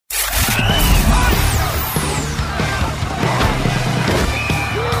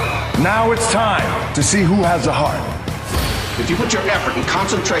Now it's time to see who has the heart. If you put your effort and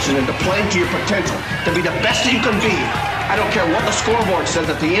concentration into playing to your potential, to be the best that you can be, I don't care what the scoreboard says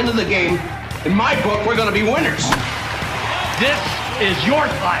at the end of the game, in my book, we're going to be winners. This is your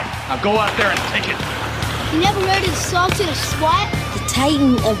time. Now go out there and take it. You never heard of the Sultan of SWAT? The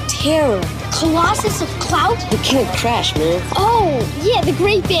Titan of Terror. Colossus of Clout? The King of Trash, man. Oh, yeah, the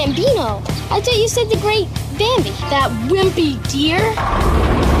Great Bambino. I thought you said the Great Bambi. That wimpy deer?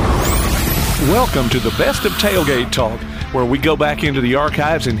 Welcome to the Best of Tailgate Talk, where we go back into the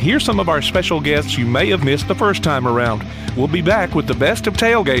archives and hear some of our special guests you may have missed the first time around. We'll be back with the Best of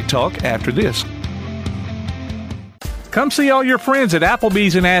Tailgate Talk after this. Come see all your friends at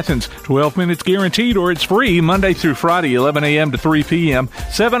Applebee's in Athens. 12 minutes guaranteed or it's free Monday through Friday, 11 a.m. to 3 p.m.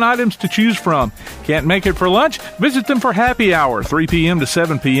 7 items to choose from. Can't make it for lunch? Visit them for happy hour, 3 p.m. to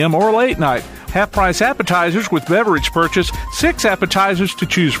 7 p.m. or late night. Half-price appetizers with beverage purchase, 6 appetizers to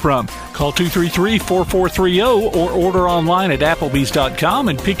choose from. Call 233-4430 or order online at Applebee's.com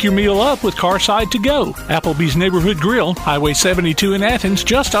and pick your meal up with Carside to go. Applebee's Neighborhood Grill, Highway 72 in Athens,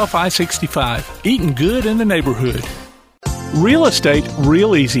 just off I-65. Eating good in the neighborhood. Real estate,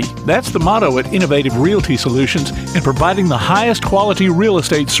 real easy. That's the motto at Innovative Realty Solutions, and providing the highest quality real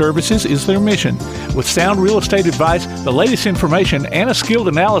estate services is their mission. With sound real estate advice, the latest information, and a skilled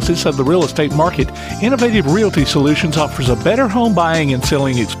analysis of the real estate market, Innovative Realty Solutions offers a better home buying and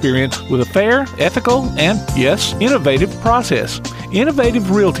selling experience with a fair, ethical, and, yes, innovative process.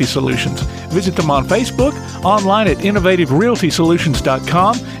 Innovative Realty Solutions. Visit them on Facebook, online at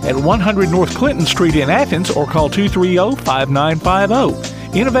innovativerealtysolutions.com, at 100 North Clinton Street in Athens, or call 230-5950.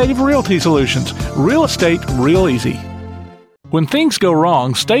 Innovative Realty Solutions. Real estate, real easy. When things go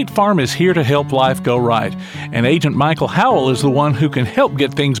wrong, State Farm is here to help life go right. And Agent Michael Howell is the one who can help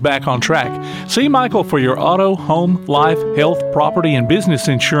get things back on track. See Michael for your auto, home, life, health, property, and business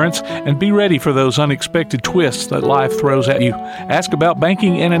insurance, and be ready for those unexpected twists that life throws at you. Ask about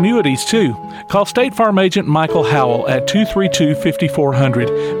banking and annuities, too. Call State Farm Agent Michael Howell at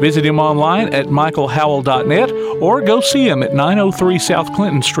 232-5400. Visit him online at michaelhowell.net or go see him at 903 South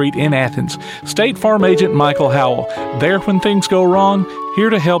Clinton Street in Athens. State Farm Agent Michael Howell. There when things go wrong,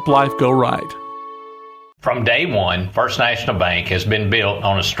 here to help life go right. From day one, First National Bank has been built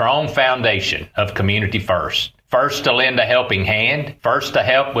on a strong foundation of community first. First to lend a helping hand, first to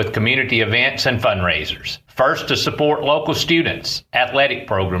help with community events and fundraisers, first to support local students, athletic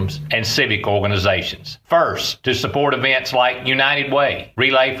programs, and civic organizations, first to support events like United Way,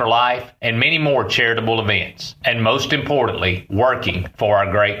 Relay for Life, and many more charitable events, and most importantly, working for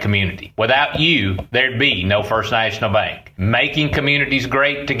our great community. Without you, there'd be no First National Bank. Making communities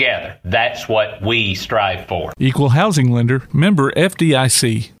great together, that's what we strive for. Equal housing lender, member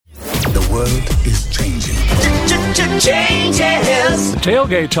FDIC. The world is changing. The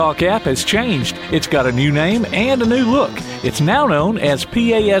Tailgate Talk app has changed. It's got a new name and a new look. It's now known as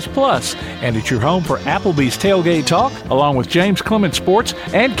PAS Plus, and it's your home for Applebee's Tailgate Talk, along with James Clement Sports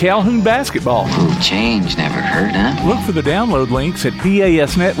and Calhoun Basketball. Ooh, change, never heard, huh? Look for the download links at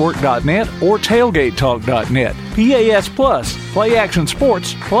PASnetwork.net or TailgateTalk.net. PAS Plus, Play Action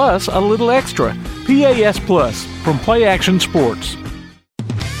Sports, plus a little extra. PAS Plus from Play Action Sports.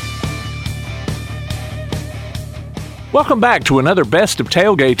 Welcome back to another Best of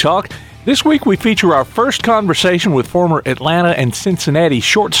Tailgate Talk. This week we feature our first conversation with former Atlanta and Cincinnati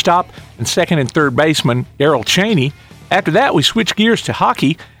shortstop and second and third baseman Errol Chaney. After that, we switch gears to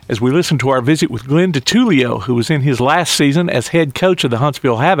hockey as we listen to our visit with Glenn DiTullio, who was in his last season as head coach of the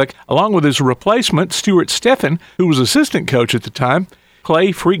Huntsville Havoc, along with his replacement, Stuart Steffen, who was assistant coach at the time.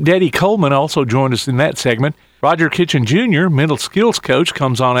 Clay Freak Daddy Coleman also joined us in that segment. Roger Kitchen Jr., mental skills coach,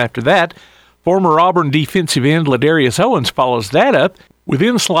 comes on after that. Former Auburn defensive end Ladarius Owens follows that up. We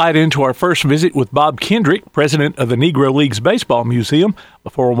then slide into our first visit with Bob Kendrick, president of the Negro Leagues Baseball Museum,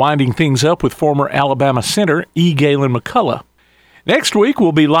 before winding things up with former Alabama center E. Galen McCullough. Next week,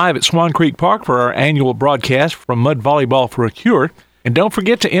 we'll be live at Swan Creek Park for our annual broadcast from Mud Volleyball for a Cure. And don't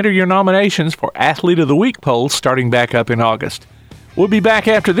forget to enter your nominations for Athlete of the Week polls starting back up in August. We'll be back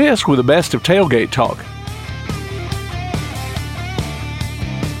after this with the Best of Tailgate Talk.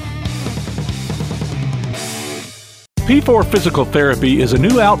 P4 Physical Therapy is a new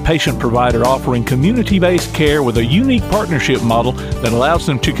outpatient provider offering community-based care with a unique partnership model that allows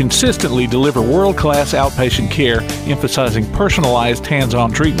them to consistently deliver world-class outpatient care, emphasizing personalized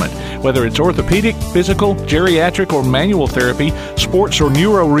hands-on treatment. Whether it's orthopedic, physical, geriatric, or manual therapy, sports or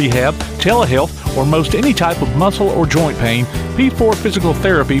neuro rehab, telehealth, or most any type of muscle or joint pain, P4 Physical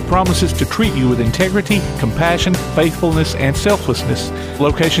Therapy promises to treat you with integrity, compassion, faithfulness, and selflessness.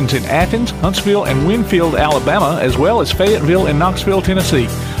 Locations in Athens, Huntsville, and Winfield, Alabama, as well well as Fayetteville and Knoxville, Tennessee.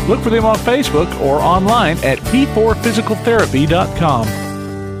 Look for them on Facebook or online at p4physicaltherapy.com.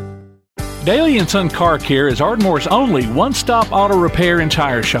 Daly & Son Car Care is Ardmore's only one-stop auto repair and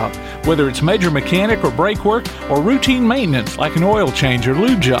tire shop. Whether it's major mechanic or brake work or routine maintenance like an oil change or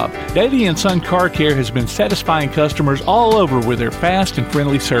lube job, Daly & Son Car Care has been satisfying customers all over with their fast and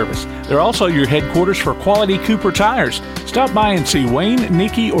friendly service. They're also your headquarters for quality Cooper tires. Stop by and see Wayne,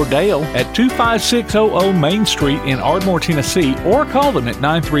 Nikki, or Dale at 25600 Main Street in Ardmore, Tennessee, or call them at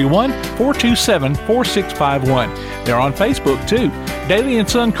 931-427-4651. They're on Facebook, too. Daly &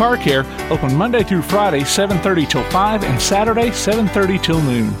 Son Car Care, open Monday through Friday, 7:30 till 5, and Saturday, 7:30 till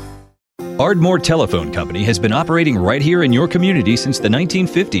noon. Ardmore Telephone Company has been operating right here in your community since the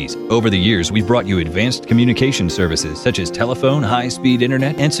 1950s. Over the years, we've brought you advanced communication services such as telephone, high-speed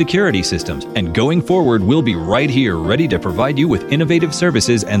internet, and security systems. And going forward, we'll be right here ready to provide you with innovative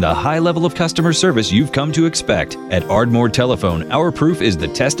services and the high level of customer service you've come to expect. At Ardmore Telephone, our proof is the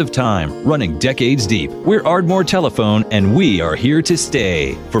test of time, running decades deep. We're Ardmore Telephone, and we are here to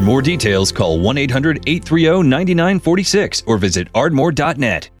stay. For more details, call 1-800-830-9946 or visit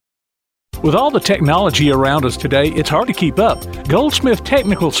ardmore.net. With all the technology around us today, it's hard to keep up. Goldsmith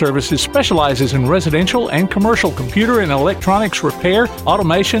Technical Services specializes in residential and commercial computer and electronics repair,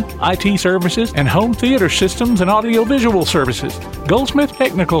 automation, IT services, and home theater systems and audiovisual services. Goldsmith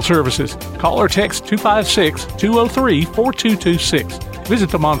Technical Services. Call or text 256-203-4226. Visit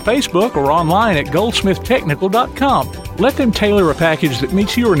them on Facebook or online at goldsmithtechnical.com. Let them tailor a package that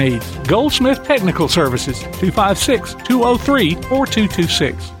meets your needs. Goldsmith Technical Services,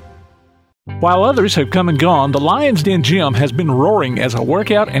 256-203-4226. While others have come and gone, the Lion's Den Gym has been roaring as a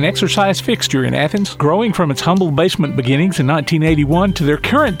workout and exercise fixture in Athens, growing from its humble basement beginnings in 1981 to their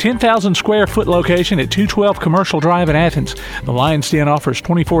current 10,000 square foot location at 212 Commercial Drive in Athens. The Lion's Den offers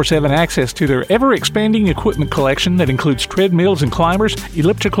 24/7 access to their ever-expanding equipment collection that includes treadmills and climbers,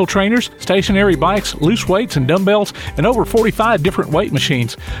 elliptical trainers, stationary bikes, loose weights and dumbbells, and over 45 different weight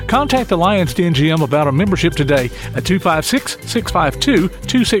machines. Contact the Lion's Den Gym about a membership today at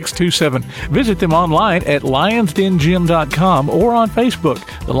 256-652-2627. Visit them online at lionsdengym.com or on Facebook.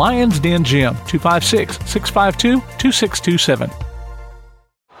 The Lions Den Gym, 256-652-2627.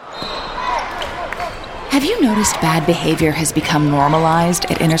 Have you noticed bad behavior has become normalized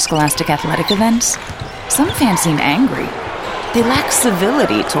at interscholastic athletic events? Some fans seem angry. They lack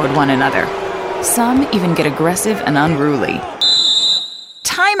civility toward one another. Some even get aggressive and unruly.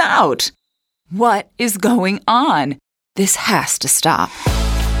 Time out! What is going on? This has to stop.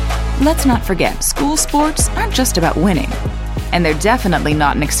 Let's not forget, school sports aren't just about winning. And they're definitely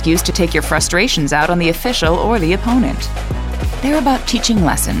not an excuse to take your frustrations out on the official or the opponent. They're about teaching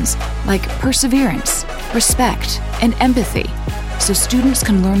lessons like perseverance, respect, and empathy, so students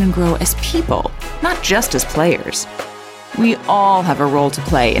can learn and grow as people, not just as players. We all have a role to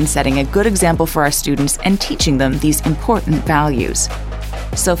play in setting a good example for our students and teaching them these important values.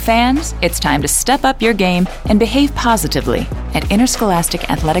 So fans, it's time to step up your game and behave positively at interscholastic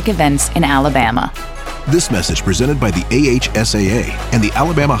athletic events in Alabama. This message presented by the AHSAA and the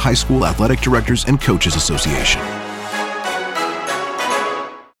Alabama High School Athletic Directors and Coaches Association.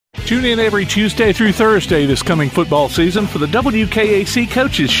 Tune in every Tuesday through Thursday this coming football season for the WKAC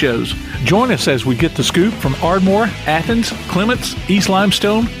Coaches Shows. Join us as we get the scoop from Ardmore, Athens, Clements, East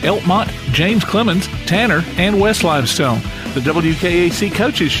Limestone, Elkmont, James Clemens, Tanner, and West Limestone. The WKAC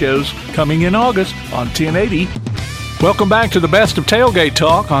Coaches Shows coming in August on 1080. Welcome back to the best of Tailgate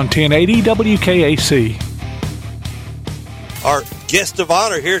Talk on 1080 WKAC. Our guest of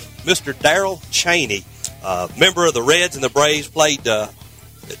honor here is Mr. Darrell Chaney, member of the Reds and the Braves, played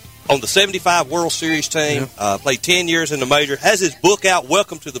on the 75 World Series team, played 10 years in the major, has his book out,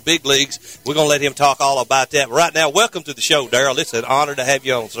 Welcome to the Big Leagues. We're going to let him talk all about that. But right now, welcome to the show, Darrell. It's an honor to have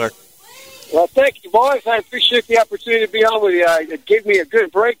you on, sir. Well, thank you, boys. I appreciate the opportunity to be on with you. It gave me a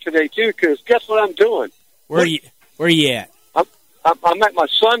good break today, too, because guess what I'm doing? Where are you at? I'm at my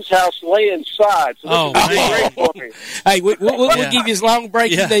son's house laying sod, so this is great for me. Hey, we'll give you as long a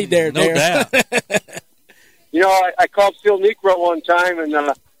break as you need there, no doubt. You know, I called Phil Necro one time,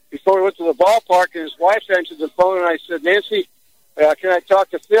 and before we went to the ballpark, and his wife answered the phone, and I said, Nancy, can I talk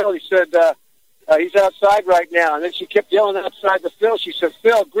to Phil? He said, he's outside right now. And then she kept yelling outside to Phil. She said,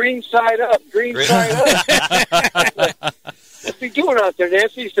 Phil, green side up, green side up. What's he doing out there,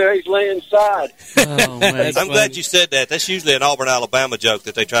 Nancy? He said, he's laying sod. Oh, man, I'm glad you said that. That's usually an Auburn, Alabama joke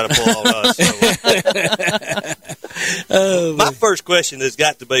that they try to pull on us. My first question has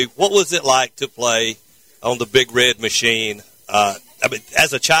got to be, what was it like to play on the Big Red Machine? I mean,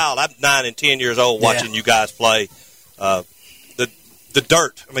 as a child, I'm 9 and 10 years old watching you guys play. the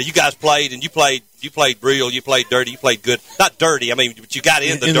dirt. I mean, you guys played, and you played real, you played dirty, you played good. Not dirty, I mean, but you got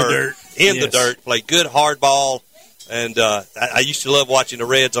in the dirt. The dirt. Played good hard ball. And I used to love watching the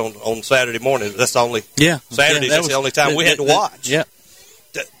Reds on Saturday morning. That's the only Saturdays. That's the only time we had to watch. Yeah.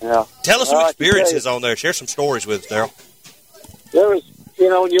 Tell us some experiences on there. Share some stories with us, Darryl. There was,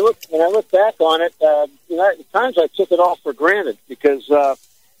 when I look back on it, at times I took it all for granted because, I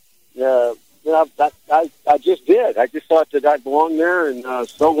just did. I just thought that I belonged there, and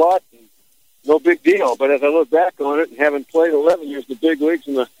so what? And no big deal. But as I look back on it, and having played 11 years in the big leagues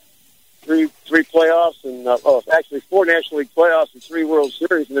and the three playoffs, and actually 4 National League playoffs and 3 World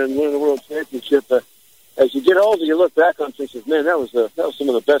Series, and then winning the World Championship. As you get older, you look back on it and say, "Man, that was some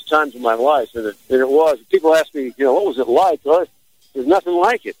of the best times of my life," and it was. People ask me, what was it like? Well, there's nothing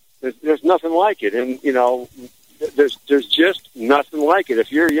like it. There's nothing like it, and there's just nothing like it.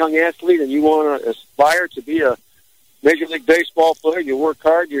 If you're a young athlete and you want to aspire to be a Major League Baseball player, you work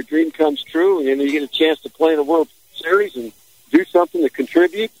hard, your dream comes true, and you get a chance to play in a World Series and do something to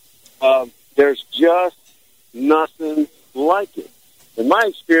contribute. There's just nothing like it. And my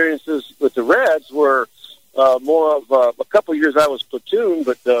experiences with the Reds were more of a couple of years I was platoon,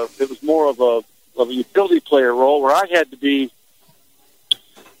 but it was more of a utility player role where I had to be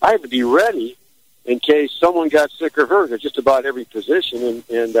ready in case someone got sick or hurt at just about every position,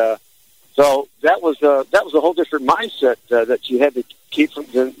 and so that was a whole different mindset that you had to keep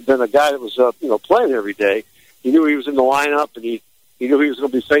than a guy that was playing every day. He knew he was in the lineup, and he knew he was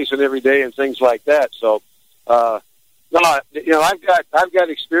going to be facing every day and things like that. So, I've got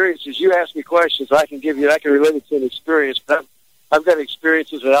experiences. You ask me questions, I can relate it to an experience. But I've got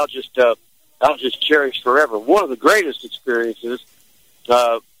experiences that I'll just cherish forever. One of the greatest experiences,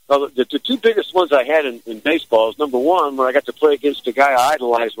 the 2 biggest ones I had in baseball is, number one, when I got to play against a guy I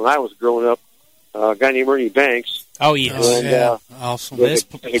idolized when I was growing up, a guy named Ernie Banks. Oh, yes. And, awesome. There's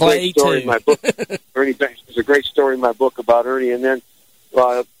a great story in my book. Ernie Banks. There's a great story in my book about Ernie. And then,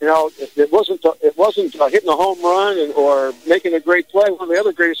 it wasn't hitting a home run or making a great play. One of the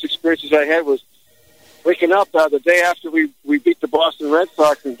other greatest experiences I had was waking up the day after we beat the Boston Red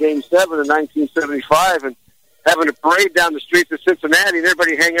Sox in Game 7 in 1975 and having a parade down the streets of Cincinnati and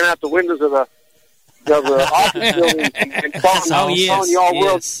everybody hanging out the windows of the office building and calling you all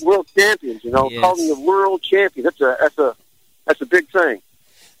world champions. Calling you world champions. That's a big thing.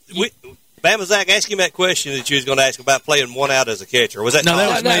 Bama Zach, ask him that question that you was going to ask about playing one out as a catcher. Was that no?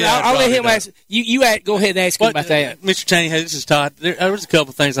 I'll let him ask. You go ahead and ask him about that. Mr. Chaney, hey, this is Todd. There was a couple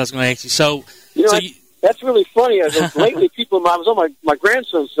of things I was going to ask you. That's really funny. Lately, I was on my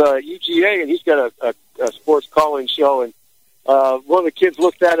grandson's UGA, and he's got a sports calling show, and one of the kids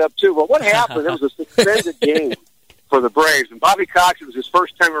looked that up too. But what happened? It was a suspended game for the Braves, and Bobby Cox. It was his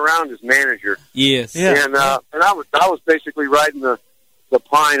first time around as manager. Yes, and I was basically riding the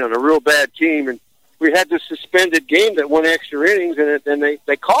pine on a real bad team, and we had this suspended game that went extra innings, and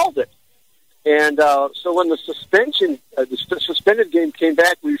they called it. And so when the suspended game came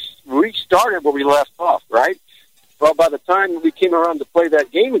back, we restarted where we left off, right? Well, by the time we came around to play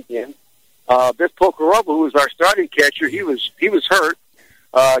that game again, Biff Pocorobo, who was our starting catcher, he was hurt.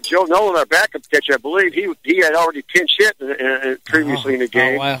 Joe Nolan, our backup catcher, I believe, he had already pinch hit previously in the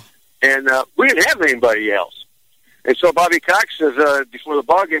game. Oh, wow. And we didn't have anybody else. And so Bobby Cox says, before the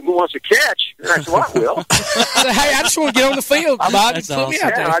ball game, who wants to catch? And I said, well, I will. Hey, I just want to get on the field, Bob. That's awesome.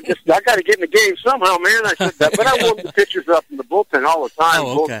 I got to get in the game somehow, man. I said that. But I warmed the pitchers up in the bullpen all the time,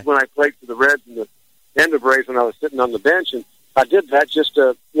 both when I played for the Reds and the Braves when I was sitting on the bench. And I did that just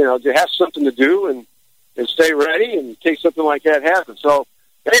to have something to do and stay ready in case something like that happened. So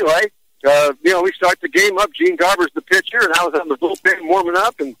anyway, we start the game up. Gene Garber's the pitcher, and I was on the bullpen warming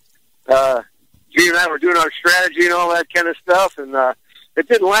up, and Gene and I were doing our strategy and all that kind of stuff, and it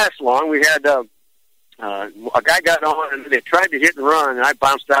didn't last long. We had a guy got on, and they tried to hit and run, and I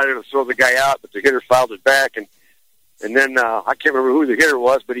bounced out of it and throw the guy out, but the hitter fouled it back, and then I can't remember who the hitter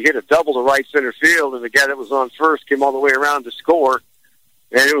was, but he hit a double to right center field, and the guy that was on first came all the way around to score,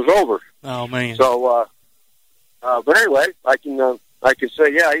 and it was over. Oh, man. So, but anyway, I can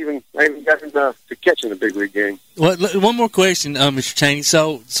say, I even got into catching a big league game. Well, one more question, Mr. Chaney.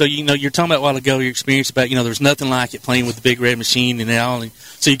 So you're talking about a while ago your experience about there's nothing like it playing with the Big Red Machine and all.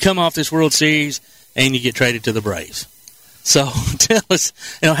 So you come off this World Series and you get traded to the Braves. So tell us,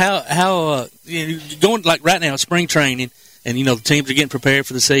 how going like right now spring training, and the teams are getting prepared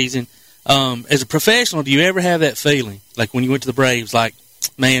for the season. As a professional, do you ever have that feeling like when you went to the Braves, like,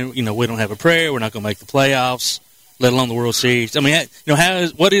 man, we don't have a prayer, we're not going to make the playoffs, let alone the World Series? I mean,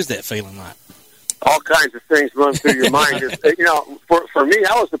 what is that feeling like? All kinds of things run through your mind. For me,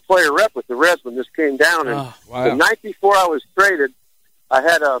 I was the player rep with the Reds when this came down, and the night before I was traded, I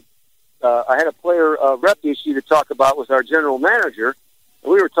had a player rep issue to talk about with our general manager.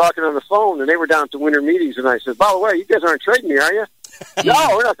 And we were talking on the phone, and they were down at the winter meetings, and I said, by the way, you guys aren't trading me, are you? No,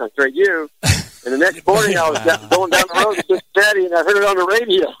 we're not going to trade you. And the next morning, I was going down the road to Cincinnati, and I heard it on the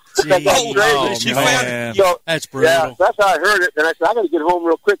radio. That's brutal. Yeah, that's how I heard it. And I said, I got to get home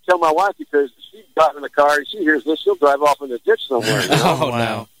real quick, tell my wife, because she got in the car, and she hears this, she'll drive off in the ditch somewhere. You know? Oh,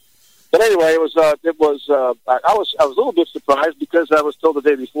 wow. But anyway, I was a little bit surprised because I was told the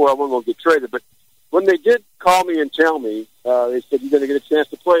day before I wasn't going to get traded. But when they did call me and tell me, they said, you're going to get a chance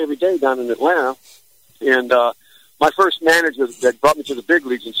to play every day down in Atlanta. And my first manager that brought me to the big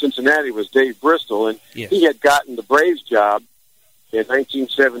leagues in Cincinnati was Dave Bristol, and he had gotten the Braves job in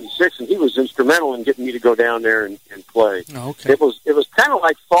 1976, and he was instrumental in getting me to go down there and play. Oh, okay. It was kind of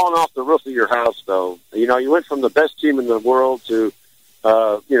like falling off the roof of your house, though. You know, you went from the best team in the world to,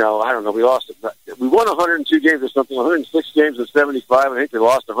 you know, I don't know, we won 102 games or something, 106 games in 75, I think we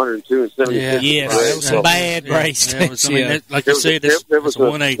lost 102 in 76. Yeah, it was some bad Braves. Like you said, it was a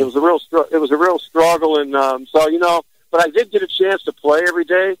 180. It was a real struggle, and so, you know, but I did get a chance to play every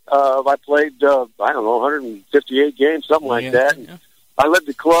day. I played, I don't know, 158 games, something like that. And I led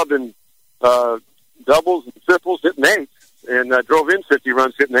the club in doubles and triples, hitting eighth, and drove in 50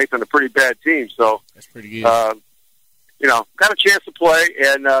 runs, hitting eighth on a pretty bad team. So that's pretty good. You know, got a chance to play,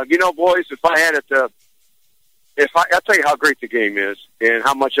 and you know, boys, if I had it, I'll tell you how great the game is and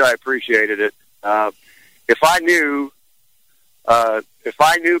how much I appreciated it. If I knew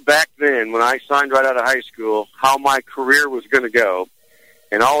back then when I signed right out of high school how my career was going to go,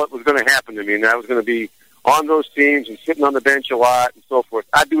 and all that was going to happen to me, and I was going to be on those teams and sitting on the bench a lot and so forth,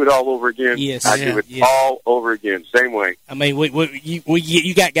 I'd do it all over again. Yes, I'd do it all over again, same way. I mean,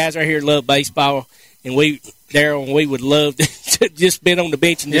 you got guys right here that love baseball, and Darryl, we would love to just been on the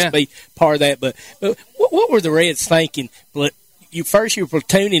bench and just be part of that. But what were the Reds thinking? But you were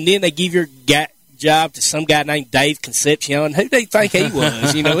platoon, and then they give your job to some guy named Dave Concepcion. Who they think he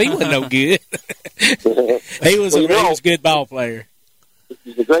was? You know, he wasn't no good. He was a good ball player.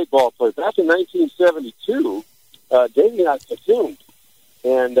 He's a great ball player. Back in 1972, Davey and I platooned,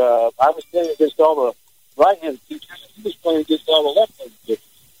 and I was playing against all the right-handed pitchers. He was playing against all the left-handed pitchers.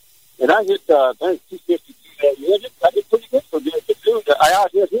 And I hit, I think, 252 that year. I did pretty good for being a platoon. I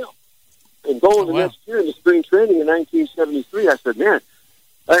out-hit him. And going the next year in the spring training in 1973, I said, man,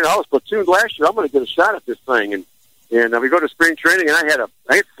 I was platooned last year. I'm going to get a shot at this thing. And we go to spring training, and I had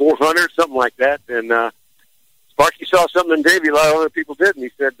 400, something like that. And Sparky saw something in Davey a lot of other people did, and he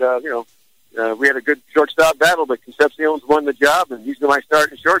said, we had a good shortstop battle, but Concepcion's won the job, and he's going to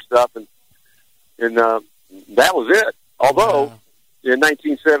start in shortstop. And that was it. Although, in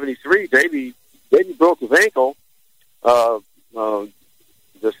 1973, Davey broke his ankle the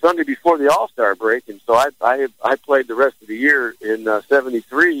Sunday before the All-Star break, and so I played the rest of the year in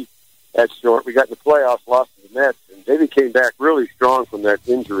 73 at short. We got in the playoffs, lost to the Mets, and Davey came back really strong from that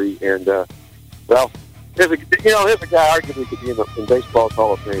injury. And here's a guy arguably could be in baseball's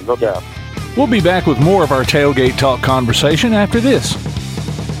Hall of Fame, no doubt. We'll be back with more of our Tailgate Talk conversation after this.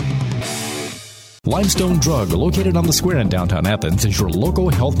 Limestone Drug, located on the square in downtown Athens, is your local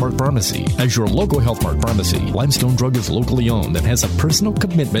Health Mart pharmacy. As your local Health Mart pharmacy, Limestone Drug is locally owned and has a personal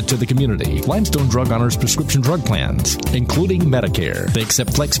commitment to the community. Limestone Drug honors prescription drug plans, including Medicare. They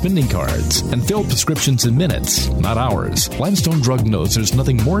accept flex spending cards and fill prescriptions in minutes, not hours. Limestone Drug knows there's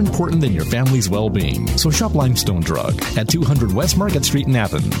nothing more important than your family's well-being. So shop Limestone Drug at 200 West Market Street in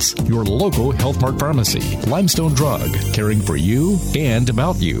Athens. Your local Health Mart pharmacy. Limestone Drug, caring for you and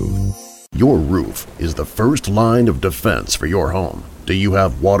about you. Your roof is the first line of defense for your home. Do you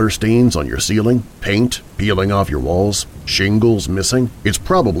have water stains on your ceiling, paint peeling off your walls, shingles missing? It's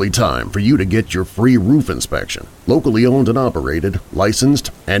probably time for you to get your free roof inspection. Locally owned and operated,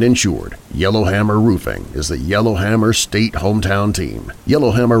 licensed, and insured, Yellowhammer Roofing is the Yellowhammer State Hometown Team.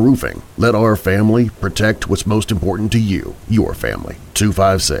 Yellowhammer Roofing. Let our family protect what's most important to you, your family.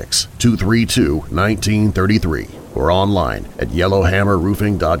 256-232-1933 or online at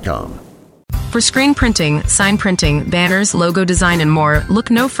yellowhammerroofing.com. For screen printing, sign printing, banners, logo design, and more,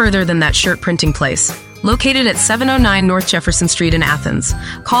 look no further than That Shirt Printing Place. Located at 709 North Jefferson Street in Athens.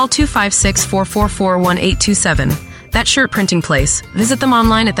 Call 256-444-1827. That Shirt Printing Place. Visit them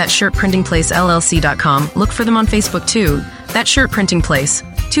online at thatshirtprintingplacellc.com. Look for them on Facebook too. That Shirt Printing Place.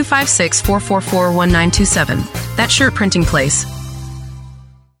 256-444-1927. That Shirt Printing Place.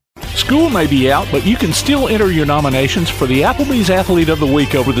 School may be out, but you can still enter your nominations for the Applebee's Athlete of the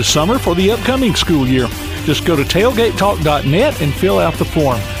Week over the summer for the upcoming school year. Just go to tailgatetalk.net and fill out the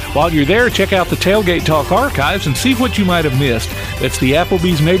form. While you're there, check out the Tailgate Talk archives and see what you might have missed. That's the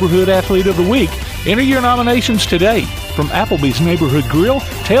Applebee's Neighborhood Athlete of the Week. Enter your nominations today from Applebee's Neighborhood Grill,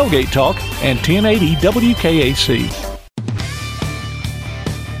 Tailgate Talk, and 1080 WKAC.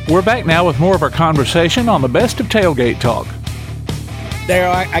 We're back now with more of our conversation on the best of Tailgate Talk.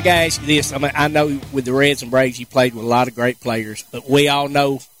 Daryl, I got to ask you this. I mean, I know with the Reds and Braves you played with a lot of great players, but we all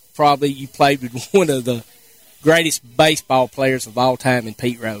know probably you played with one of the greatest baseball players of all time in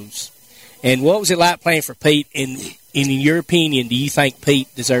Pete Rose. And what was it like playing for Pete? And in your opinion, do you think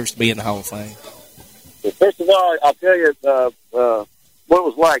Pete deserves to be in the Hall of Fame? Well, first of all, I'll tell you what it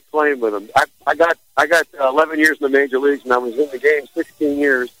was like playing with him. I got 11 years in the major leagues, and I was in the game 16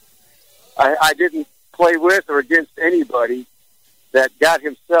 years. I didn't play with or against anybody that got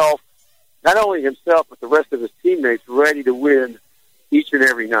himself, not only himself, but the rest of his teammates ready to win each and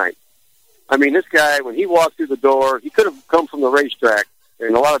every night. I mean, this guy, when he walked through the door, he could have come from the racetrack,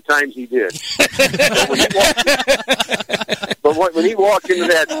 and a lot of times he did. But when he walked into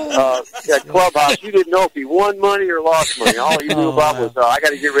that clubhouse, you didn't know if he won money or lost money. All you knew about was, I got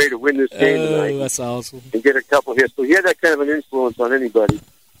to get ready to win this game tonight. That's awesome. And get a couple hits. So he had that kind of an influence on anybody.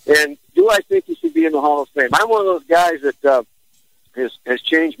 And do I think he should be in the Hall of Fame? I'm one of those guys that has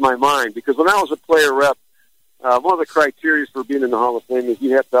changed my mind, because when I was a player rep, one of the criteria for being in the Hall of Fame is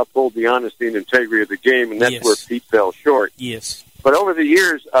you have to uphold the honesty and integrity of the game, and that's where Pete fell short. Yes. But over the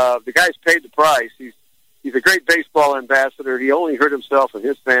years, the guy's paid the price. He's a great baseball ambassador. He only hurt himself and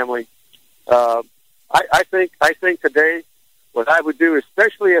his family. I think today what I would do,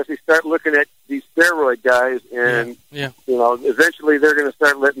 especially as we start looking at these steroid guys, and eventually they're going to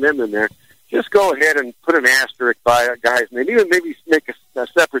start letting them in there. Just go ahead and put an asterisk by a guy's name. Even maybe make a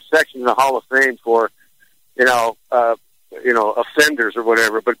separate section in the Hall of Fame for, offenders or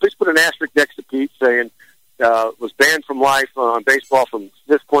whatever. But please put an asterisk next to Pete saying was banned from life on baseball from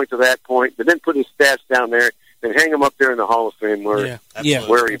this point to that point. But then put his stats down there and hang him up there in the Hall of Fame where he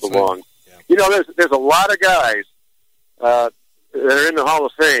belongs. Yeah. There's a lot of guys that are in the Hall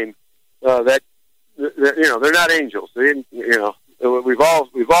of Fame that they're not angels. We've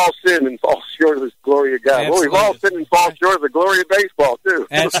all sinned and fall short of the glory of God. Absolutely. Well, we've all sinned and fall short of the glory of baseball too.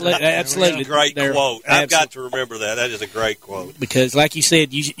 Absolutely. Great quote. I've got to remember that. That is a great quote. Because, like you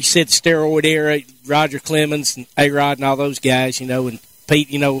said, you said the steroid era, Roger Clemens and A-Rod and all those guys, and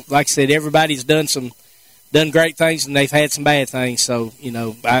Pete. Like I said, everybody's done great things and they've had some bad things. So,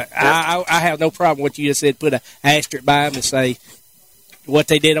 I have no problem with what you just said. Put an asterisk by them and say what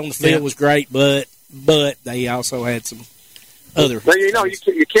they did on the field was great, but they also had some other. But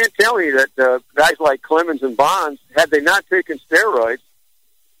you can't tell me that guys like Clemens and Bonds, had they not taken steroids,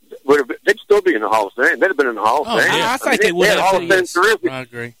 they'd still be in the Hall of Fame. They'd have been in the Hall of Fame. I think they would. They had Hall of Fame careers. I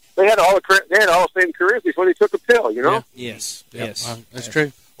agree. They had Hall of Fame careers before they took a pill. Yeah. Yes. That's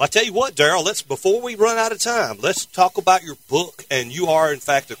true. Well, I tell you what, Daryl, before we run out of time, let's talk about your book. And you are, in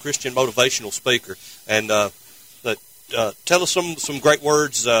fact, a Christian motivational speaker. And tell us some great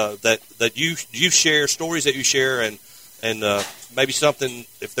words that you share, stories that you share, and maybe something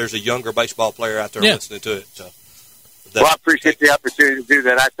if there's a younger baseball player out there listening to it. Well, I appreciate the opportunity to do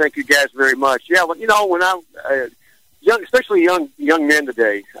that. I thank you guys very much. Yeah, well, when I'm especially young men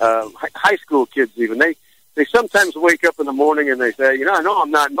today, high school kids even, they sometimes wake up in the morning and they say, I know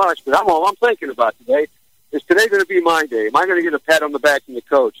I'm not much, but all I'm thinking about today is today going to be my day. Am I going to get a pat on the back from the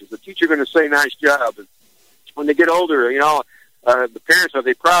coach? Is the teacher going to say nice job? And when they get older, the parents, are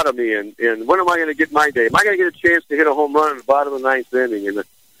they proud of me? And when am I going to get my day? Am I going to get a chance to hit a home run at the bottom of the ninth inning? And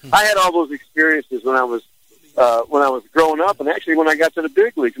I had all those experiences when I was growing up, and actually when I got to the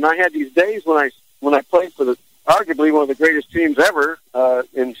big leagues. And I had these days when I played for arguably one of the greatest teams ever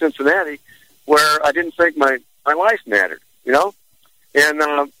in Cincinnati, where I didn't think my life mattered, And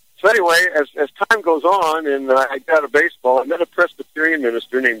so anyway, as time goes on, and I got out of baseball, I met a Presbyterian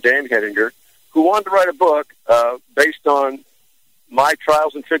minister named Dan Hettinger, who wanted to write a book based on my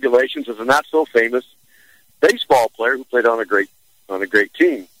trials and tribulations as a not so famous baseball player who played on a great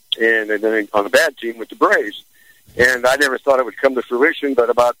team, and then on a bad team with the Braves. And I never thought it would come to fruition, but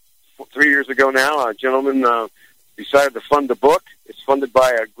about 3 years ago now, a gentleman decided to fund the book. It's funded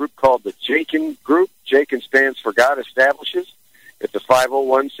by a group called the Jakin Group. Jakin stands for God Establishes. It's a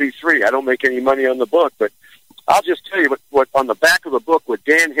 501c3. I don't make any money on the book, but I'll just tell you what on the back of the book, what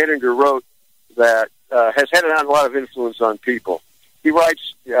Dan Hettinger wrote that has had a lot of influence on people. He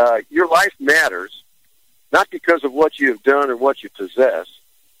writes, your life matters, not because of what you have done or what you possess.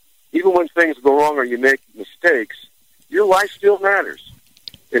 Even when things go wrong or you make mistakes, your life still matters.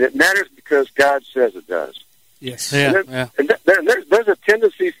 And it matters because God says it does. Yes. And there's a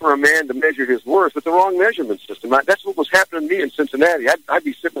tendency for a man to measure his worth with the wrong measurement system. That's what was happening to me in Cincinnati. I'd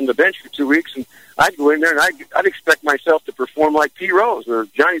be sitting on the bench for 2 weeks, and I'd go in there, and I'd expect myself to perform like P. Rose or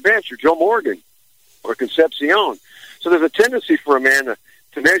Johnny Bench or Joe Morgan. or Concepcion. So there's a tendency for a man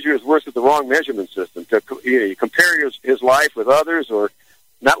to measure his worth with the wrong measurement system, to you compare his life with others or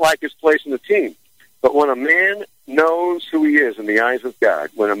not like his place in the team. But when a man knows who he is in the eyes of God,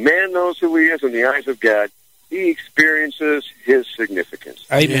 when a man knows who he is in the eyes of God, he experiences his significance.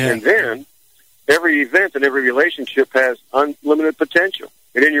 Amen. And then every event and every relationship has unlimited potential.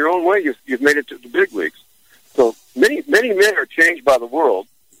 And in your own way, you've made it to the big leagues. So many men are changed by the world,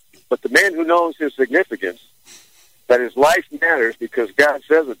 but the man who knows his significance, that his life matters because God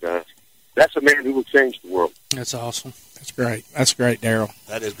says it does, that's a man who will change the world. That's awesome. That's great. That's great, Daryl.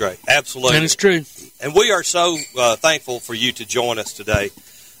 That is great. Absolutely. And it's true. And we are so thankful for you to join us today.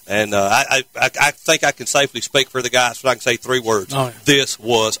 And I think I can safely speak for the guys, so I can say 3 words. Oh, yeah. This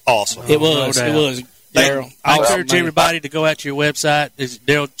was awesome. It was. No it was. Daryl. I encourage everybody to go out to your website. Is it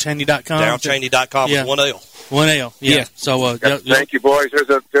DarylChaney.com? DarylChaney.com with 1 L. 1 L. Yeah. So thank you, boys.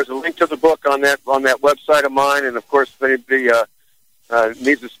 There's a link to the book on that website of mine, and of course, if anybody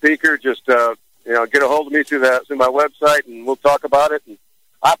needs a speaker, just get a hold of me through my website, and we'll talk about it. And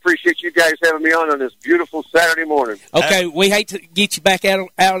I appreciate you guys having me on this beautiful Saturday morning. Okay, we hate to get you back out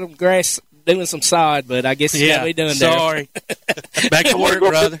of the grass doing some sod, but I guess it's got to be done there. Sorry. Back to work,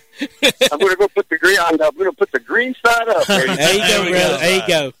 brother. I'm going to go put the green on. I'm going to put the green side up. There you go, brother. There you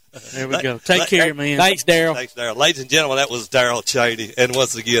go. There we go. Take care, man. Thanks, Daryl. Thanks, Daryl. Ladies and gentlemen, that was Daryl Chaney. And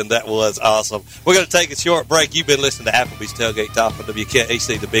once again, that was awesome. We're going to take a short break. You've been listening to Applebee's Tailgate Talk on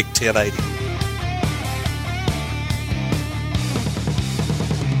WKAC, the Big 1080.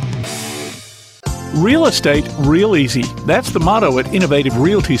 Real estate, real easy. That's the motto at Innovative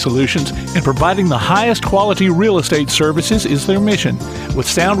Realty Solutions, and providing the highest quality real estate services is their mission. With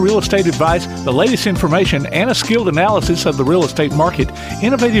sound real estate advice, the latest information, and a skilled analysis of the real estate market,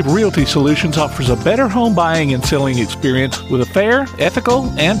 Innovative Realty Solutions offers a better home buying and selling experience with a fair, ethical,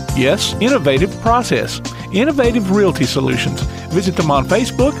 and, yes, innovative process. Innovative Realty Solutions. Visit them on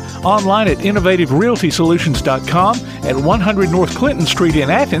Facebook, online at innovativerealtysolutions.com, at 100 North Clinton Street in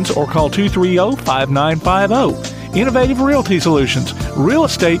Athens, or call 230-5950. Innovative Realty Solutions. Real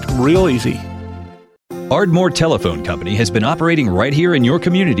estate, real easy. Ardmore Telephone Company has been operating right here in your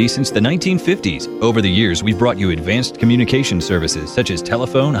community since the 1950s. Over the years, we've brought you advanced communication services such as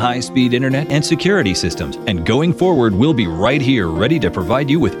telephone, high-speed internet, and security systems. And going forward, we'll be right here ready to provide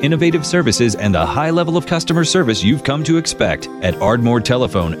you with innovative services and the high level of customer service you've come to expect. At Ardmore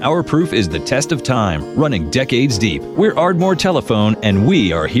Telephone, our proof is the test of time, running decades deep. We're Ardmore Telephone, and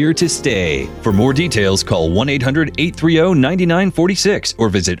we are here to stay. For more details, call 1-800-830-9946 or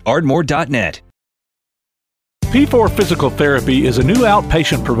visit ardmore.net. P4 Physical Therapy is a new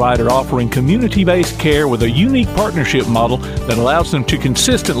outpatient provider offering community-based care with a unique partnership model that allows them to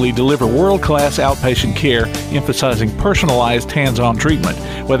consistently deliver world-class outpatient care, emphasizing personalized hands-on treatment.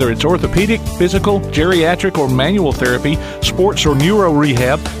 Whether it's orthopedic, physical, geriatric, or manual therapy, sports or neuro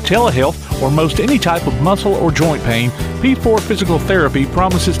rehab, telehealth, or most any type of muscle or joint pain, P4 Physical Therapy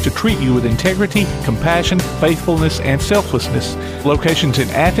promises to treat you with integrity, compassion, faithfulness, and selflessness. Locations in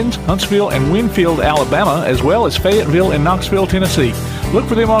Athens, Huntsville, and Winfield, Alabama, as well as Fayetteville and Knoxville, Tennessee. Look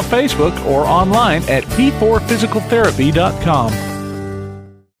for them on Facebook or online at p4physicaltherapy.com.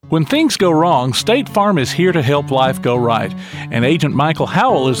 When things go wrong, State Farm is here to help life go right. And Agent Michael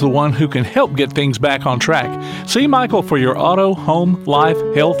Howell is the one who can help get things back on track. See Michael for your auto, home, life,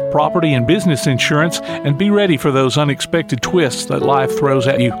 health, property, and business insurance, and be ready for those unexpected twists that life throws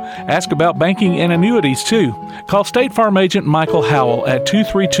at you. Ask about banking and annuities, too. Call State Farm Agent Michael Howell at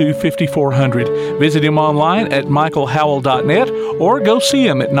 232-5400. Visit him online at michaelhowell.net or go see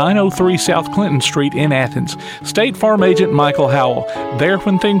him at 903 South Clinton Street in Athens. State Farm Agent Michael Howell. There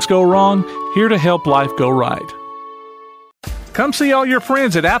when things go wrong, here to help life go right. Come see all your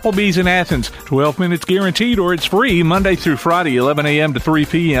friends at Applebee's in Athens. 12 minutes guaranteed or it's free Monday through Friday, 11 a.m. to 3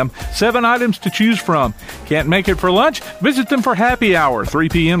 p.m. 7 items to choose from. Can't make it for lunch? Visit them for happy hour, 3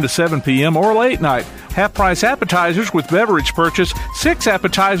 p.m. to 7 p.m. or late night. Half-price appetizers with beverage purchase, 6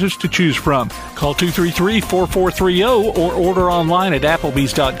 appetizers to choose from. Call 233-4430 or order online at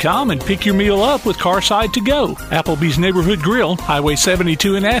applebees.com and pick your meal up with Carside to go. Applebee's Neighborhood Grill, Highway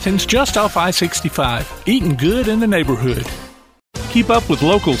 72 in Athens, just off I-65. Eating good in the neighborhood. Keep up with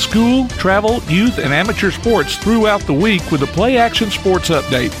local school, travel, youth, and amateur sports throughout the week with a Play Action Sports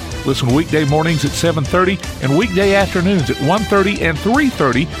Update. Listen weekday mornings at 7:30 and weekday afternoons at 1:30 and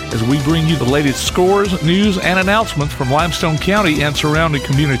 3:30 as we bring you the latest scores, news, and announcements from Limestone County and surrounding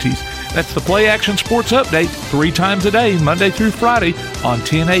communities. That's the Play Action Sports Update 3 times a day, Monday through Friday on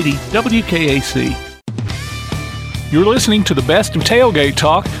 1080 WKAC. You're listening to the best of Tailgate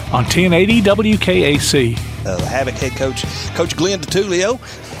Talk on 1080 WKAC. The Havoc head coach, Coach Glenn DeTulio.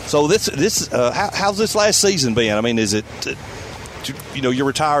 So how's this last season been? I mean, is it? You're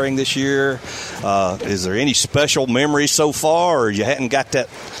retiring this year. Is there any special memories so far, or you hadn't got that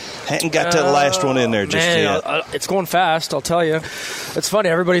last one in there just yet? It's going fast, I'll tell you. It's funny.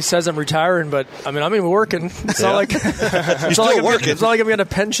 Everybody says I'm retiring, but I mean, I'm even working. It's not like you're still working. It's not like I'm getting a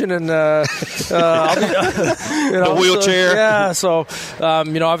pension and I'll be, the wheelchair. So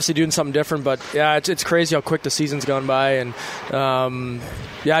obviously doing something different. But yeah, it's crazy how quick the season's gone by, and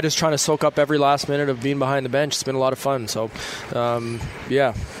just trying to soak up every last minute of being behind the bench. It's been a lot of fun. So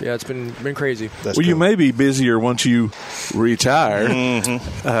it's been crazy. You may be busier once you retire.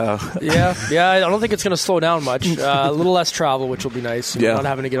 Mm-hmm. I don't think it's going to slow down much. A little less travel, which will be nice. Not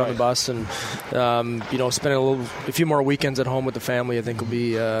having to get on the bus and spending a few more weekends at home with the family. I think will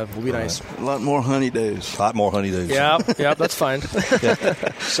be nice. A lot more honey days. Yeah, that's fine.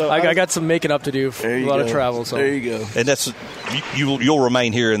 So I got some making up to do. A lot of travel. So there you go. And that's you'll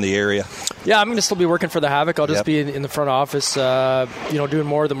remain here in the area. Yeah, I'm going to still be working for the Havoc. I'll just be in the front office, doing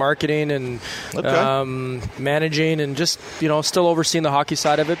more of the marketing and managing and just, still overseeing the hockey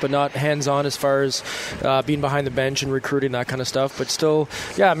side of it, but not hands-on as far as being behind the bench and recruiting, that kind of stuff. But still,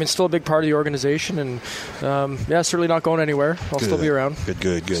 still a big part of the organization and, certainly not going anywhere. I'll still be around.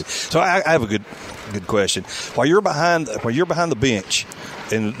 Good. So I have a good question. While you're behind the bench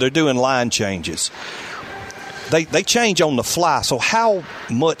and they're doing line changes, They change on the fly, so how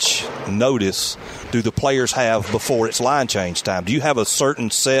much notice do the players have before it's line change time? Do you have a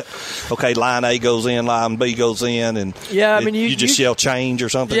certain set, line A goes in, line B goes in, and you just yell change or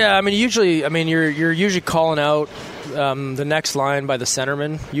something? Yeah, you're usually calling out the next line by the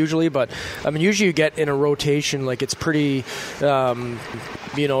centerman usually, but usually you get in a rotation, like it's pretty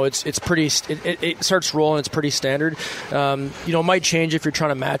it starts rolling. It's pretty standard. It might change if you're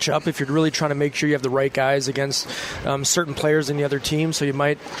trying to match up, if you're really trying to make sure you have the right guys against certain players in the other team. So you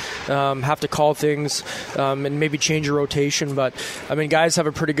might have to call things and maybe change your rotation. But guys have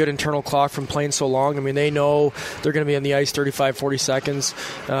a pretty good internal clock from playing so long. They know they're going to be on the ice 35, 40 seconds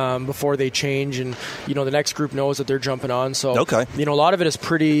before they change, and the next group knows that they're jumping on. So a lot of it is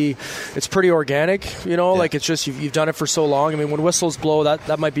pretty organic. Like it's just you've done it for so long. When whistles blow,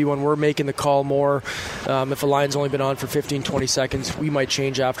 that might be when we're making the call more. If a line's only been on for 15, 20 seconds, we might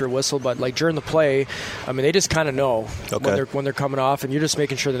change after a whistle. But like during the play, they just kind of know when they're coming off, and you're just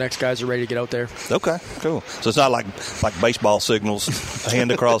making sure the next guys are ready to get out there. Okay, cool. So it's not like baseball signals,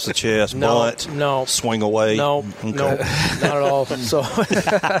 hand across the chest, bunt, swing away. No, not at all. So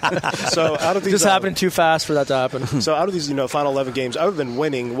out of these, just happening too fast for that to happen. So out of these, final 11 games, other than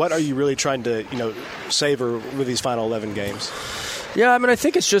winning, what are you really trying to, savor with these final 11 games? Yeah, I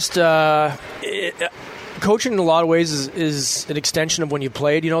think it's just coaching in a lot of ways is an extension of when you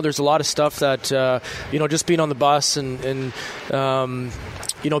played. There's a lot of stuff that, just being on the bus and being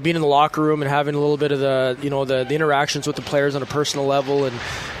in the locker room and having a little bit of the interactions with the players on a personal level and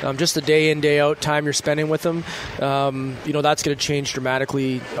just the day in, day out time you're spending with them, that's going to change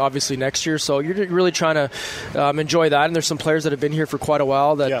dramatically, obviously, next year. So you're really trying to enjoy that. And there's some players that have been here for quite a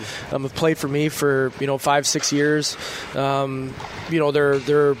while that have played for me for, 5-6 years.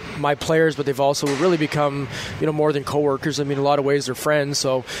 They're my players, but they've also really become, more than coworkers. In a lot of ways they're friends.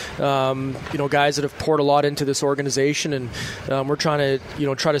 So, guys that have poured a lot into this organization, and we're trying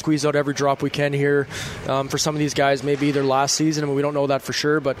to, try to squeeze out every drop we can here. For some of these guys, maybe their last season, we don't know that for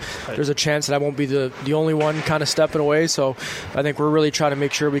sure, but there's a chance that I won't be the only one kind of stepping away. So I think we're really trying to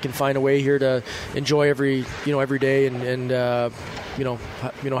make sure we can find a way here to enjoy every day and have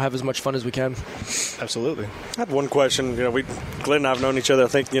as much fun as we can. Absolutely. I have one question. Glenn and I have known each other. I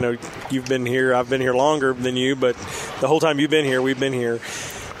think, you've been here. I've been here longer than you, but the whole time you've been here, we've been here.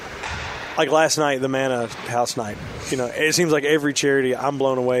 Like last night, the Manna House night. It seems like every charity, I'm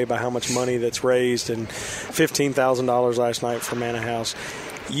blown away by how much money that's raised, and $15,000 last night for Manna House.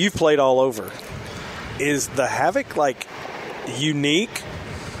 You've played all over. Is the Havoc unique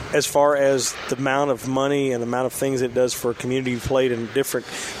as far as the amount of money and the amount of things it does for a community? You've played in different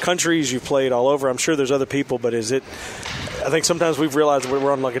countries, you've played all over. I'm sure there's other people, but is it... I think sometimes we've realized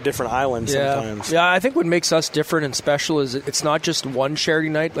we're on a different island sometimes. Yeah, I think what makes us different and special is it's not just one charity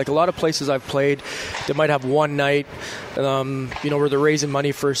night. Like a lot of places I've played, they might have one night, where they're raising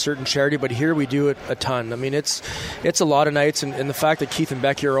money for a certain charity, but here we do it a ton. It's a lot of nights, and the fact that Keith and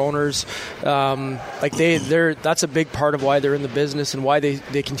Becky are owners, that's a big part of why they're in the business and why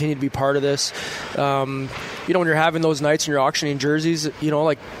they continue to be part of this. when you're having those nights and you're auctioning jerseys,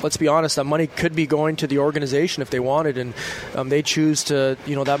 like, let's be honest, that money could be going to the organization if they wanted, and they choose to,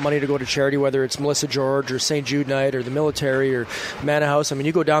 that money to go to charity, whether it's Melissa George or St. Jude Night or the military or Manor House. I mean,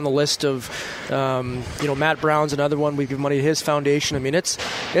 you go down the list of, Matt Brown's another one. We give money to his foundation. I mean, it's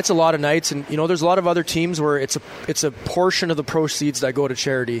a lot of nights, and there's a lot of other teams where it's a portion of the proceeds that go to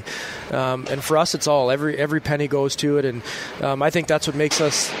charity, and for us, it's all every penny goes to it, and I think that's what makes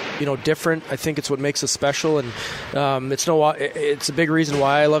us, different. I think it's what makes us special, and it's a big reason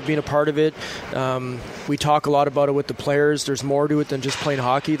why I love being a part of it. We talk a lot about it with the players. There's more to it than just playing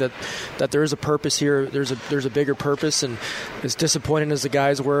hockey. That there is a purpose here. There's a bigger purpose, and as disappointing as the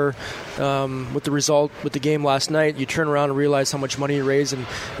guys were with the result with the game last night, you turn around and realize how much money you raise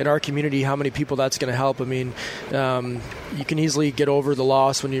in our community, how many people that's going to help. I mean, you can easily get over the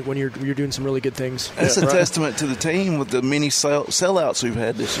loss when you're doing some really good things. It's a testament to the team with the many sellouts we've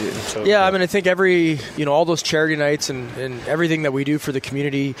had this year. So, yeah, I mean, I think all those charity nights and everything that we do for the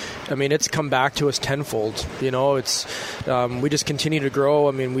community, I mean, it's come back to us tenfold. It's we just continue to grow.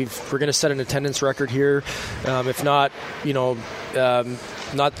 I mean, we're going to set an attendance record here. If not,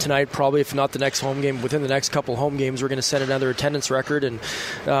 not tonight, probably. If not the next home game, within the next couple home games, we're going to set another attendance record. And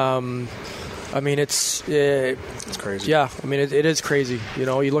I mean, it's crazy. Yeah, I mean, it is crazy.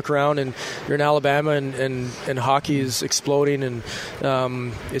 You look around and you're in Alabama, and hockey is exploding, and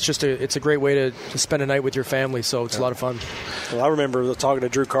it's a great way to spend a night with your family. So it's a lot of fun. Well, I remember talking to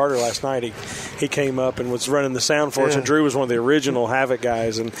Drew Carter last night. He came up and was running the sound for us, and Drew was one of the original Havoc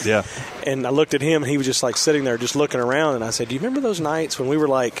guys. And I looked at him, and he was just like sitting there, just looking around. And I said, "Do you remember those nights when we were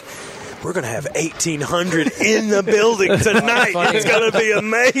like, we're going to have 1,800 in the building tonight? It's going to be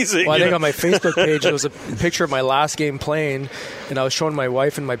amazing." Well, I think on my Facebook page, it was a picture of my last game playing, and I was showing my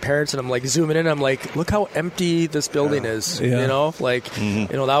wife and my parents, and I'm like zooming in. I'm like, look how empty this building is.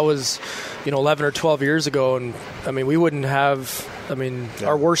 That was 11 or 12 years ago, and I mean, we wouldn't have. I mean,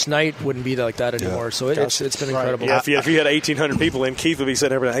 our worst night wouldn't be like that anymore. So it's been incredible. Yeah, if you had 1,800 people in, Keith would be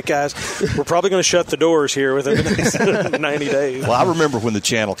sitting there, "Hey guys, we're probably going to shut the doors here within the next 90 days." Well, I remember when the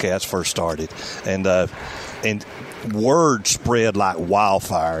Channel Cats first started, and word spread like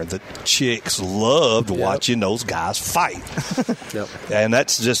wildfire that chicks loved watching those guys fight. And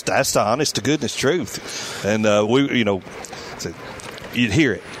that's the honest to goodness truth. And you'd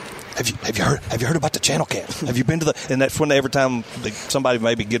hear it. Have you heard about the Channel Cats? Have you been to the? And that's when every time somebody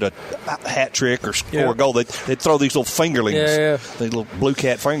maybe get a hat trick or score a goal, they'd throw these little fingerlings, these little blue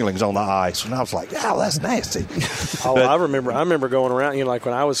cat fingerlings on the ice. And I was like, "Oh, that's nasty." I remember going around. Like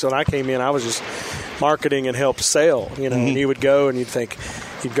when I came in, I was just marketing and helped sell. And you would go and you'd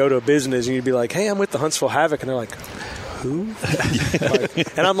go to a business and you'd be like, "Hey, I'm with the Huntsville Havoc," and they're like, "Who?"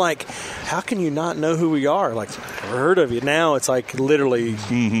 And I'm like, "How can you not know who we are? Like, I've heard of you." Now it's like literally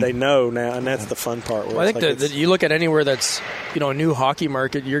they know now, and that's the fun part. Well, I think that you look at anywhere that's a new hockey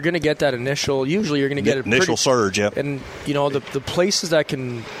market, you're going to get that usually you're going to get an initial surge, and the places that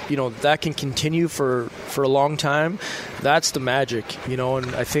can continue for a long time, that's the magic,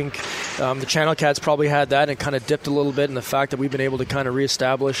 and I think the Channel Cats probably had that, and it kind of dipped a little bit in the fact that we've been able to kind of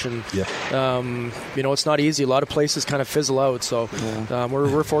reestablish, and it's not easy. A lot of places kind of fizzle out, so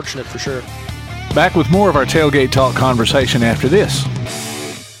we're fortunate for sure. Back with more of our Tailgate Talk conversation after this.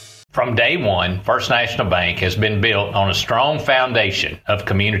 From day one, First National Bank has been built on a strong foundation of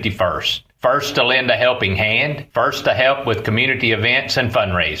community first. First to lend a helping hand, first to help with community events and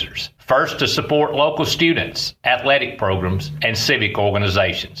fundraisers, first to support local students, athletic programs, and civic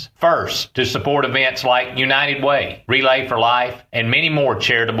organizations, first to support events like United Way, Relay for Life, and many more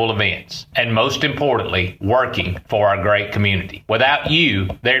charitable events, and most importantly, working for our great community. Without you,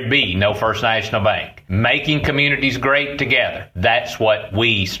 there'd be no First National Bank. Making communities great together, that's what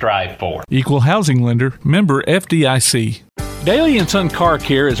we strive for. Equal housing lender, member FDIC. Daly & Son Car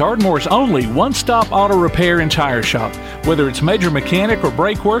Care is Ardmore's only one-stop auto repair and tire shop. Whether it's major mechanic or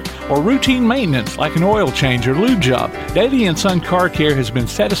brake work or routine maintenance like an oil change or lube job, Daly & Son Car Care has been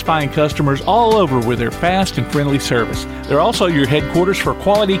satisfying customers all over with their fast and friendly service. They're also your headquarters for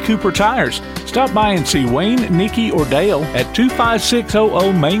quality Cooper tires. Stop by and see Wayne, Nikki, or Dale at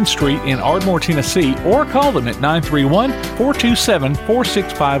 25600 Main Street in Ardmore, Tennessee, or call them at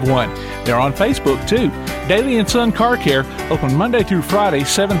 931-427-4651. They're on Facebook, too. Daly & Son Car Care, open Monday through Friday,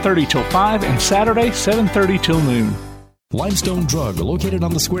 7:30 till 5, and Saturday, 7:30 till noon. Limestone Drug, located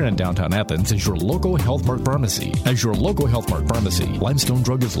on the square in downtown Athens, is your local Health Mart pharmacy. As your local Health Mart pharmacy, Limestone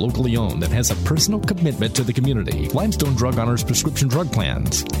Drug is locally owned and has a personal commitment to the community. Limestone Drug honors prescription drug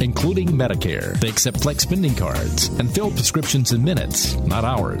plans, including Medicare. They accept flex spending cards and fill prescriptions in minutes, not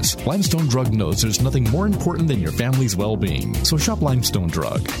hours. Limestone Drug knows there's nothing more important than your family's well-being. So shop Limestone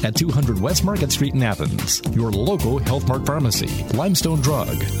Drug at 200 West Market Street in Athens, your local Health Mart pharmacy. Limestone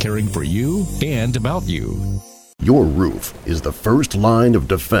Drug, caring for you and about you. Your roof is the first line of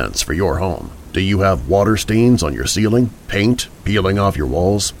defense for your home. Do you have water stains on your ceiling, paint peeling off your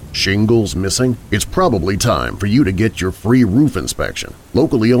walls, shingles missing? It's probably time for you to get your free roof inspection.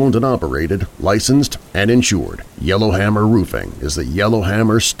 Locally owned and operated, licensed, and insured, Yellowhammer Roofing is the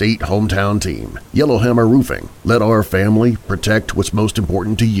Yellowhammer State Hometown Team. Yellowhammer Roofing. Let our family protect what's most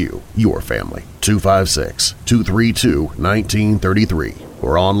important to you, your family. 256-232-1933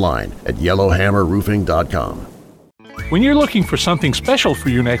 or online at yellowhammerroofing.com. When you're looking for something special for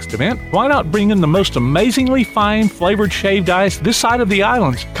your next event, why not bring in the most amazingly fine flavored shaved ice this side of the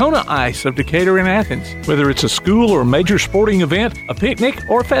islands, Kona Ice of Decatur and Athens. Whether it's a school or major sporting event, a picnic,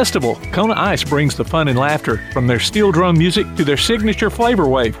 or a festival, Kona Ice brings the fun and laughter. From their steel drum music to their signature flavor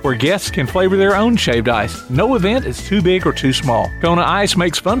wave, where guests can flavor their own shaved ice. No event is too big or too small. Kona Ice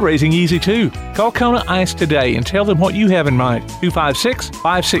makes fundraising easy too. Call Kona Ice today and tell them what you have in mind.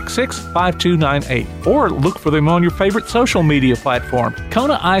 256-566-5298. Or look for them on your favorite social media platform.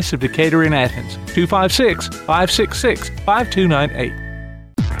 Kona Ice of Decatur in Athens.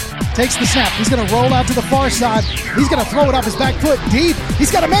 256-566-5298. Takes the snap. He's going to roll out to the far side. He's going to throw it off his back foot deep.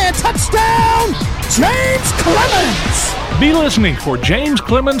 He's got a man. Touchdown! James Clemens! Be listening for James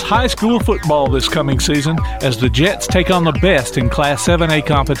Clemens High School football this coming season as the Jets take on the best in Class 7A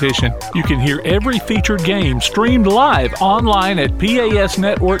competition. You can hear every featured game streamed live online at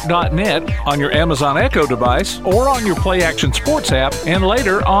pasnetwork.net on your Amazon Echo device or on your Play Action Sports app and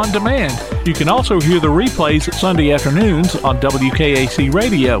later on demand. You can also hear the replays Sunday afternoons on WKAC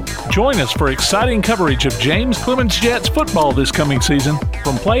Radio. Join us for exciting coverage of James Clemens Jets football this coming season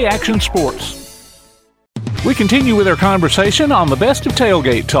from Play Action Sports. We continue with our conversation on the best of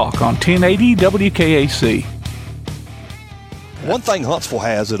Tailgate Talk on 1080 WKAC. One thing Huntsville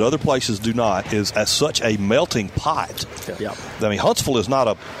has that other places do not is as such a melting pot. Yeah. I mean, Huntsville is not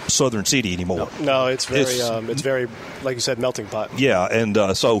a southern city anymore. No, it's very, like you said, melting pot. Yeah, and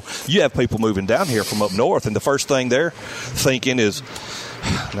so you have people moving down here from up north, and the first thing they're thinking is,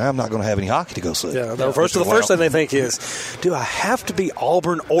 now I'm not going to have any hockey to go see. Yeah, the first thing they think is, do I have to be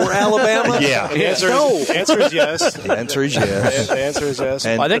Auburn or Alabama? Yeah. The answer is yes. The answer is yes. The answer is yes.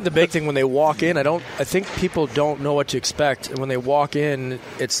 I think the big thing when they walk in, I think people don't know what to expect. And when they walk in,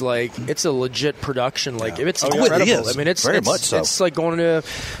 it's like it's a legit production. Like it's incredible. It is. I mean, it's very much so. It's like going to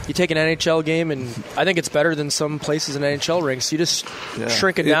you take an NHL game, and I think it's better than some places in NHL rinks. You just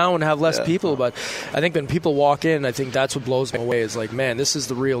shrink it down and have less people. But I think when people walk in, I think that's what blows me away. Is like, man, this is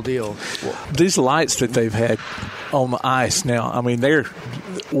the real deal. These lights that they've had on the ice now, I mean, they're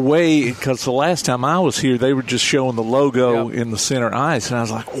way, because the last time I was here, they were just showing the logo in the center ice, and I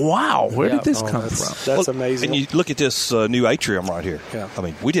was like, wow, where did this come from? That's amazing. And you look at this new atrium right here. Yeah. I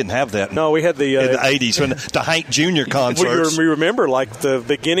mean, we didn't have that. No, we had the in the 80s when the Hank Jr. concerts. We remember, like, the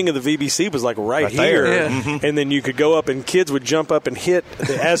beginning of the VBC was, like, right here. There. Yeah. Mm-hmm. And then you could go up, and kids would jump up and hit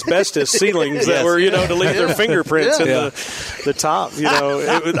the asbestos ceilings that were, to leave their fingerprints in the top,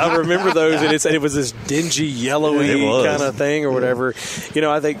 I remember those, and it was this dingy, yellowy kind of thing or whatever.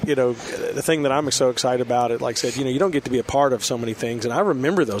 I think, the thing that I'm so excited about it, like I said, you don't get to be a part of so many things. And I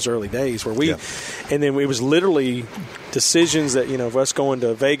remember those early days where and then it was literally decisions that, of us going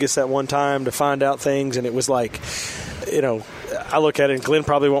to Vegas at one time to find out things. And it was like, I look at it, and Glenn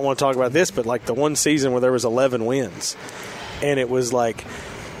probably won't want to talk about this, but like the one season where there was 11 wins. And it was like,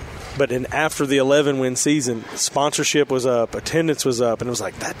 but after the 11-win season, sponsorship was up, attendance was up, and it was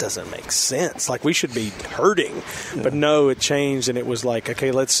like, that doesn't make sense. Like, we should be hurting. Yeah. But no, it changed, and it was like,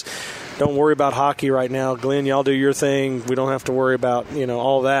 okay, don't worry about hockey right now. Glenn, y'all do your thing. We don't have to worry about,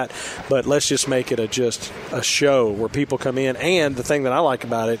 all that. But let's just make it just a show where people come in. And the thing that I like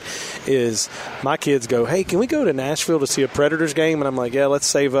about it is my kids go, hey, can we go to Nashville to see a Predators game? And I'm like, yeah, let's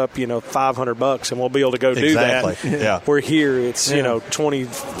save up, $500 and we'll be able to go do that. Yeah. We're here. It's,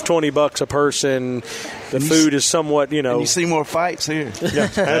 $20 a person. The food is somewhat, And you see more fights here. Yeah,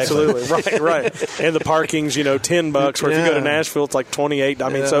 absolutely. Right. And the parking's, $10. Where if you go to Nashville, it's like $28. I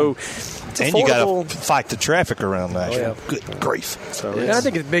mean, so And you got to fight the traffic around Nashville. Good grief. So and I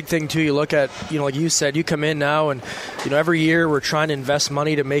think the big thing, too, you look at, like you said, you come in now and, every year we're trying to invest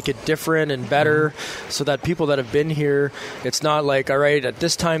money to make it different and better so that people that have been here, it's not like, all right, at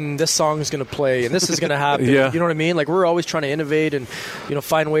this time this song is going to play and this is going to happen. You know what I mean? Like, we're always trying to innovate and,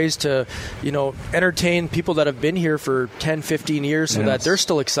 find ways to, entertain people that have been here for 10, 15 years so that they're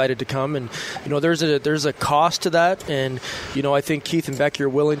still excited to come. And, there's a cost to that. And, I think Keith and Becky are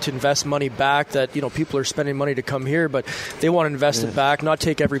willing to invest money back that, people are spending money to come here, but they want to invest it back, not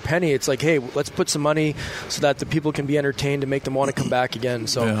take every penny. It's like, hey, let's put some money so that the people can be entertained to make them want to come back again.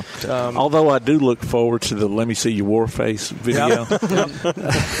 So, although I do look forward to the "Let Me See Your War Face" video.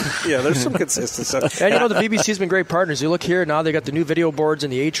 There's some consistency. And the BBC's been great partners. You look here now; they got the new video boards in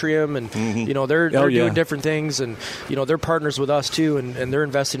the atrium, and they're doing different things, and they're partners with us too, and they're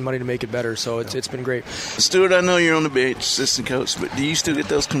investing money to make it better. So it's been great. Stuart, I know you're on the bench, assistant coach, but do you still get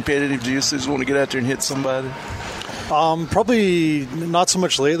those competitive juices? Want to get out there and hit somebody? Probably not so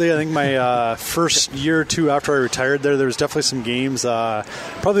much lately. I think my first year or two after I retired there was definitely some games,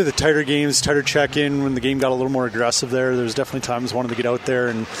 probably the tighter games, tighter check-in when the game got a little more aggressive there. There's definitely times I wanted to get out there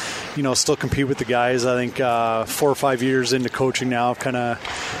and, still compete with the guys. I think 4 or 5 years into coaching now, I've kind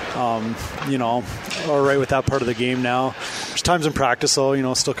of, all right with that part of the game now. There's times in practice,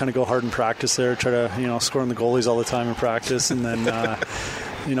 though, still kind of go hard in practice there, try to, score on the goalies all the time in practice, and then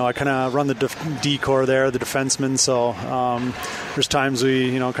I kind of run the D-core there, the defenseman, so there's times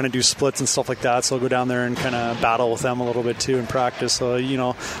we, kind of do splits and stuff like that, so I'll go down there and kind of battle with them a little bit too in practice, so,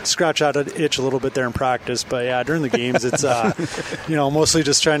 scratch out an itch a little bit there in practice, but yeah, during the games it's, mostly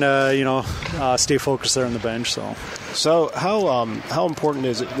just trying to, stay focused there on the bench, so. So how important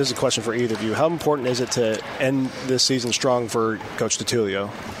is it, this is a question for either of you, how important is it to end this season strong for Coach DiTullio?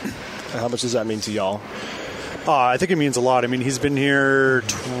 How much does that mean to y'all? I think it means a lot. I mean, he's been here,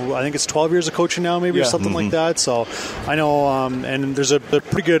 I think it's 12 years of coaching now, maybe, or something like that. So I know, and there's a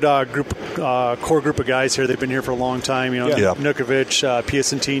pretty good core group of guys here. They've been here for a long time. Nukovic,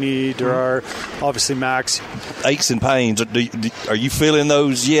 Piacentini, Durar, obviously Max. Aches and pains. Are you feeling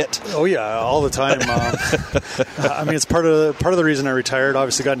those yet? Oh yeah, all the time. I mean, it's part of the reason I retired.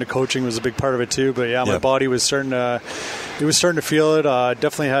 Obviously, got into coaching was a big part of it too. But my body was starting to feel it.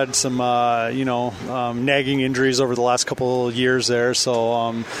 Definitely had some nagging injuries over the last couple of years there, so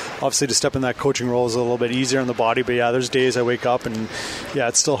obviously to step in that coaching role is a little bit easier on the body, but there's days I wake up and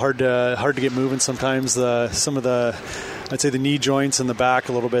it's still hard to get moving sometimes. Some of the, I'd say, the knee joints in the back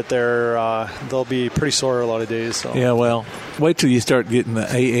a little bit there, they'll be pretty sore a lot of days. So. Yeah, well, wait till you start getting the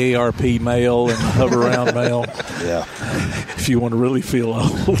AARP mail and the hover around mail. Yeah. If you want to really feel old.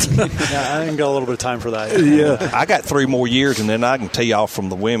 I ain't got a little bit of time for that. Yeah. I got 3 more years, and then I can tee off from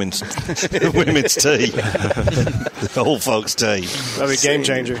the women's tee. The old folks tee. That'd be a game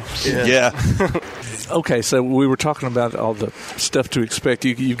changer. Yeah. Okay, so we were talking about all the stuff to expect.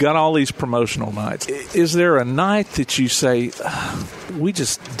 You've got all these promotional nights. Is there a night that you say, we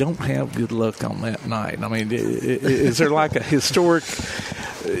just don't have good luck on that night? I mean, is there like a historic,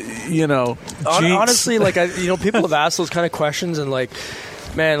 jinx? Honestly, people have asked those kind of questions, and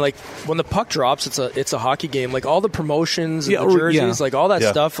man, when the puck drops, it's a hockey game. Like all the promotions and the jerseys, like all that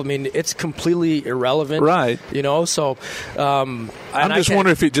stuff. I mean, it's completely irrelevant, right? So I'm just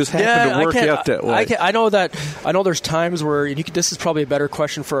wondering if it just happened to work out that way. I know there's times where this is probably a better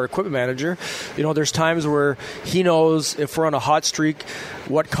question for our equipment manager. There's times where he knows if we're on a hot streak,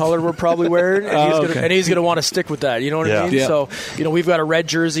 what color we're probably wearing, and he's going to want to stick with that. You know what I mean? Yeah. So we've got a red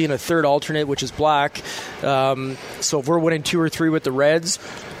jersey and a third alternate, which is black. So if we're winning 2 or 3 with the Reds,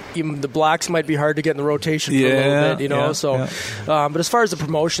 even the blacks might be hard to get in the rotation for a little bit, but as far as the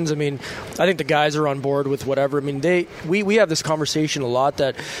promotions, I mean, I think the guys are on board with whatever. I mean, we have this conversation a lot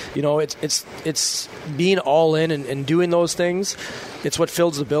that, it's being all in and doing those things. It's what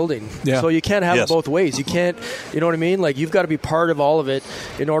fills the building. Yeah. So you can't have it both ways. You can't, you know what I mean? Like, you've got to be part of all of it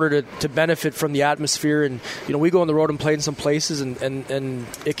in order to benefit from the atmosphere. And, we go on the road and play in some places, and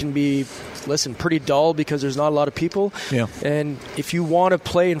it can be, pretty dull because there's not a lot of people. Yeah. And if you want to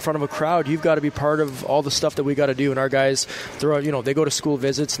play in front of a crowd, you've got to be part of all the stuff that we got to do. And our guys, they go to school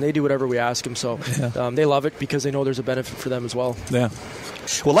visits, and they do whatever we ask them. So they love it because they know there's a benefit for them as well. Yeah.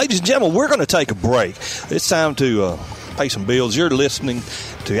 Well, ladies and gentlemen, we're going to take a break. It's time to pay some bills. You're listening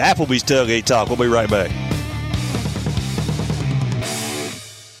to Applebee's Tailgate Talk. We'll be right back.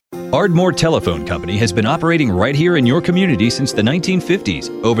 Ardmore Telephone Company has been operating right here in your community since the 1950s.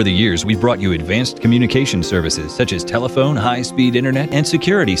 Over the years, we've brought you advanced communication services such as telephone, high-speed internet, and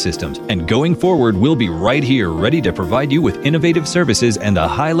security systems. And going forward, we'll be right here ready to provide you with innovative services and the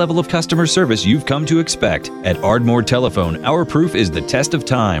high level of customer service you've come to expect. At Ardmore Telephone, our proof is the test of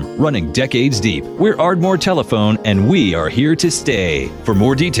time, running decades deep. We're Ardmore Telephone, and we are here to stay. For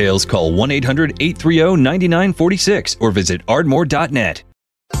more details, call 1-800-830-9946 or visit ardmore.net.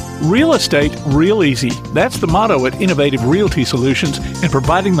 Real estate, real easy. That's the motto at Innovative Realty Solutions, and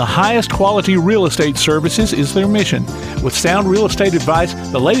providing the highest quality real estate services is their mission. With sound real estate advice,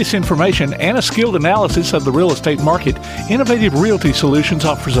 the latest information, and a skilled analysis of the real estate market, Innovative Realty Solutions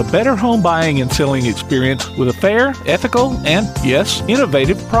offers a better home buying and selling experience with a fair, ethical, and, yes,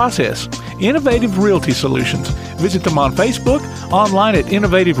 innovative process. Innovative Realty Solutions. Visit them on Facebook, online at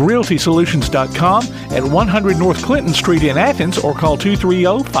innovativerealtysolutions.com, at 100 North Clinton Street in Athens, or call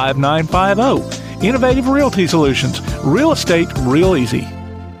 230-5950. Innovative Realty Solutions. Real estate, real easy.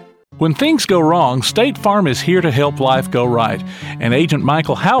 When things go wrong, State Farm is here to help life go right. And Agent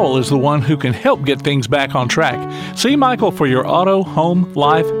Michael Howell is the one who can help get things back on track. See Michael for your auto, home,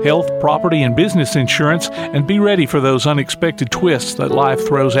 life, health, property, and business insurance, and be ready for those unexpected twists that life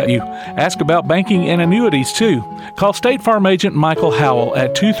throws at you. Ask about banking and annuities, too. Call State Farm Agent Michael Howell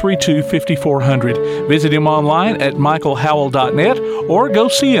at 232-5400. Visit him online at michaelhowell.net or go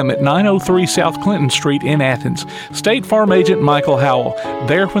see him at 903 South Clinton Street in Athens. State Farm Agent Michael Howell.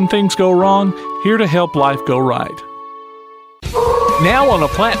 There when things go wrong, here to help life go right. Now on a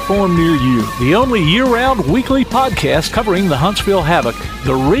platform near you, the only year-round weekly podcast covering the Huntsville Havoc,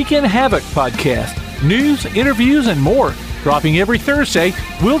 the Wreakin' Havoc Podcast. News, interviews, and more. Dropping every Thursday,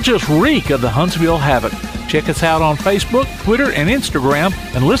 we'll just reek of the Huntsville Havoc. Check us out on Facebook, Twitter, and Instagram,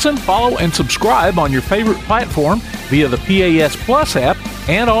 and listen, follow, and subscribe on your favorite platform via the PAS Plus app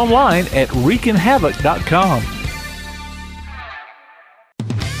and online at wreakinhavoc.com.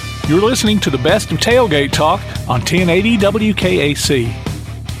 You're listening to the best of Tailgate Talk on 1080 WKAC.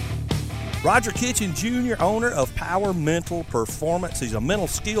 Roger Kitchen Jr., owner of Power Mental Performance. He's a mental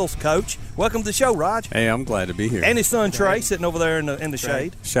skills coach. Welcome to the show, Raj. Hey, I'm glad to be here. And his son, Trey, sitting over there in the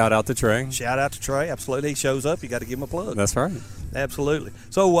shade. Shout out to Trey. Shout out to Trey. Absolutely. He shows up. You got to give him a plug. That's right. Absolutely.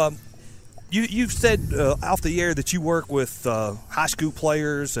 So you said off the air that you work with high school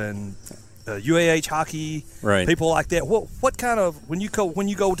players and UAH hockey, right? People like that. What kind of when you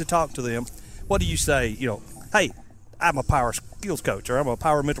go to talk to them, what do you say? You know, hey, I'm a power skills coach, or I'm a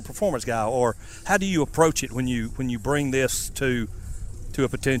power mental performance guy, or how do you approach it when you bring this to a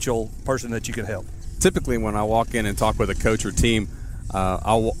potential person that you can help? Typically, when I walk in and talk with a coach or team,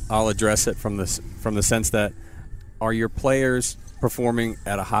 I'll address it from the sense that, are your players performing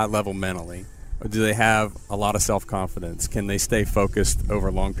at a high level mentally? Or do they have a lot of self-confidence? Can they stay focused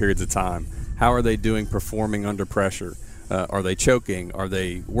over long periods of time? How are they doing performing under pressure? Are they choking? Are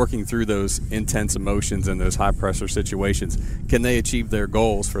they working through those intense emotions in those high-pressure situations? Can they achieve their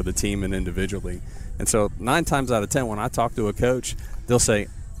goals for the team and individually? And so 9 times out of 10, when I talk to a coach, they'll say,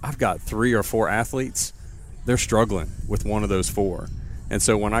 I've got 3 or 4 athletes. They're struggling with one of those 4. And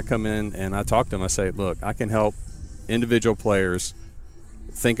so when I come in and I talk to them, I say, look, I can help individual players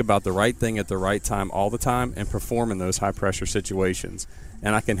think about the right thing at the right time all the time and perform in those high-pressure situations.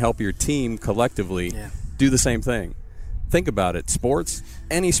 And I can help your team collectively do the same thing. Think about it. Sports,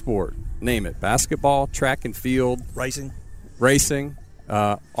 any sport, name it. Basketball, track and field. Racing,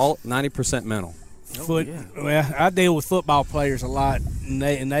 all 90% mental. Well, I deal with football players a lot,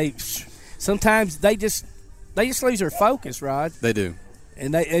 and they sometimes they just lose their focus, Rod. They do.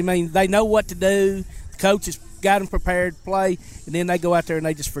 And they know what to do. The coach has got them prepared to play, and then they go out there and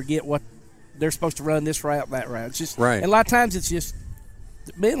they just forget what they're supposed to run, this route, that route. It's just right. And a lot of times it's just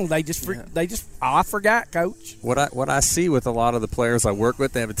mental. I forgot, coach. What I see with a lot of the players I work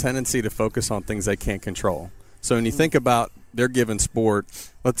with, they have a tendency to focus on things they can't control. So when you think about their given sport,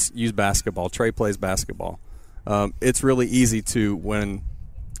 let's use basketball. Trey plays basketball. It's really easy to, when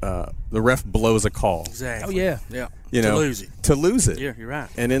the ref blows a call. Exactly. Oh, yeah. To lose it. Yeah, you're right.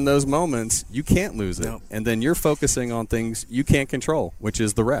 And in those moments, you can't lose it. Nope. And then you're focusing on things you can't control, which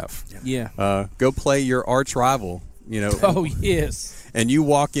is the ref. Yeah. Go play your arch rival, Oh, yes. And you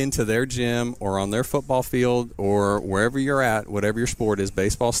walk into their gym or on their football field or wherever you're at, whatever your sport is,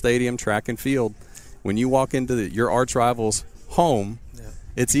 baseball stadium, track and field, when you walk into your arch rival's home,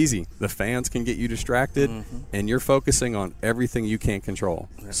 it's easy. The fans can get you distracted, and you're focusing on everything you can't control.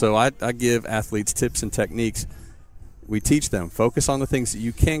 So I give athletes tips and techniques. We teach them, focus on the things that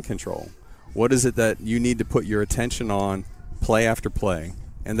you can control. What is it that you need to put your attention on play after play?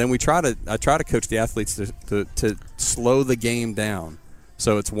 And then I try to coach the athletes to slow the game down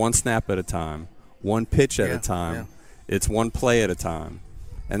So it's one snap at a time, one pitch at a time. It's one play at a time.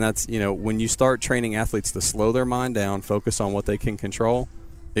 And that's, when you start training athletes to slow their mind down, focus on what they can control,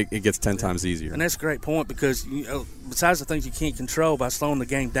 it gets 10 times easier. And that's a great point because, besides the things you can't control, by slowing the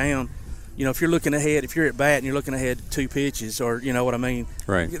game down, if you're looking ahead, if you're at bat and you're looking ahead 2 pitches or, you know what I mean?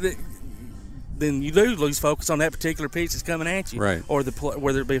 Right. Then you do lose focus on that particular pitch that's coming at you. Right. Or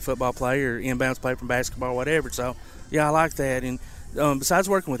whether it be a football play or inbounds play from basketball, whatever. So, I like that. And besides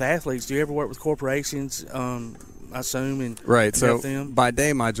working with athletes, do you ever work with corporations, I assume, and help them? By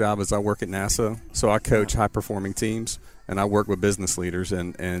day, my job is I work at NASA. So I coach high-performing teams, and I work with business leaders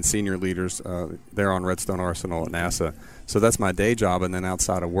and senior leaders there on Redstone Arsenal at NASA. So that's my day job. And then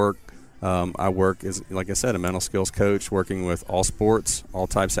outside of work, I work as, like I said, a mental skills coach working with all sports, all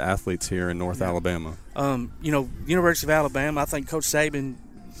types of athletes here in North Alabama. University of Alabama, I think Coach Saban,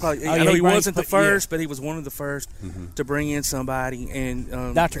 I know he wasn't the first, but he was one of the first to bring in somebody.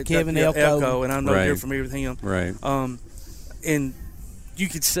 And Dr. Kevin Elko. And I know you're familiar with him. Right. And you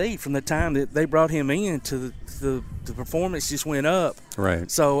could see from the time that they brought him in to the performance just went up.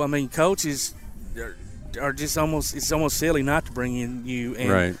 Right. So, coaches are just it's almost silly not to bring in you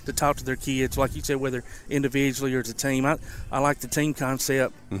and to talk to their kids, like you said, whether individually or as a team. I like the team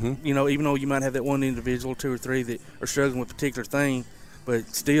concept. Even though you might have that one individual, 2 or 3 that are struggling with a particular thing, but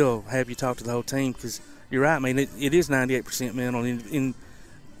still have you talk to the whole team, because you're right. It is 98% mental, and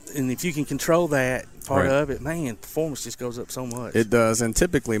if you can control that part of it, man, performance just goes up so much. It does, and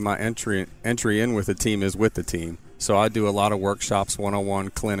typically my entry in with a team is with the team. So I do a lot of workshops, one-on-one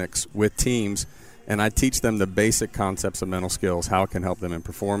clinics with teams, and I teach them the basic concepts of mental skills, how it can help them in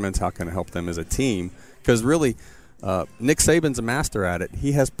performance, how it can help them as a team. Because really, Nick Saban's a master at it.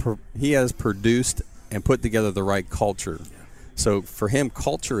 He has produced and put together the right culture. So for him,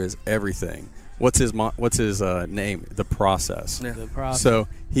 culture is everything. What's his name? The process. Yeah. The process. So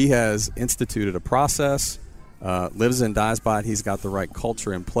he has instituted a process, lives and dies by it. He's got the right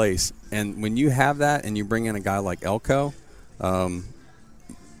culture in place. And when you have that and you bring in a guy like Elko,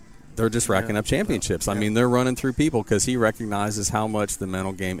 they're just racking up championships. I mean, they're running through people because he recognizes how much the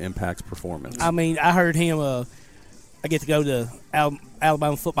mental game impacts performance. I heard him. I get to go to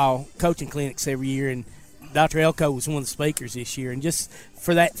Alabama football coaching clinics every year, and Dr. Elko was one of the speakers this year, and just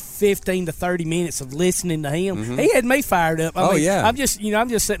for that 15 to 30 minutes of listening to him, he had me fired up. I'm just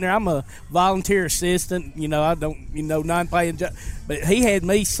sitting there. I'm a volunteer assistant. I don't, non-paying job, but he had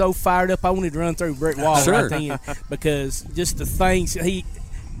me so fired up I wanted to run through a brick wall right then, because just the things he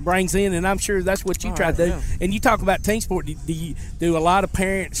brings in, and I'm sure that's what you try to do. Yeah. And you talk about team sport. Do a lot of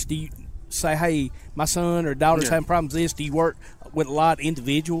parents, do you say, hey, my son or daughter's having problems with this? Do you work with a lot of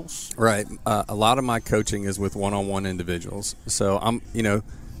individuals? Right. A lot of my coaching is with one-on-one individuals. So I'm,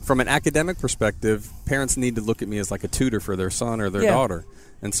 from an academic perspective, parents need to look at me as like a tutor for their son or their daughter.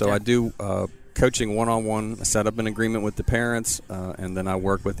 And so I do coaching one-on-one. I set up an agreement with the parents, and then I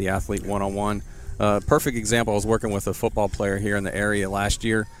work with the athlete one-on-one. Perfect example, I was working with a football player here in the area last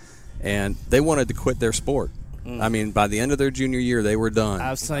year, and they wanted to quit their sport. I mean, by the end of their junior year, they were done.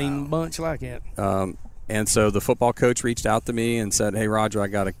 I've seen a bunch like that. And so the football coach reached out to me and said, hey, Roger, I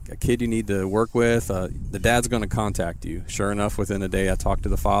got a kid you need to work with. The dad's going to contact you. Sure enough, within a day, I talked to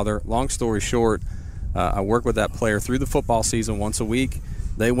the father. Long story short, I worked with that player through the football season once a week.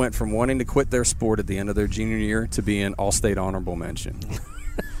 They went from wanting to quit their sport at the end of their junior year to being all-state honorable mention.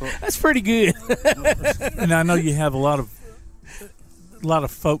 That's pretty good. And I know you have a lot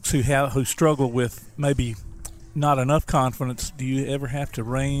of folks who struggle with maybe not enough confidence. Do you ever have to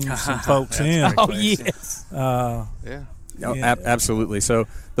rein some folks in? Oh, yes. Absolutely. So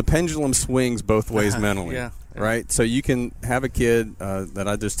the pendulum swings both ways mentally, right? So you can have a kid that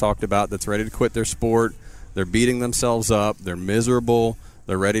I just talked about that's ready to quit their sport. They're beating themselves up. They're miserable.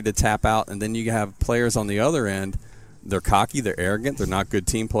 They're ready to tap out. And then you have players on the other end. They're cocky. They're arrogant. They're not good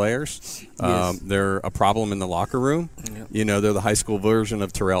team players. They're a problem in the locker room. Yep. They're the high school version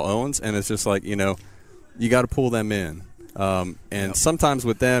of Terrell Owens. And it's just like, you got to pull them in. And sometimes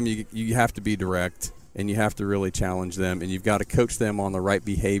with them, you have to be direct, and you have to really challenge them, and you've got to coach them on the right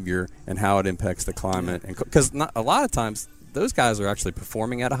behavior and how it impacts the climate. Because a lot of times those guys are actually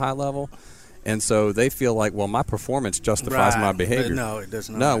performing at a high level, and so they feel like, well, my performance justifies my behavior. But no, it does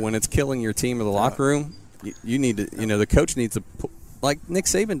not. No, when it's killing your team or the locker room, you need to, the coach needs to, like Nick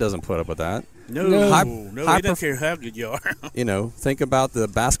Saban doesn't put up with that. No, he doesn't care how good you are. Think about the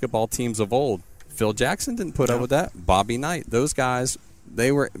basketball teams of old. Phil Jackson didn't put up with that. Bobby Knight, those guys,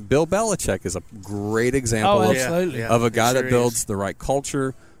 Bill Belichick is a great example of a guy that builds the right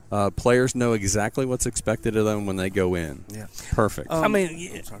culture. Players know exactly what's expected of them when they go in. Yeah. Perfect. Go ahead.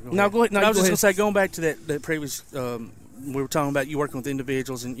 I was just going to say, going back to that previous we were talking about you working with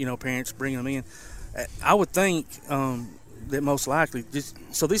individuals and, parents bringing them in. I would think that most likely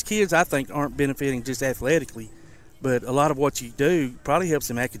so these kids, I think, aren't benefiting just athletically, but a lot of what you do probably helps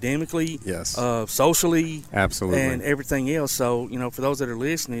them academically, yes, socially, absolutely, and everything else. So, for those that are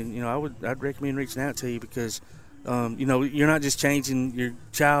listening, I'd recommend reaching out to you because, you're not just changing your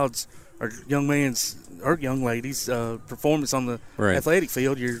child's or young man's or young lady's performance on the athletic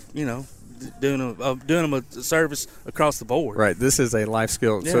field. You're, doing them a service across the board. Right. This is a life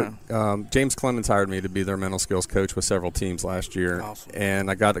skill. Yeah. So James Clemens hired me to be their mental skills coach with several teams last year. Awesome. And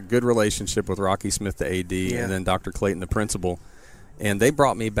I got a good relationship with Rocky Smith, the AD, and then Dr. Clayton, the principal. And they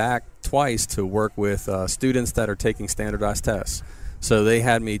brought me back twice to work with students that are taking standardized tests. So they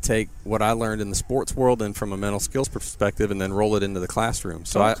had me take what I learned in the sports world and from a mental skills perspective and then roll it into the classroom.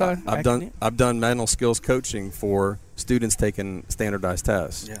 So I've done mental skills coaching for students taking standardized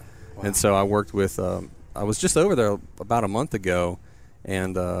tests. Yeah. Wow. And so I worked with I was just over there about a month ago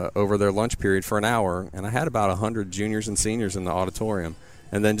and over their lunch period for an hour, and I had about 100 juniors and seniors in the auditorium,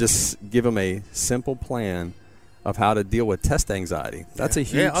 and then just give them a simple plan of how to deal with test anxiety. That's a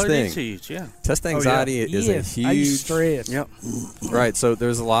huge thing. It's huge, yeah. Test anxiety is a huge... I used stress. Yep. Right, so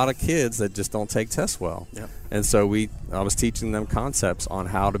there's a lot of kids that just don't take tests well. Yep. And so I was teaching them concepts on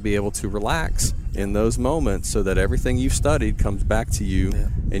how to be able to relax in those moments so that everything you've studied comes back to you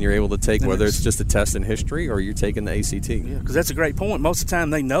and you're able to take, whether it's just a test in history or you're taking the ACT. Yeah, because that's a great point. Most of the time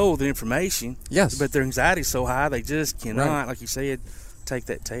they know the information. Yes. But their anxiety is so high they just cannot, like you said, take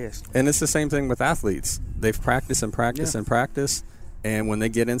that test. And it's the same thing with athletes. They've practiced and practiced and practiced, and when they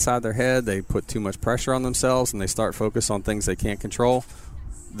get inside their head, they put too much pressure on themselves and they start focus on things they can't control.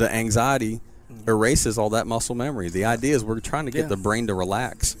 The anxiety erases all that muscle memory. The idea is we're trying to get the brain to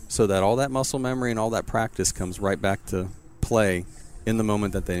relax so that all that muscle memory and all that practice comes right back to play in the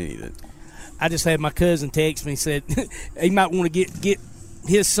moment that they need it. I just had my cousin text me and said he might want to get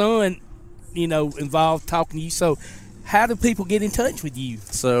his son, involved talking to you. So how do people get in touch with you?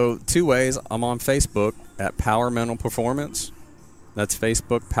 So 2 ways. I'm on Facebook at Power Mental Performance. That's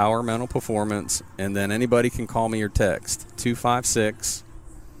Facebook, Power Mental Performance. And then anybody can call me or text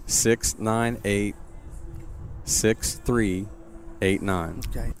 256-698-6389.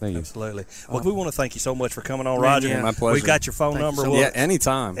 Okay. Thank you. Absolutely. Well, we want to thank you so much for coming on, Roger. Yeah, my pleasure. We've got your phone number.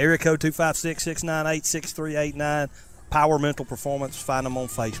 Anytime. Area code 256-698-6389. Power Mental Performance. Find them on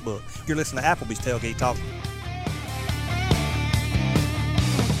Facebook. You're listening to Applebee's Tailgate Talk.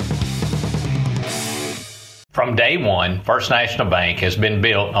 From day one, First National Bank has been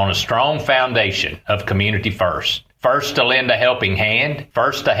built on a strong foundation of community first. First to lend a helping hand,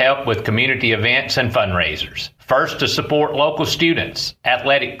 first to help with community events and fundraisers, first to support local students,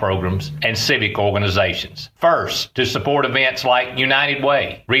 athletic programs, and civic organizations, first to support events like United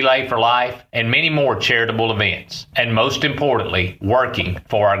Way, Relay for Life, and many more charitable events, and most importantly, working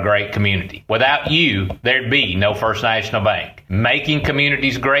for our great community. Without you, there'd be no First National Bank. Making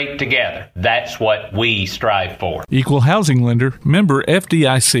communities great together, that's what we strive for. Equal housing lender, member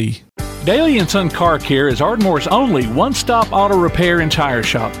FDIC. Daly & Son Car Care is Ardmore's only one-stop auto repair and tire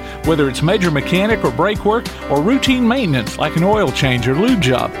shop. Whether it's major mechanic or brake work or routine maintenance like an oil change or lube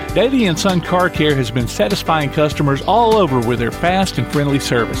job, Daly & Son Car Care has been satisfying customers all over with their fast and friendly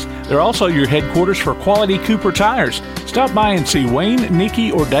service. They're also your headquarters for quality Cooper tires. Stop by and see Wayne,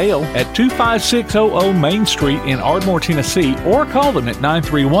 Nikki, or Dale at 25600 Main Street in Ardmore, Tennessee, or call them at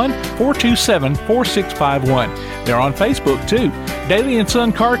 931-427-4651. They're on Facebook too. Daly &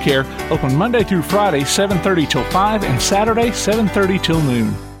 Son Car Care, open Monday through Friday, 7:30 till 5, and Saturday, 7:30 till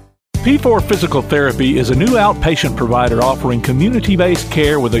noon. P4 Physical Therapy is a new outpatient provider offering community-based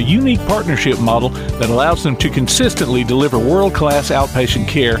care with a unique partnership model that allows them to consistently deliver world-class outpatient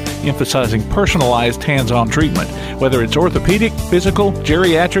care, emphasizing personalized hands-on treatment. Whether it's orthopedic, physical,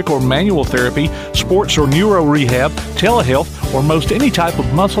 geriatric, or manual therapy, sports or neuro rehab, telehealth, or most any type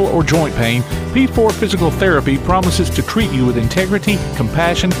of muscle or joint pain, P4 Physical Therapy promises to treat you with integrity,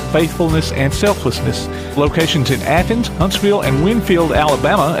 compassion, faithfulness, and selflessness. Locations in Athens, Huntsville, and Winfield,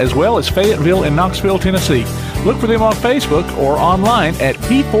 Alabama, as well as Fayetteville and Knoxville, Tennessee. Look for them on Facebook or online at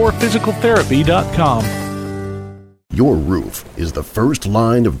p4physicaltherapy.com. Your roof is the first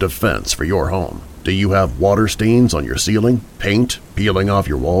line of defense for your home. Do you have water stains on your ceiling, paint peeling off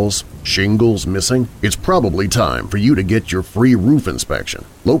your walls, shingles missing? It's probably time for you to get your free roof inspection.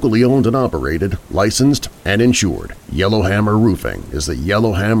 Locally owned and operated, licensed, and insured, Yellowhammer Roofing is the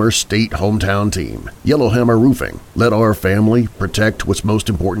Yellowhammer State Hometown Team. Yellowhammer Roofing. Let our family protect what's most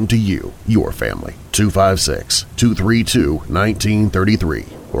important to you, your family.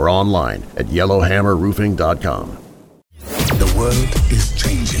 256-232-1933 or online at yellowhammerroofing.com. The world is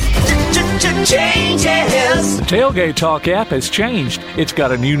changing. changes. The Tailgate Talk app has changed. It's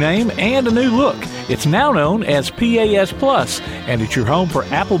got a new name and a new look. It's now known as PAS Plus, and it's your home for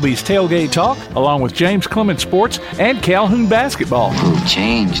Applebee's Tailgate Talk, along with James Clemens Sports and Calhoun Basketball.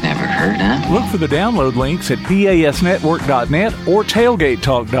 Change never hurt, huh? Look for the download links at PASnetwork.net or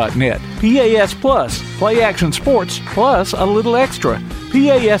TailgateTalk.net. PAS Plus, Play Action Sports, plus a little extra.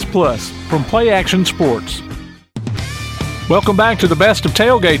 PAS Plus from Play Action Sports. Welcome back to the best of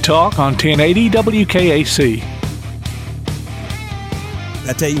Tailgate Talk on 1080 WKAC.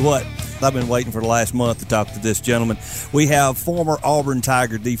 I tell you what, I've been waiting for the last month to talk to this gentleman. We have former Auburn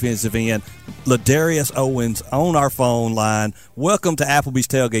Tiger defensive end Ladarius Owens on our phone line. Welcome to Applebee's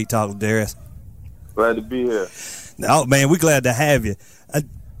Tailgate Talk, Ladarius. Glad to be here. Oh man, we're glad to have you.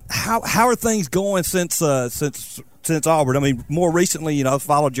 How are things going since Auburn? I mean, more recently, I've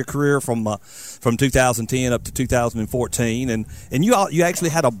followed your career from 2010 up to 2014, and you actually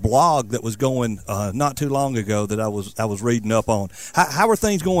had a blog that was going not too long ago that I was reading up on. How are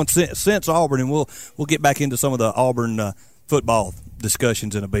things going since Auburn? And we'll get back into some of the Auburn football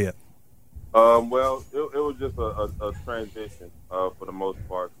discussions in a bit. Well, it was just a transition for the most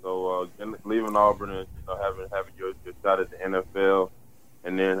part. So leaving Auburn and having your shot at the NFL,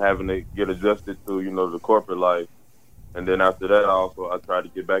 and then having to get adjusted to the corporate life. And then after that, I tried to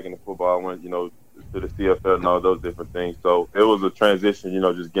get back into football. I went, to the CFL and all those different things. So it was a transition,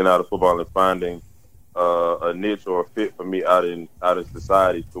 just getting out of football and finding a niche or a fit for me out in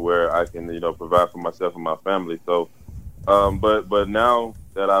society to where I can, provide for myself and my family. So, but now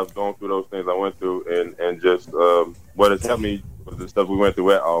that I've gone through those things I went through, and just what has helped me was the stuff we went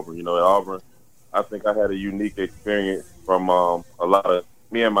through at Auburn. At Auburn, I think I had a unique experience from a lot of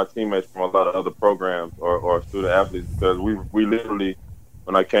me and my teammates from a lot of other programs or student athletes, because we literally,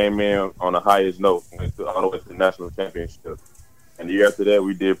 when I came in on the highest note, went all the way to the national championship. And the year after that,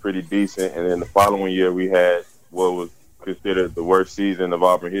 we did pretty decent. And then the following year, we had what was considered the worst season of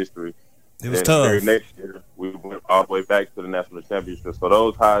Auburn history. It was tough. The very next year, we went all the way back to the national championship. So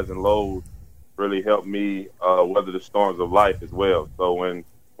those highs and lows really helped me weather the storms of life as well. So when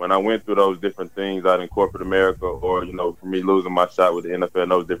I went through those different things out in corporate America, or, for me losing my shot with the NFL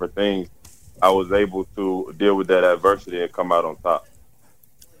and those different things, I was able to deal with that adversity and come out on top.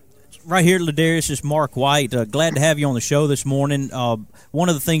 Right here, Ladarius, is Mark White. Glad to have you on the show this morning. One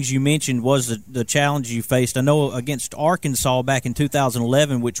of the things you mentioned was the challenge you faced. I know against Arkansas back in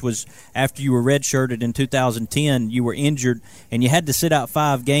 2011, which was after you were redshirted in 2010, you were injured, and you had to sit out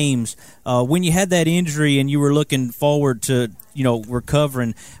 5 games. When you had that injury and you were looking forward to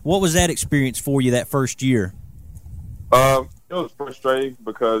recovering, what was that experience for you that first year? It was frustrating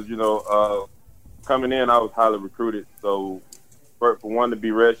because, coming in, I was highly recruited. So for one to be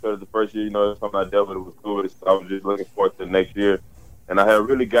redshirted the first year, it's something I dealt with. It was cool. I was just looking forward to the next year. And I had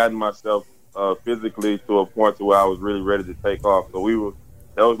really gotten myself physically to a point to where I was really ready to take off. So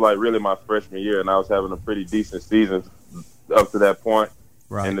that was like really my freshman year, and I was having a pretty decent season up to that point.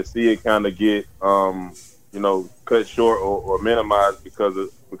 Right. And to see it kind of get, cut short or minimized because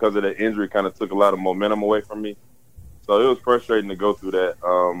of the injury kind of took a lot of momentum away from me. So it was frustrating to go through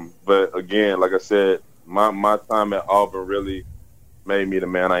that. But again, like I said, my time at Auburn really made me the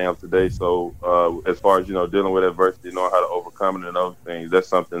man I am today. So as far as, dealing with adversity, knowing how to overcome it and those things, that's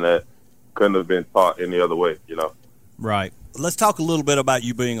something that couldn't have been taught any other way, Right. Let's talk a little bit about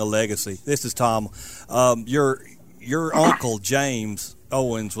you being a legacy. This is Tom. Your uncle, James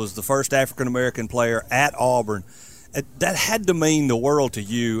Owens, was the first African-American player at Auburn. That had to mean the world to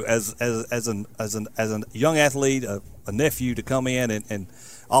you as a young athlete, a nephew, to come in and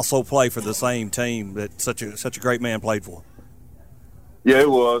also play for the same team that such a great man played for. Yeah, it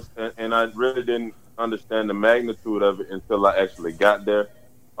was, and I really didn't understand the magnitude of it until I actually got there,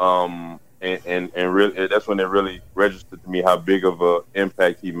 and really, that's when it really registered to me how big of an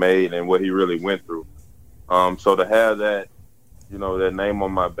impact he made and what he really went through. So to have that, that name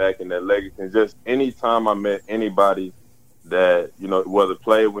on my back and that legacy, and just any time I met anybody that, whether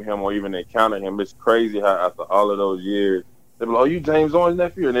played with him or even encountered him, it's crazy how after all of those years, they'd be like, "Oh, you James Owens'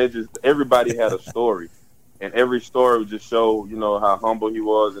 nephew?" And everybody had a story. And every story would just show, how humble he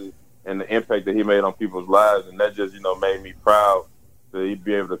was and the impact that he made on people's lives. And that just, made me proud to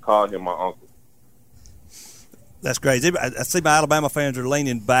be able to call him my uncle. That's great. I see my Alabama fans are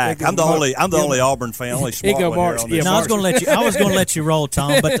leaning back. I'm the only Auburn fan, only smart one here on this. No, I was going to let you roll,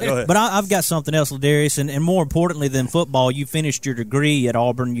 Tom, but I've got something else, Ladarius, and more importantly than football, you finished your degree at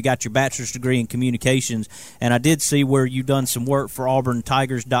Auburn. You got your bachelor's degree in communications, and I did see where you've done some work for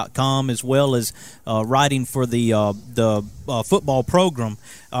AuburnTigers.com as well as writing for the football program.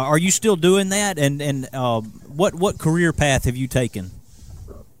 Are you still doing that? And what career path have you taken?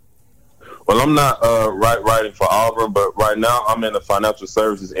 Well, I'm not writing for Auburn, but right now I'm in the financial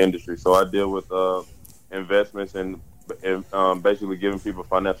services industry. So I deal with investments and basically giving people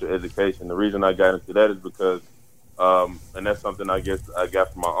financial education. The reason I got into that is because, and that's something I guess I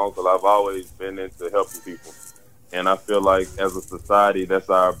got from my uncle, I've always been into helping people. And I feel like as a society, that's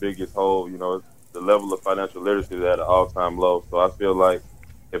our biggest hole. You know, the level of financial literacy is at an all-time low. So I feel like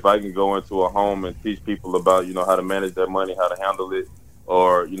if I can go into a home and teach people about, you know, how to manage their money, how to handle it,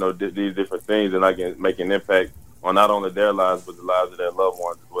 or, you know, these different things, and I can make an impact on not only their lives, but the lives of their loved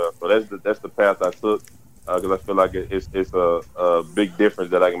ones as well. So that's the path I took, because I feel like it's a big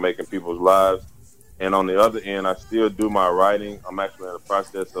difference that I can make in people's lives. And on the other end, I still do my writing. I'm actually in the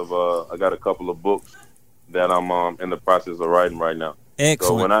process of, I got a couple of books that I'm in the process of writing right now. Excellent.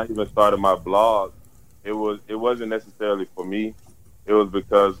 So when I even started my blog, it wasn't necessarily for me. It was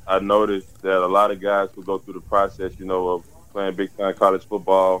because I noticed that a lot of guys who go through the process, you know, of playing big-time college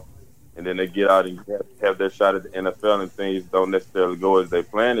football, and then they get out and have their shot at the NFL and things don't necessarily go as they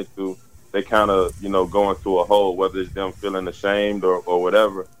planned it to, they kind of, you know, go into a hole, whether it's them feeling ashamed or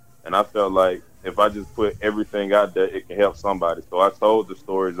whatever. And I felt like if I just put everything out there, it can help somebody. So I told the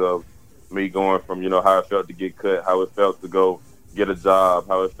stories of me going from, you know, how it felt to get cut, how it felt to go get a job,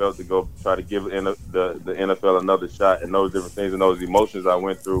 how it felt to go try to give the NFL another shot, and those different things and those emotions I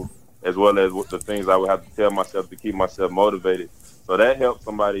went through, as well as the things I would have to tell myself to keep myself motivated. So that helped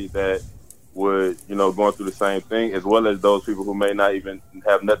somebody that would, you know, going through the same thing, as well as those people who may not even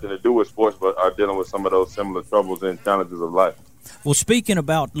have nothing to do with sports, but are dealing with some of those similar troubles and challenges of life. Well, speaking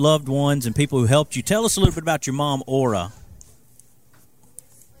about loved ones and people who helped you, tell us a little bit about your mom, Aura.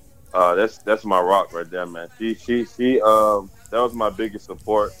 That's my rock right there, man. She that was my biggest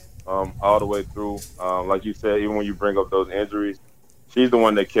support all the way through. Like you said, even when you bring up those injuries, she's the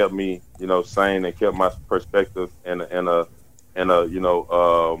one that kept me, you know, sane and kept my perspective in a you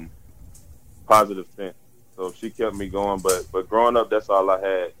know, positive sense. So she kept me going. But growing up, that's all I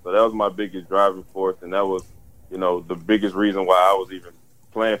had. So that was my biggest driving force, and that was, you know, the biggest reason why I was even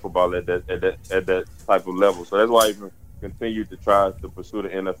playing football at that type of level. So that's why I even continued to try to pursue the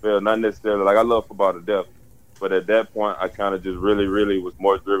NFL. Not necessarily, like, I love football to death, but at that point, I kind of just really was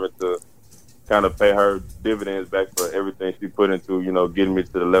more driven to kind of pay her dividends back for everything she put into, you know, getting me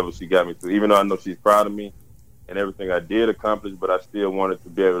to the level she got me to. Even though I know she's proud of me and everything I did accomplish, but I still wanted to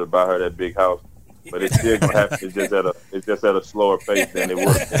be able to buy her that big house. But it's still gonna happen. It's just at a slower pace than it would.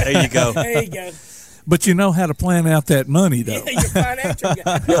 There you go. There you go. But you know how to plan out that money, though. You're financial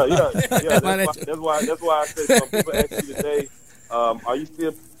guy. Yeah. That's why I said, some people ask me today, are you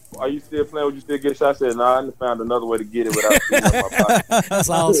still playing? Would you still get a shot? I said, I found another way to get it without shooting up my pocket. That's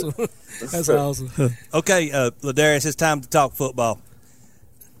awesome. That's awesome. Okay, Ladarius, it's time to talk football.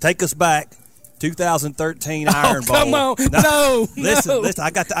 Take us back. 2013 Iron Bowl. Come on, no. Listen.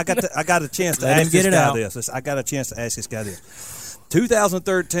 I got a chance to ask this guy this. I got a chance to ask this guy this.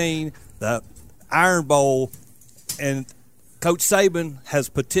 2013, the Iron Bowl, and Coach Saban has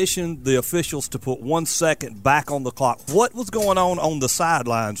petitioned the officials to put 1 second back on the clock. What was going on the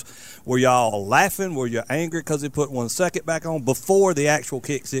sidelines? Were y'all laughing? Were you angry because they put 1 second back on before the actual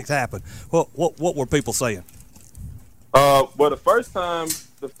kick six happened? What were people saying? Well, the first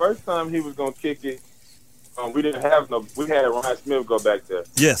time he was gonna kick it, we didn't have we had Ryan Smith go back there.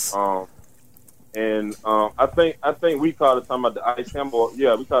 Yes. And I think we called it talking about the ice him, or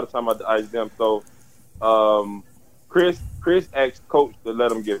we called it talking about the ice them. So Chris asked Coach to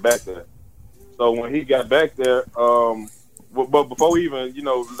let him get back there. So when he got back there, but before we even, you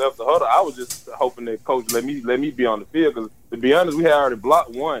know, left the huddle, I was just hoping that Coach let me be on the field, because to be honest, we had already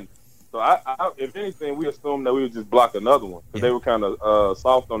blocked one. So I if anything, we assumed that we would just block another one, because they were kind of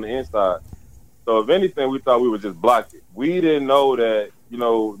soft on the inside. So if anything, we thought we would just block it. We didn't know that, you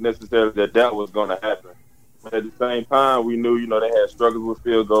know, necessarily that was going to happen. But at the same time, we knew, you know, they had struggles with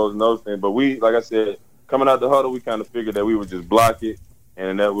field goals and those things. But we, like I said, coming out the huddle, we kind of figured that we would just block it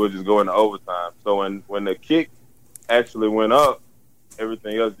and that we'll just go into overtime. So when the kick actually went up,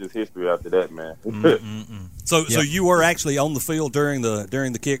 everything else just history after that, man. So you were actually on the field during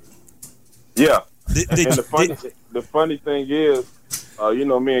the kick? Yeah. The funny thing is, you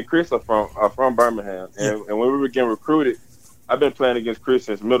know, me and Chris are from Birmingham, and when we were getting recruited, I've been playing against Chris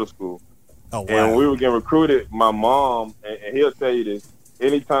since middle school. Oh, wow. And when we were getting recruited, my mom, and he'll tell you this,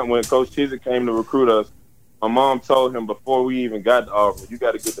 anytime when Coach Chiswick came to recruit us, my mom told him before we even got to Auburn, you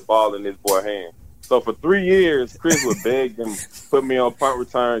got to get the ball in this boy's hand. So for 3 years, Chris would beg them, put me on punt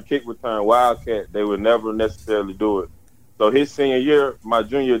return, kick return, wildcat. They would never necessarily do it. So his senior year, my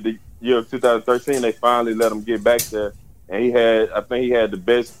junior year of 2013, they finally let him get back there. And I think he had the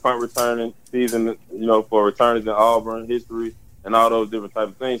best punt returning season, you know, for returners in Auburn history and all those different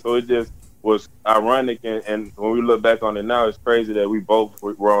types of things. So it just was ironic, and when we look back on it now, it's crazy that we both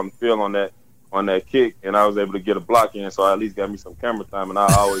were on the field on that kick, and I was able to get a block in, so I at least got me some camera time, and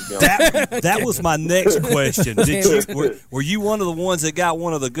I always be on that was my next question. Were you one of the ones that got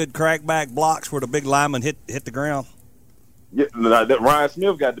one of the good crackback blocks where the big lineman hit the ground? Yeah, Ryan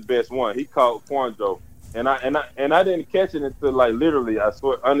Smith got the best one. He caught Quanjo, and I didn't catch it until like literally. I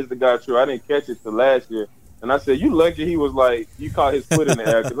swear, honest to God, true. I didn't catch it till last year, and I said, "You lucky." He was like, "You caught his foot in the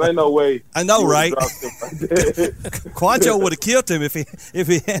air," because ain't no way. I know, right? Quanjo would have killed him if he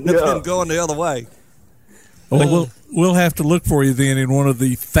hadn't been going the other way. Well, we'll have to look for you then in one of the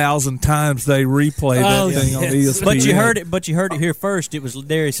 1,000 times they replay that thing on ESPN. But you heard it here first. It was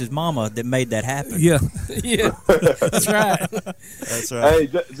Ladarius's mama that made that happen. Yeah, that's right. That's right. Hey,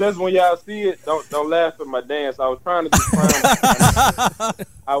 just when y'all see it, don't laugh at my dance. I was trying to do prime.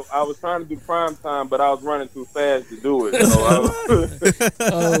 I was trying to do prime time, but I was running too fast to do it.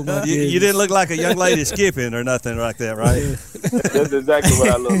 So you didn't look like a young lady skipping or nothing like that, right? That's exactly what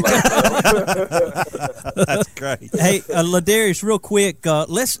I look like. That's great. Hey, Ladarius, real quick,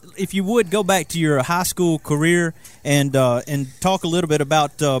 let's, if you would, go back to your high school career and talk a little bit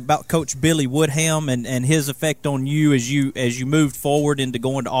about Coach Billy Woodham and his effect on you as you moved forward into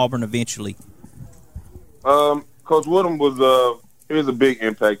going to Auburn eventually. Coach Woodham was a big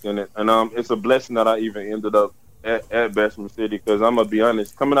impact in it, and it's a blessing that I even ended up at Bessemer City, because I'm gonna be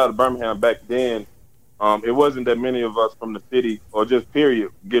honest, coming out of Birmingham back then, it wasn't that many of us from the city or just period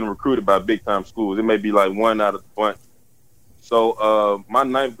getting recruited by big time schools. It may be like one out of the bunch. So my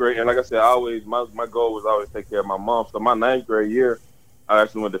ninth grade, and like I said, my goal was always take care of my mom. So my ninth grade year, I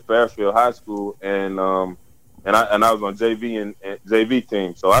actually went to Fairfield High School, and I was on JV and JV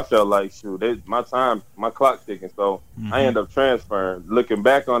team. So I felt like, shoot, my clock ticking. So I ended up transferring. Looking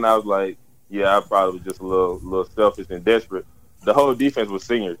back on it, I was like, yeah, I probably was just a little selfish and desperate. The whole defense was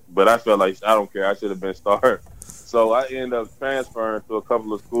seniors, but I felt like I don't care. I should have been starter. So I ended up transferring to a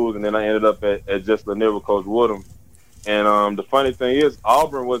couple of schools, and then I ended up at just Lanier with Coach Woodham. And the funny thing is,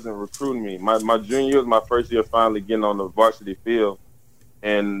 Auburn wasn't recruiting me. My junior year was my first year finally getting on the varsity field,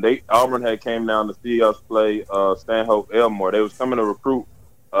 and Auburn had came down to see us play Stanhope Elmore. They was coming to recruit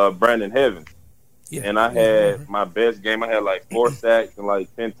Brandon Evans. Yeah. And I had my best game. I had like 4 sacks and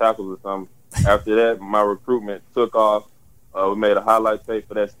like 10 tackles or something. After that, my recruitment took off. We made a highlight tape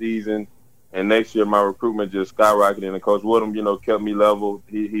for that season, and next year my recruitment just skyrocketed. And Coach Woodham, kept me level.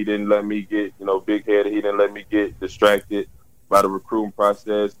 He didn't let me get, big-headed. He didn't let me get distracted by the recruiting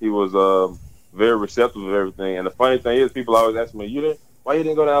process. He was very receptive of everything. And the funny thing is, people always ask me, why you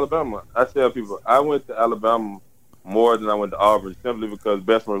didn't go to Alabama? I tell people, I went to Alabama more than I went to Auburn, simply because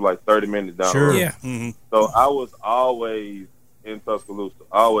Bessemer was like 30 minutes down the road. Yeah. Mm-hmm. So I was always in Tuscaloosa,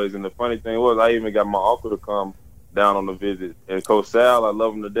 always. And the funny thing was, I even got my uncle to come down on the visit. And Coach Sal, I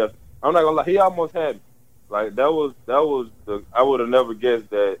love him to death. I'm not gonna lie, he almost had me. Like that was I would have never guessed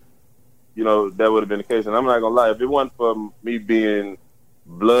that, that would have been the case. And I'm not gonna lie, if it wasn't for me being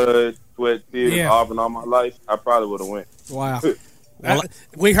blood, sweat, tears, Auburn all my life, I probably would have went. Wow.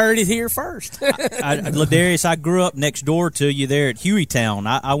 We heard it here first. Ladarius, I grew up next door to you there at Hueytown.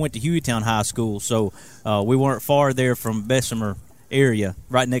 I went to Hueytown High School, so we weren't far there from Bessemer area,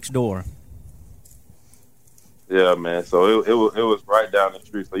 right next door. Yeah, man. So it was right down the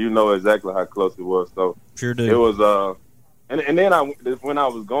street. So you know exactly how close it was. So sure do. It was and then when I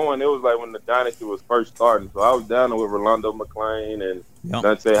was going, it was like when the dynasty was first starting. So I was down there with Rolando McClain and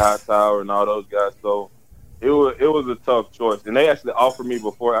Dante Hightower and all those guys. So it was a tough choice. And they actually offered me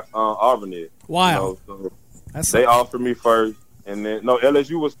before Auburn did. Wow. So they offered me first, and then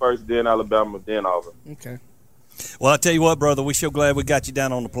LSU was first, then Alabama, then Auburn. Okay. Well, I tell you what, brother, we're so glad we got you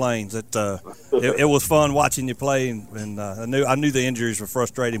down on the plains. It was fun watching you play, and I knew the injuries were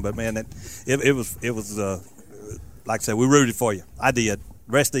frustrating, but man, it was like I said, we rooted for you. I did.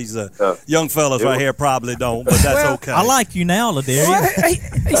 The rest of these young fellas right here probably don't, but that's okay. I like you now, Ladarius. Well,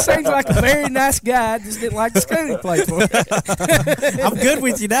 he seems like a very nice guy. I just didn't like the school he played for. I'm good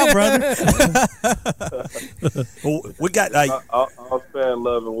with you now, brother. Well, we got I'll spend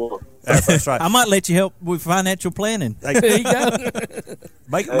love and war. That's right. I might let you help with financial planning. There you go.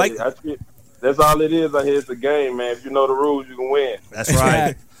 That's all it is. I hear it's a game, man. If you know the rules, you can win. That's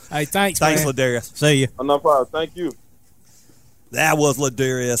right. Hey, thanks, Ladarius. See you. No problem. Thank you. That was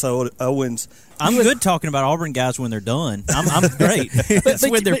Ladarius Owens. I'm good talking about Auburn guys when they're done. I'm great. That's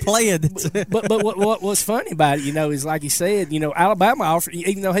when they're playing. But what's funny about it, is like you said, Alabama offered,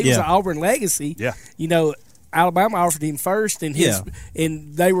 even though he was an Auburn legacy, Alabama offered him first, and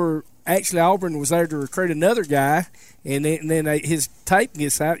and they were actually Auburn was there to recruit another guy, and then his tape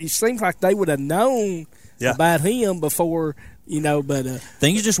gets out. It seems like they would have known about him before But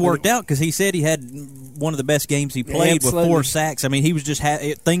things just worked out because he said he had one of the best games he played with 4 sacks. I mean, he was just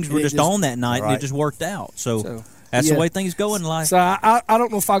things were just on that night, and it just worked out. So that's the way things go in life. So I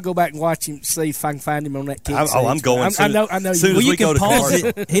don't know if I'll go back and watch him, see if I can find him on that kick. I'm going. I know. You can pause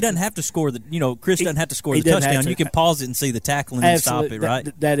it. He doesn't have to score Chris doesn't have to score the touchdown. You can pause it and see the tackle and then stop it. Right?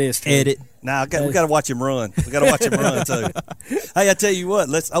 That is true. Edit. Now we got to watch him run. We got to watch him run too. Hey, I tell you what.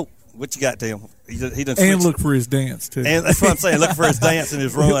 What you got, Tim? He done and look for his dance too. And that's what I'm saying. Look for his dance and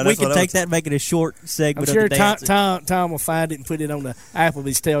his run. We can take that, and make it a short segment. I'm sure of the dance. Tom will find it and put it on the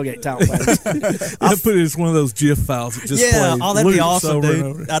Applebee's Tailgate Talk page. I'll put it as one of those GIF files. That just that'd be awesome,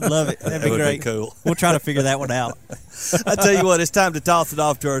 dude. I'd love it. That'd be great. Be cool. We'll try to figure that one out. I tell you what, it's time to toss it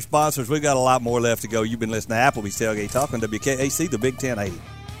off to our sponsors. We've got a lot more left to go. You've been listening to Applebee's Tailgate Talk on WKAC, the Big 1080.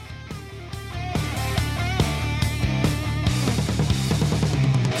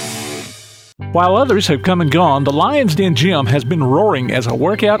 While others have come and gone, the Lions Den Gym has been roaring as a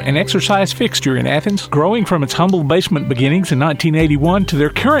workout and exercise fixture in Athens, growing from its humble basement beginnings in 1981 to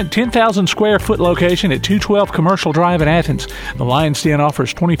their current 10,000 square foot location at 212 Commercial Drive in Athens. The Lions Den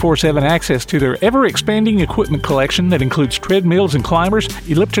offers 24/7 access to their ever-expanding equipment collection that includes treadmills and climbers,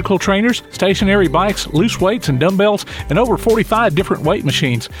 elliptical trainers, stationary bikes, loose weights and dumbbells, and over 45 different weight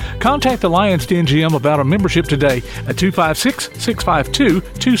machines. Contact the Lions Den Gym about a membership today at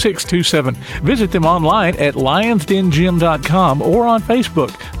 256-652-2627. Visit them online at lionsdengym.com or on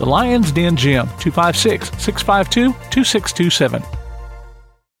Facebook. The Lions Den Gym, 256-652-2627.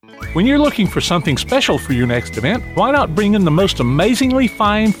 When you're looking for something special for your next event, why not bring in the most amazingly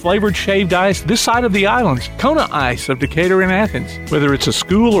fine flavored shaved ice this side of the islands, Kona Ice of Decatur in Athens. Whether it's a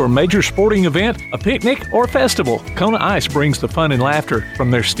school or major sporting event, a picnic, or festival, Kona Ice brings the fun and laughter.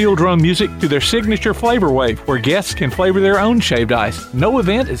 From their steel drum music to their signature flavor wave, where guests can flavor their own shaved ice. No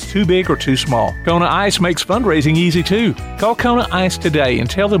event is too big or too small. Kona Ice makes fundraising easy too. Call Kona Ice today and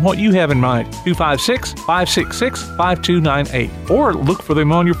tell them what you have in mind. 256-566-5298. Or look for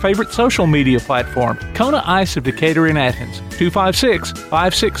them on your favorite social media platform. Kona Ice of Decatur in Athens.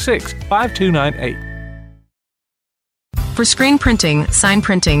 256-566-5298. For screen printing, sign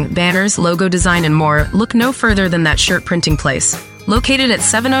printing, banners, logo design, and more, look no further than That Shirt Printing Place. Located at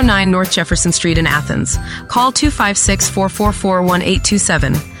 709 North Jefferson Street in Athens. Call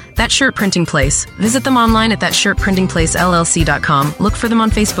 256-444-1827. That Shirt Printing Place. Visit them online at thatshirtprintingplacellc.com. Look for them on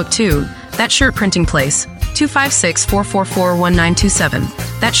Facebook too. That Shirt Printing Place. 256-444-1927.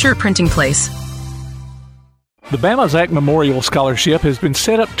 That Shirt Printing Place. The Bama Zach Memorial Scholarship has been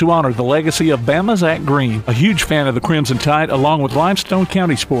set up to honor the legacy of Bama Zach Green, a huge fan of the Crimson Tide, along with Limestone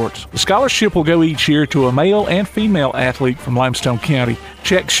County sports. The scholarship will go each year to a male and female athlete from Limestone County.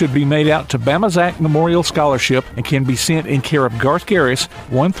 Checks should be made out to Bama Zach Memorial Scholarship and can be sent in care of Garth Garris,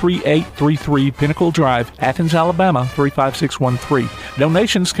 13833 Pinnacle Drive, Athens, Alabama, 35613.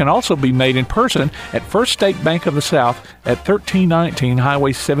 Donations can also be made in person at First State Bank of the South at 1319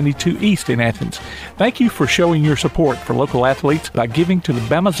 Highway 72 East in Athens. Thank you for showing your support for local athletes by giving to the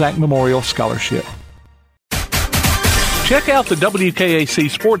Bama Zach Memorial Scholarship. Check out the WKAC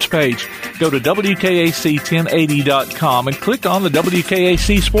sports page. Go to WKAC1080.com and click on the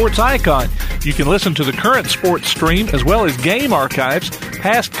WKAC sports icon. You can listen to the current sports stream as well as game archives,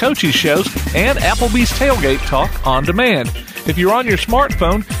 past coaches' shows, and Applebee's Tailgate Talk on demand. If you're on your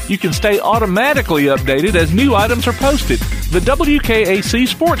smartphone, you can stay automatically updated as new items are posted. The WKAC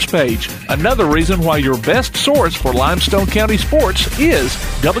sports page. Another reason why your best source for Limestone County sports is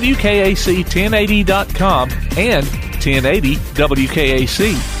WKAC1080.com and 1080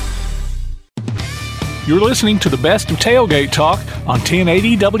 WKAC. You're listening to the best of Tailgate Talk on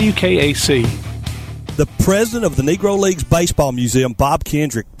 1080 WKAC. The president of the Negro Leagues Baseball Museum, Bob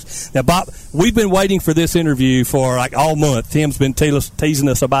Kendrick. Now, Bob, we've been waiting for this interview for like all month. Tim's been teasing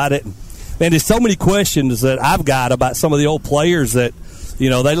us about it. Man, there's so many questions that I've got about some of the old players that, you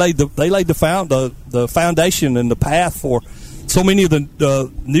know, they laid the foundation and the path for so many of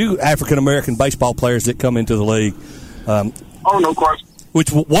the new African American baseball players that come into the league. No question. Which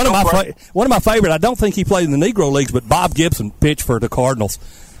one of my favorite. I don't think he played in the Negro Leagues, but Bob Gibson pitched for the Cardinals.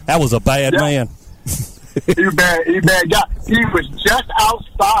 That was a bad man. He was bad guy. He was just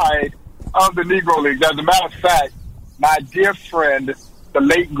outside of the Negro Leagues. As a matter of fact, my dear friend, the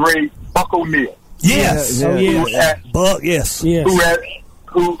late great Buck O'Neal. Yes. Buck. Yes.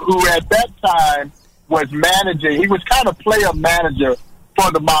 Who at that time was managing. He was kind of player manager for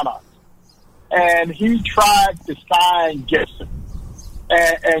the Monarchs, and he tried to sign Gibson,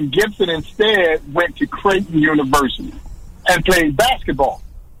 and Gibson instead went to Creighton University and played basketball.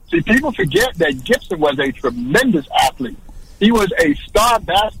 See, people forget that Gibson was a tremendous athlete. He was a star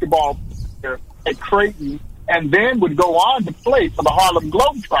basketball player at Creighton and then would go on to play for the Harlem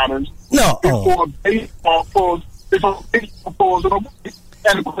Globetrotters before baseball pulls it away.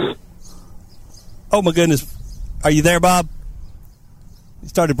 And oh, my goodness. Are you there, Bob? You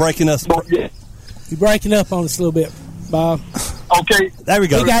started breaking us. Yeah. You're breaking up on us a little bit, Bob. Okay. There we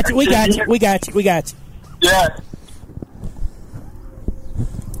go. We got you. Yeah.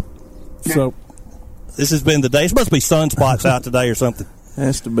 So this has been the day. It must be sunspots out today or something.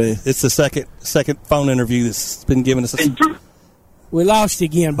 Has to be. It's the second phone interview that's been giving us. We lost you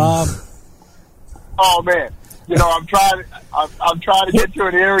again, Bob. Oh man, I'm trying to get to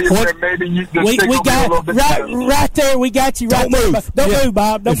an area where maybe the we signal got be a little bit better. right there. We got you. Don't right move. There. Don't move,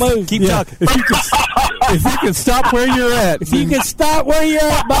 Bob. Don't move. Keep talking. If you can stop where you're at. If you can stop where you're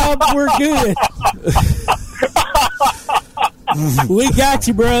at, Bob, we're good. We got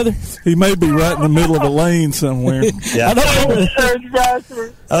you, brother. He may be right in the middle of a lane somewhere. Yeah. I don't know.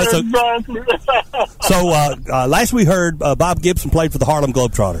 Exactly. So last we heard, Bob Gibson played for the Harlem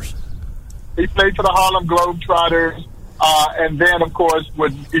Globetrotters. He played for the Harlem Globetrotters, and then, of course,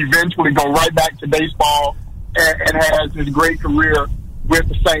 would eventually go right back to baseball and has his great career with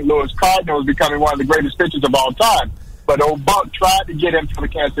the St. Louis Cardinals, becoming one of the greatest pitchers of all time. But old Buck tried to get him for the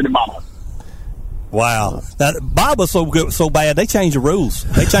Kansas City Monarchs. Wow. Now, Bob was so good, so bad, they changed the rules.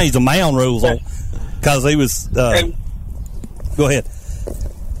 They changed the mound rules because he was go ahead.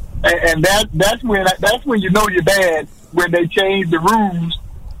 And that's when you know you're bad, when they change the rules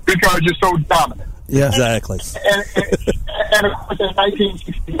because you're so dominant. Yeah, exactly. And of course, in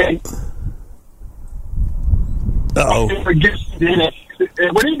 1968,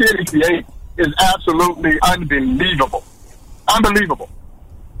 what he did in 68 is absolutely unbelievable. Unbelievable.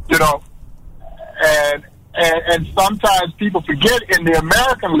 And sometimes people forget in the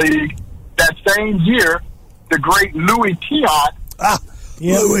American League that same year, the great Louis Tiant.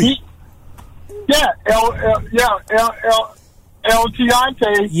 Louis. El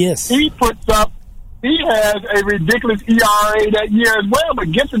Tiante. Yes. He has a ridiculous ERA that year as well,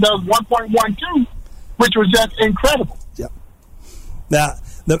 but Gibson does 1.12, which was just incredible. Yep. Now,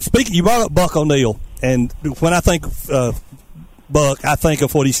 speaking, you brought up Buck O'Neil, and when I think Buck, I think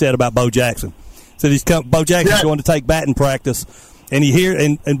of what he said about Bo Jackson. So Bo Jackson's going to take batting practice, and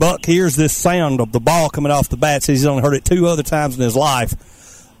and Buck hears this sound of the ball coming off the bat. Says he's only heard it 2 other times in his life.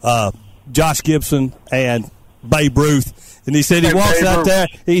 Josh Gibson and Babe Ruth. And he said he walks out there.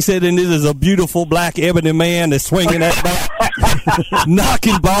 He said, and this is a beautiful black ebony man that's swinging that bat,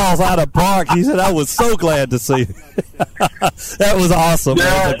 knocking balls out of park. He said, I was so glad to see it. That was awesome. Yeah.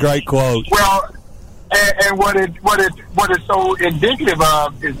 That was a great quote. Well, and what it's so indicative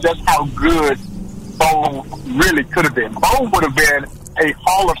of is just how good Bo really could have been. Bo would have been a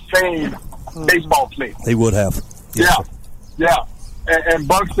Hall of Fame baseball player. He would have. Yes, yeah. And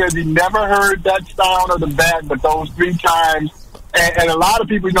Buck says he never heard that sound of the bat but those 3 times. And a lot of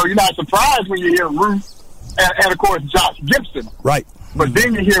people, you're not surprised when you hear Ruth and of course, Josh Gibson. Right. But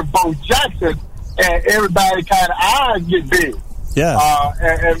then you hear Bo Jackson, and everybody kind of eyes get big. Yeah.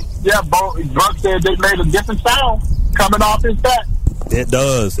 Buck said they made a different sound coming off his bat. It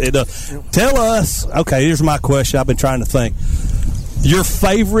does. It does. Tell us, okay, here's my question. I've been trying to think. Your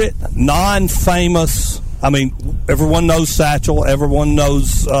favorite non-famous, everyone knows Satchel. Everyone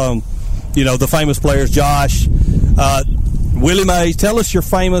knows, the famous players, Josh, Willie Mays. Tell us your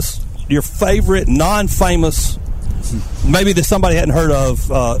favorite non-famous, maybe that somebody hadn't heard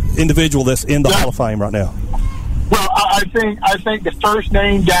of, individual that's in the Hall of Fame right now. Well, I think the first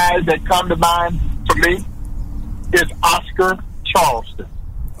name guys that come to mind for me is Oscar Charleston.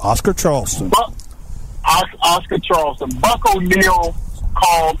 Oscar Charleston. Oscar Charleston. Buck O'Neil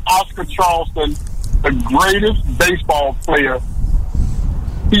called Oscar Charleston the greatest baseball player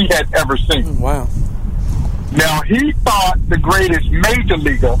he had ever seen. Wow. Now, he thought the greatest major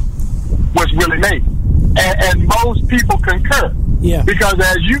leaguer was Willie Mays. And most people concur. Yeah. Because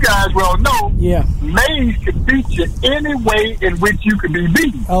as you guys well know, Mays could beat you any way in which you could be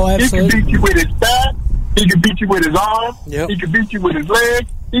beaten. Oh, absolutely. He could beat you with his bat. He could beat you with his arm. Yep. He could beat you with his leg.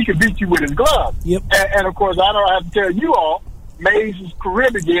 He could beat you with his glove. Yep. And of course, I don't have to tell you all, Mays' career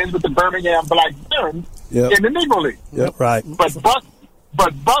begins with the Birmingham Black Barons in the Negro League. Yep, right.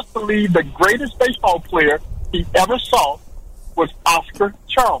 But Buck believed the greatest baseball player he ever saw was Oscar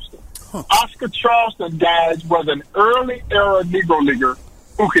Charleston. Huh. Oscar Charleston, guys, was an early era Negro leaguer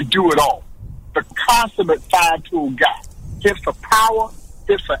who could do it all. The consummate 5-tool guy. Hit for power,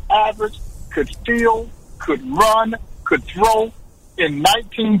 hit for average, could field, could run, could throw. In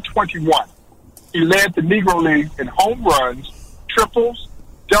 1921, he led the Negro League in home runs, triples,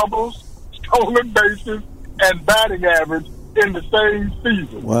 doubles, stolen bases, and batting average in the same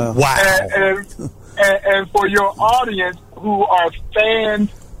season. Wow. And for your audience who are fans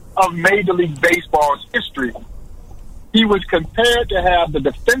of Major League Baseball's history, he was compared to have the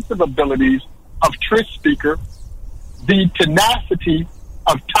defensive abilities of Tris Speaker, the tenacity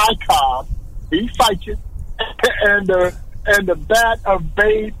of Ty Cobb, he fight you, and the bat of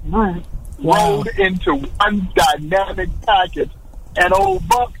Babe Ruth rolled into one dynamic package. And old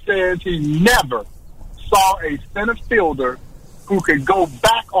Buck says he never saw a center fielder who could go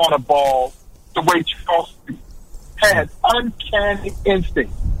back on a ball the way Charleston had. Uncanny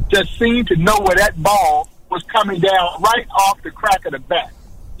instinct. Just seemed to know where that ball was coming down right off the crack of the bat.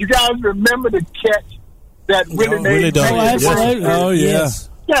 You guys remember the catch that Willie made? Oh, absolutely. Oh, yes.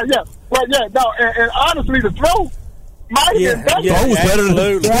 Yeah. Well, yeah, no, and honestly, the throw might have been better. Throw was better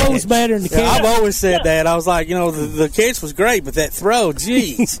than Throw was better than the catch. I've always said that. I was like, the catch was great, but that throw,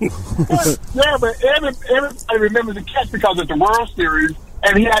 geez. Yeah, but everybody remembers the catch because it's the World Series,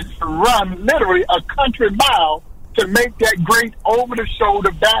 and he had to run literally a country mile to make that great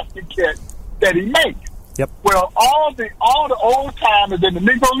over-the-shoulder basket catch that he made. Yep. Well, all the old timers in the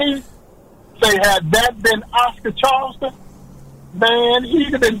Negro League say, had that been Oscar Charleston, man,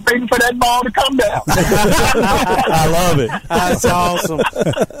 he'd have been waiting for that ball to come down. I love it. That's awesome.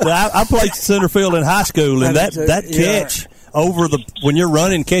 I played center field in high school, and that catch over when you're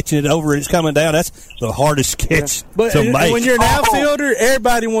running, catching it over, it's coming down. That's the hardest catch to make. When you're an outfielder,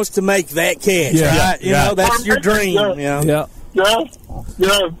 everybody wants to make that catch. Yeah. Right? You know, that's your dream. Yeah.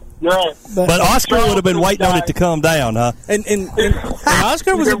 But Oscar would have been waiting on it to come down, huh? And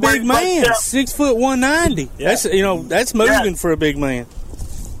Oscar was a big man, 6'190". That's moving for a big man.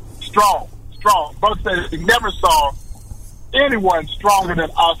 Strong. Buck said he never saw anyone stronger than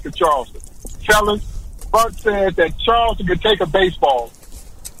Oscar Charleston. Fellas, Buck said that Charleston could take a baseball,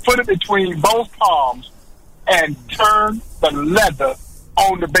 put it between both palms, and turn the leather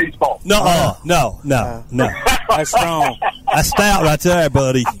on the baseball. No. That's strong. That's stout right there,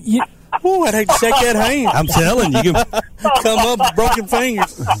 buddy. Oh, I'd hate to shake that hand. I'm telling you. Come up with broken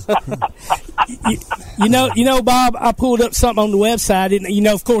fingers. Bob, I pulled up something on the website, and,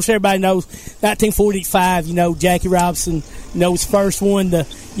 of course, everybody knows 1945, Jackie Robinson, was first one to,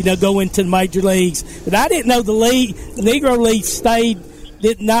 go into the major leagues. But I didn't know the Negro League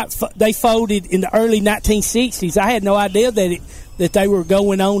they folded in the early 1960s. I had no idea that they were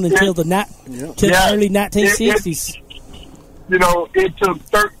going on until the early 1960s. It took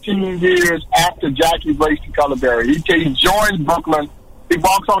 13 years after Jackie raced to Colorberry. He joins Brooklyn. He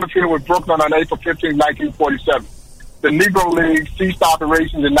walks on the field with Brooklyn on April 15, 1947. The Negro League ceased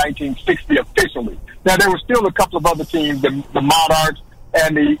operations in 1960 officially. Now, there were still a couple of other teams, the Monarchs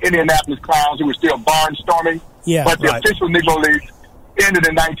and the Indianapolis Clowns, who were still barnstorming. Yeah, but the official Negro League ended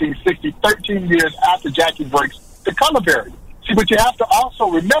in 1960, 13 years after Jackie breaks to Colorberry. See, but you have to also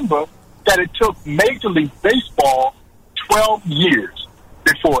remember that it took Major League Baseball 12 years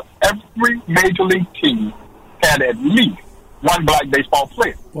before every Major League team had at least one black baseball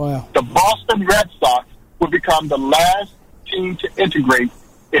player. Wow. The Boston Red Sox would become the last team to integrate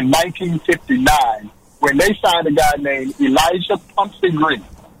in 1959 when they signed a guy named Elijah Pumpsie Green.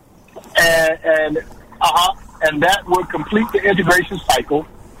 And that would complete the integration cycle.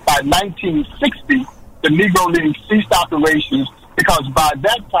 By 1960, the Negro League ceased operations because by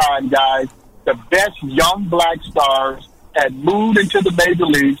that time, guys, the best young black stars had moved into the major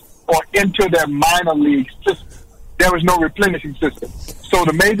leagues or into their minor league system. There was no replenishing system. So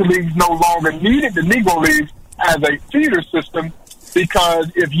the major leagues no longer needed the Negro Leagues as a feeder system because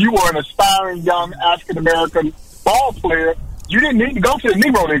if you were an aspiring young African-American ball player, you didn't need to go to the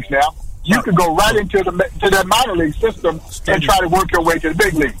Negro Leagues now. You could go right into their minor league system and try to work your way to the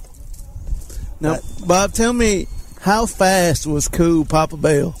big league. Now, Bob, tell me, how fast was Cool Papa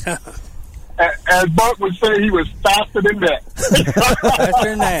Bell? As Buck would say, he was faster than that.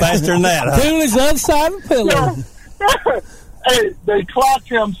 Faster than that. Huh? Cool is the other side of the pillow. Hey, they clocked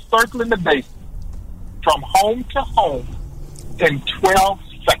him circling the base from home to home in 12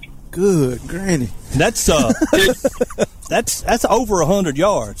 seconds. Good granny. That's over 100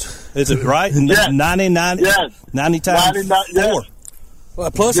 yards. Is it right? Yes. 90 yes. 90 times 4. Yes. Well,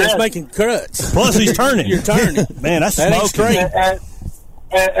 plus he's making cuts. Plus he's turning. You're turning. Man, that's that smoking.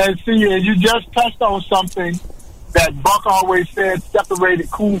 And see, you just touched on something that Buck always said separated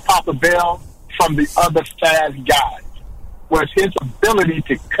Cool Papa Bell from the other fast guys, was his ability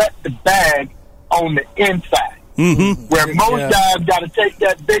to cut the bag on the inside. Mm-hmm. Where most guys got to take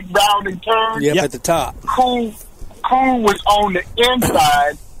that big rounding turn. Yep, at the top. Cool was on the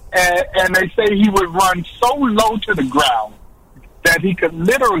inside, and they say he would run so low to the ground that he could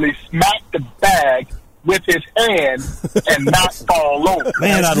literally smack the bag with his hand and not fall over.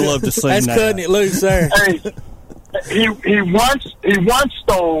 Man, I'd love to see that. That's cutting it loose there. Hey, he once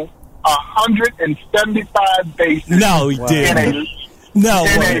stole 175 bases. No, he didn't. In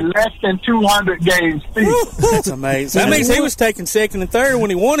a less than 200 games season. That's amazing. That means he was taking second and third when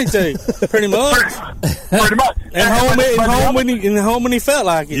he wanted to, pretty much. Pretty much. And home when he felt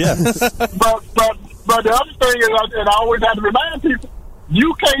like it. Yeah. But the other thing is, and I always have to remind people,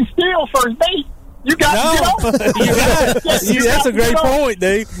 you can't steal first base. You got to get on. That's a great point,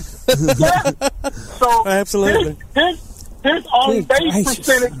 dude. So absolutely. His on base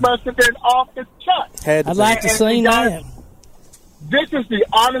percentage must have been off the chart. I'd like to see that. This is the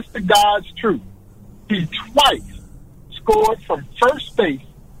honest to God's truth. He twice scored from first base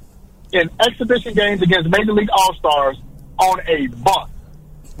in exhibition games against Major League All-Stars on a bunt.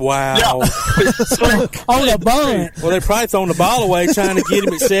 Wow. Yeah. On a bunt. Well, they're probably throwing the ball away trying to get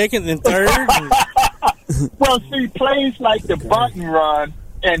him at second and third. Well, see, plays like the bunt and run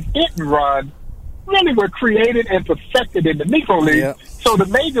and hit and run really were created and perfected in the Negro League. Yep. So the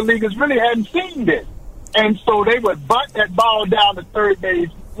major leaguers really hadn't seen this. And so they would bunt that ball down the third base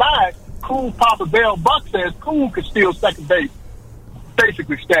line. Cool Papa Bell Buck says Cool could steal second base,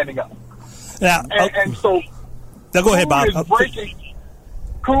 basically standing up. Now, and so now go ahead, Bob.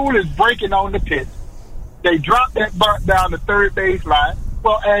 Cool is breaking on the pitch. They drop that bunt down the third base line.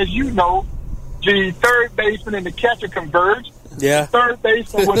 Well, as you know, the third baseman and the catcher converged. Yeah. The third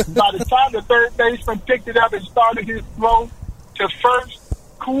baseman was, by the time the third baseman picked it up and started his throw to first,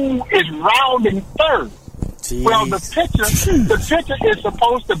 Cool is rounding third. Jeez. Well, the pitcher is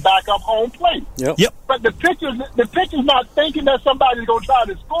supposed to back up home plate. Yep. But the pitcher's not thinking that somebody's going to try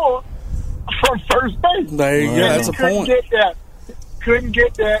to score from first base. There you go. That's a point. Couldn't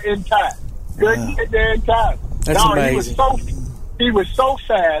get there in time. That's amazing. He was so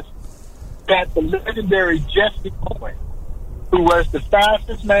fast that the legendary Jesse Owens, who was the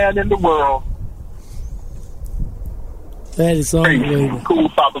fastest man in the world, that is unbelievable. Cool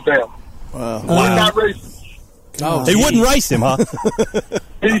Papa Bell. Wow. Not racing. Oh, he wouldn't race him, huh?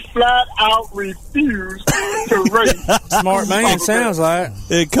 He flat out refused to race. Smart man, sounds like.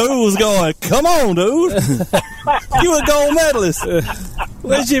 And Cool was going, come on, dude. You a gold medalist.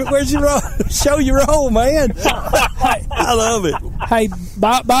 Where's your show your role, man? I love it. Hey,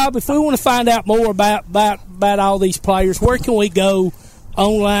 Bob, if we want to find out more about all these players, where can we go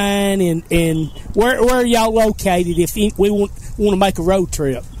online, and where are y'all located if we want to make a road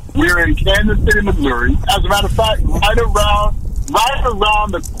trip? We're in Kansas City, Missouri. As a matter of fact, right around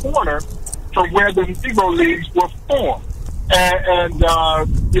the corner from where the Negro Leagues were formed. And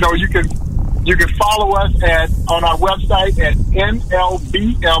you can follow us on our website at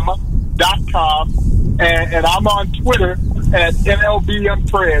nlbm.com, and I'm on Twitter at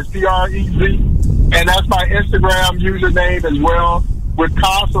nlbmprez, Prez, and that's my Instagram username as well. We're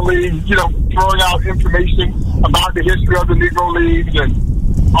constantly, throwing out information about the history of the Negro Leagues and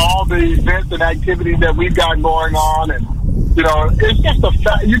all the events and activities that we've got going on, and it's just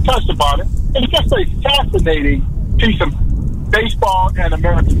you touched upon it. It's just a fascinating piece of baseball and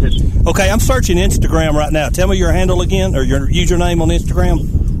American history. Okay, I'm searching Instagram right now. Tell me your handle again, or your username on Instagram.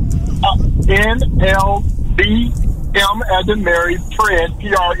 NLBM as in Mary, Prez,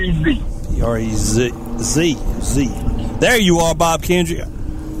 Prez. Prez. There you are, Bob Kendrick.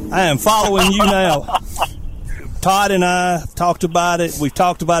 I am following you now. Todd and I talked about it. We've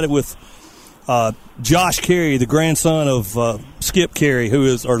talked about it with Josh Carey, the grandson of Skip Carey,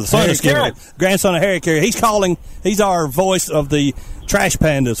 the son of Skip Carey, grandson of Harry Carey. He's our voice of the Trash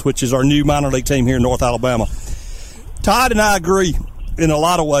Pandas, which is our new minor league team here in North Alabama. Todd and I agree in a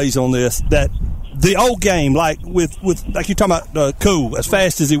lot of ways on this, that the old game, like with like you're talking about Cool, as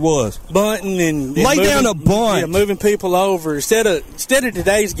fast as he was, bunting and lay down a bunt, moving people over instead of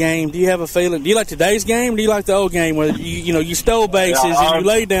today's game. Do you have a feeling? Do you like today's game? Or do you like the old game where you stole bases and you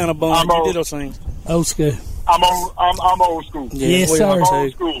laid down a bunt? You did those things. Old school. I'm old school. Yes, sir. I'm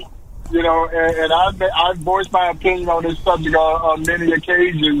old school. And I've voiced my opinion on this subject on many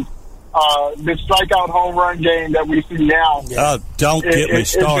occasions. The strikeout home run game that we see now. Don't get me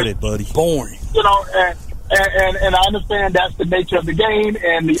started, buddy. Boring. And I understand that's the nature of the game,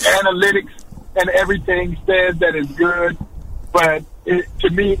 and the analytics and everything says that it's good, but to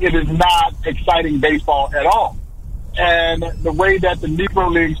me, it is not exciting baseball at all. And the way that the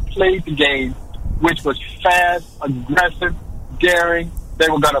Negro Leagues played the game, which was fast, aggressive, daring, they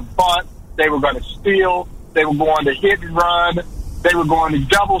were going to bunt, they were going to steal, they were going to hit and run, they were going to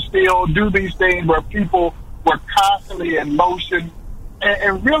double steal, do these things where people were constantly in motion.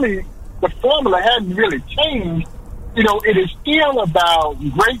 And really, the formula hadn't really changed. It is still about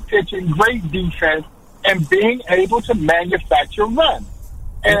great pitching, great defense, and being able to manufacture runs.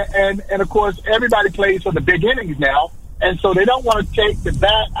 And of course, everybody plays for the big innings now, and so they don't want to take the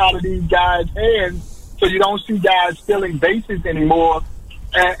bat out of these guys' hands, so you don't see guys stealing bases anymore.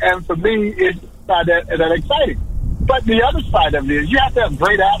 And for me, it's not that exciting. But the other side of it is you have to have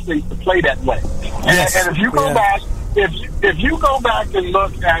great athletes to play that way. Yes. And if you go back, if you go back and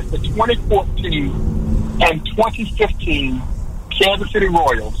look at the 2014 and 2015 Kansas City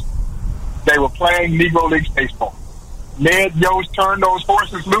Royals, they were playing Negro League baseball. Ned Yost turned those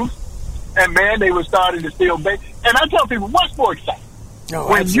horses loose, and man, they were starting to steal base. And I tell people, what's more exciting?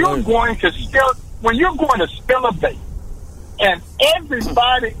 When you're going to steal a base, and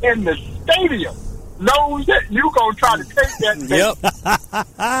everybody in the stadium knows that you're going to try to take that base. Yep.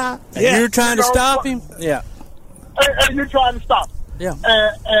 And you're trying to stop him? Yeah. And you're trying to stop him. Yeah.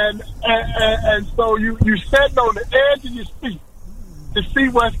 And so you stand on the edge of your seat to see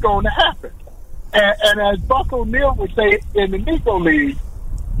what's going to happen. And as Buck O'Neil would say in the Negro League,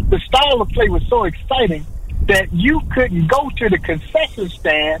 the style of play was so exciting that you couldn't go to the concession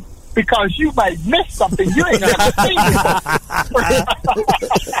stand because you might miss something you ain't never seen before.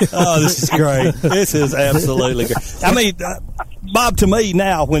 Oh, this is great. This is absolutely great. I mean, Bob, to me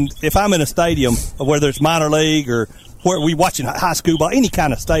now, if I'm in a stadium, whether it's minor league or where we watching high school ball, any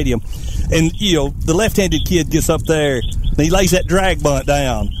kind of stadium, and the left-handed kid gets up there and he lays that drag bunt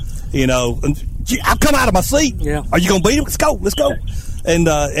down, and I've come out of my seat. Yeah. Are you going to beat him? Let's go. And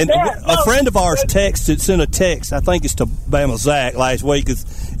a friend of ours sent a text, I think it's to Bama Zach last week,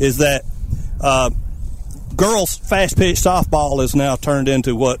 is that girls fast pitch softball is now turned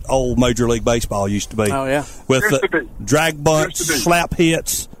into what old Major League Baseball used to be. Oh, yeah. With drag bunts, slap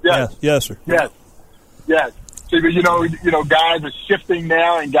hits. Yes. Yes, sir. Yes. See, but guys are shifting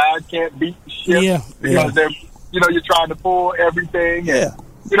now, and guys can't beat the shift because they're, you're trying to pull everything. Yeah.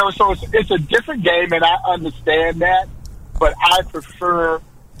 And, so it's a different game, and I understand that, but I prefer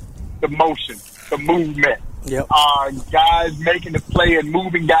the motion, the movement. Yep. Guys making the play and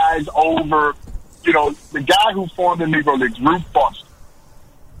moving guys over. The guy who formed the Negro Leagues, Ruth Foster,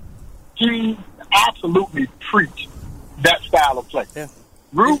 he absolutely preached that style of play. Yeah.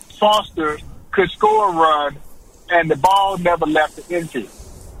 Ruth Foster could score a run, and the ball never left the infield.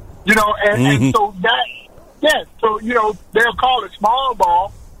 And so that, so, they'll call it small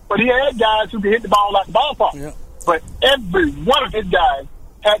ball, but he had guys who could hit the ball out the ballpark. Yeah. But every one of his guys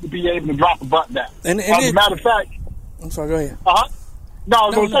had to be able to drop a bunt down. And as a matter of fact, I'm sorry, go ahead. No, I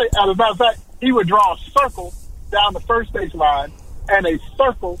was going to say, as a matter of fact, he would draw a circle down the first base line and a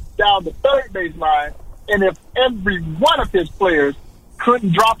circle down the third base line. And if every one of his players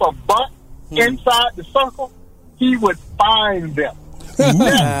couldn't drop a bunt inside the circle, he would fine them.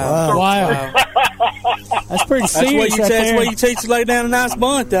 Wow. That's pretty serious. That's where you teach to lay down a nice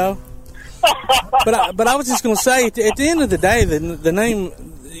bunt, though. But I was just going to say, at the end of the day, the name,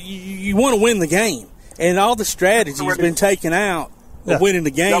 you want to win the game. And all the strategy has been taken out of winning the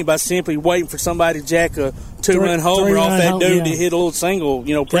game by simply waiting for somebody to jack a two-run homer off that dude to hit a little single.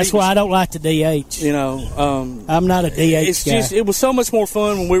 That's why I don't like the DH. I'm not a DH guy. It was so much more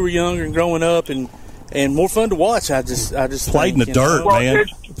fun when we were younger and growing up, and more fun to watch. I just played in the dirt, man.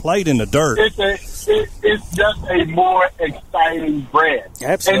 Played in the dirt. It's just a more exciting brand.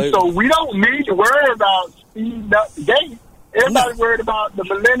 Absolutely. And so we don't need to worry about speeding up the game. Everybody's worried about the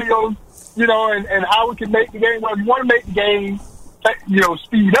millennials, and how we can make the game. Well, if you want to make the game,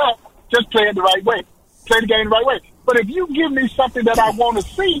 speed up, just play it the right way. Play the game the right way. But if you give me something that I want to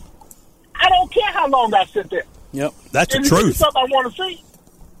see, I don't care how long I sit there. Yep. That's the truth. truth. Give me something I want to see.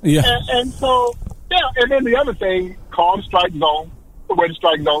 Yeah. And so, and then the other thing, call the strike zone. The way the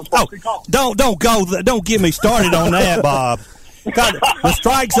strike zone is supposed to be called. Don't get me started on that, Bob. The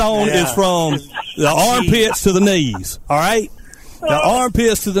strike zone is from the armpits to the knees. All right, the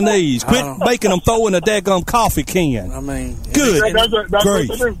armpits to the knees. Quit making them throw in a daggum coffee can. I mean, good. That's great.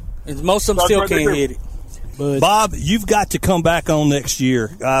 Most of them still can't hit it. But Bob, you've got to come back on next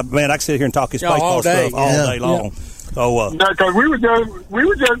year. Man, I can sit here and talk this baseball stuff all day long. Yeah. So, because we were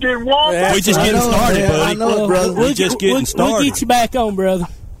just getting warmed up. We just getting started, buddy. I know, brother. We just getting started. We'll get you back on, brother.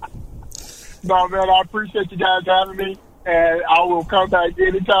 No, man, I appreciate you guys having me, and I will come back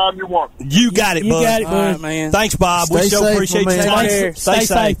anytime you want. You got it, bud. You got it, bud. All right, man. Thanks, Bob. Stay we so safe, appreciate my your man. time. Stay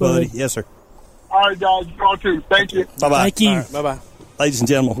safe, buddy. Yes, sir. All right, guys. You all too. Thank you. Bye-bye. Thank you. Right, bye-bye. Ladies and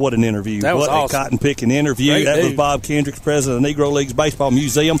gentlemen, what an interview. That was what awesome. a cotton-picking interview. Great that was dude. Bob Kendricks, president of the Negro Leagues Baseball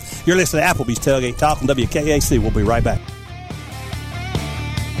Museum. You're listening to Applebee's Tailgate Talk on WKAC. We'll be right back.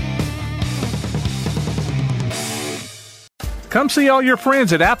 Come see all your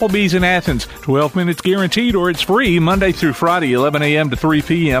friends at Applebee's in Athens. 12 minutes guaranteed or it's free Monday through Friday, 11 a.m. to 3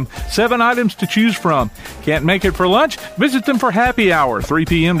 p.m. 7 items to choose from. Can't make it for lunch? Visit them for happy hour, 3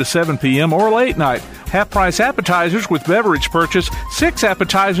 p.m. to 7 p.m. or late night. Half-price appetizers with beverage purchase, 6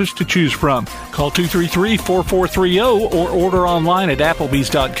 appetizers to choose from. Call 233-4430 or order online at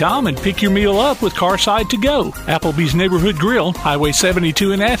Applebee's.com and pick your meal up with Carside to Go. Applebee's Neighborhood Grill, Highway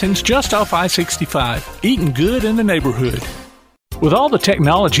 72 in Athens, just off I-65. Eating good in the neighborhood. With all the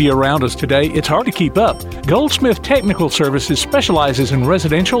technology around us today, it's hard to keep up. Goldsmith Technical Services specializes in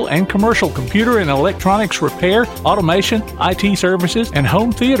residential and commercial computer and electronics repair, automation, IT services, and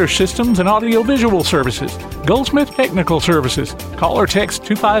home theater systems and audiovisual services. Goldsmith Technical Services. Call or text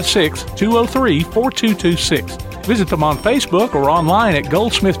 256-203-4226. Visit them on Facebook or online at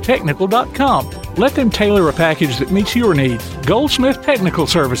goldsmithtechnical.com. Let them tailor a package that meets your needs. Goldsmith Technical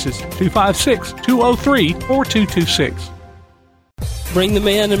Services, 256-203-4226. Bring the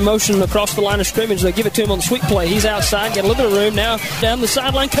man in motion across the line of scrimmage. They give it to him on the sweep play. He's outside, got a little bit of room now. Down the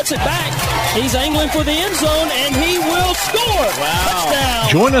sideline, cuts it back. He's angling for the end zone, and he will score. Wow. Touchdown.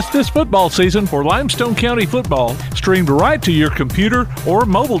 Join us this football season for Limestone County football, streamed right to your computer or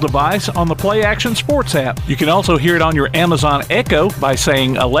mobile device on the Play Action Sports app. You can also hear it on your Amazon Echo by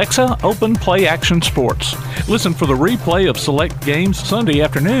saying, Alexa, open Play Action Sports. Listen for the replay of select games Sunday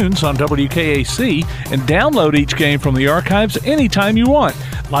afternoons on WKAC and download each game from the archives anytime you want.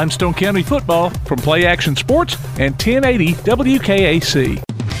 Limestone County football from Play Action Sports and 1080 WKAC.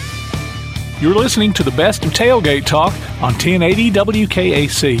 You're listening to the best of Tailgate Talk on 1080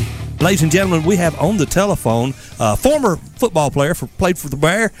 WKAC. Ladies and gentlemen, we have on the telephone former football player played for the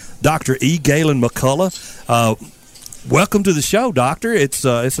Bear, Dr. E. Galen McCullough. Welcome to the show, Doctor. It's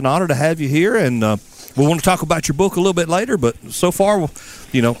an honor to have you here, and we want to talk about your book a little bit later, but so far,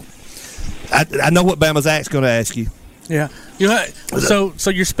 you know, I know what Bama Zach's going to ask you. Yeah. So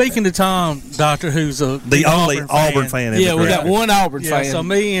you're speaking to Tom, Doctor, who's the only Auburn fan. Yeah, we got one Auburn fan. So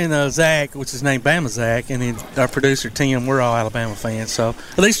me and Zach, which is named Bama Zach, and then our producer Tim, we're all Alabama fans. So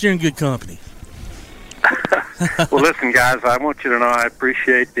at least you're in good company. Well, listen, guys, I want you to know I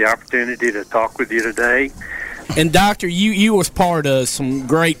appreciate the opportunity to talk with you today. And Doctor, you was part of some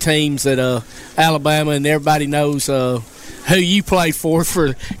great teams at Alabama, and everybody knows who you played for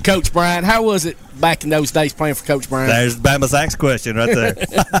Coach Bryant. How was it back in those days playing for Coach Bryant? There's Bama Zach's question right there.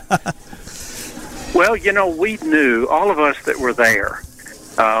 Well, you know, we knew, all of us that were there.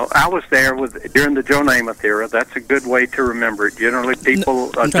 I was there during the Joe Namath era. That's a good way to remember it. Generally, people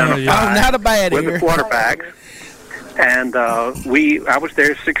identify not a bad with era. the quarterbacks. And I was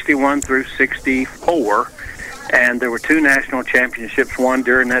there 61 through 64, and there were 2 national championships won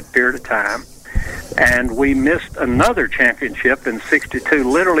during that period of time. And we missed another championship in 62,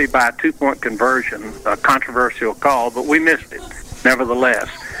 literally by a 2-point conversion, a controversial call, but we missed it nevertheless.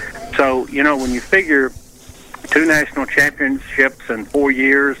 So, you know, when you figure 2 national championships in 4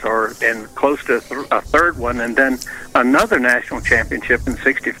 years, and close to a third one, and then another national championship in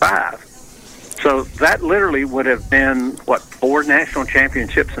 65. So that literally would have been, 4 national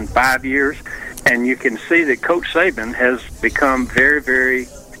championships in 5 years? And you can see that Coach Saban has become very, very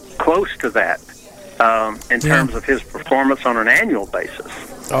close to that in terms of his performance on an annual basis.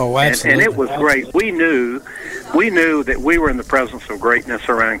 Oh, absolutely. And it was great. We knew that we were in the presence of greatness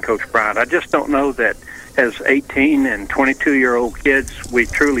around Coach Bryant. I just don't know that as 18 and 22-year-old kids we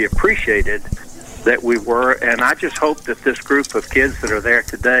truly appreciated that we were. And I just hope that this group of kids that are there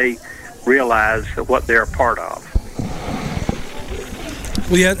today realize what they're a part of.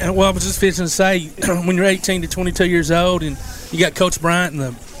 Well, I was just fixing to say, when you're 18 to 22 years old and you got Coach Bryant and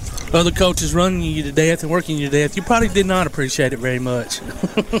the other coaches running you to death and working you to death, you probably did not appreciate it very much.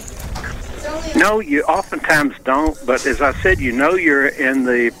 No, you oftentimes don't, but as I said, you know you're in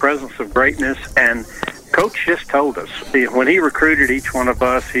the presence of greatness, and Coach just told us, when he recruited each one of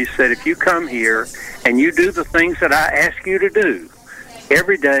us, he said, if you come here and you do the things that I ask you to do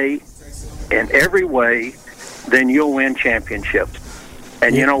every day in every way, then you'll win championships.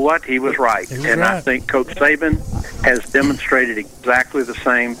 And you know what? He was right. I think Coach Saban has demonstrated exactly the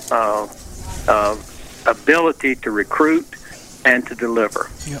same ability to recruit and to deliver.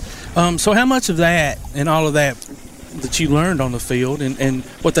 Yep. So how much of that and all of that you learned on the field and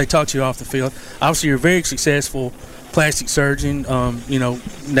what they taught you off the field? Obviously, you're a very successful plastic surgeon,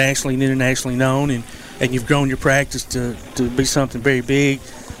 nationally and internationally known, and you've grown your practice to be something very big.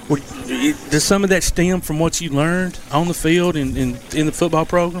 Does some of that stem from what you learned on the field and in the football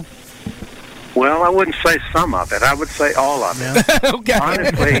program? Well, I wouldn't say some of it. I would say all of it. Okay.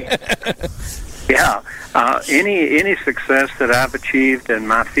 Honestly, yeah. Any success that I've achieved in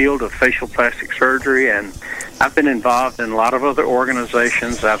my field of facial plastic surgery and I've been involved in a lot of other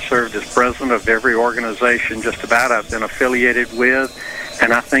organizations. I've served as president of every organization just about I've been affiliated with.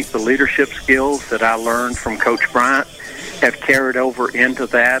 And I think the leadership skills that I learned from Coach Bryant have carried over into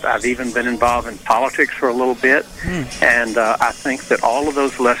that. I've even been involved in politics for a little bit. And I think that all of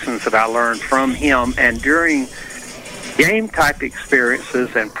those lessons that I learned from him and during game-type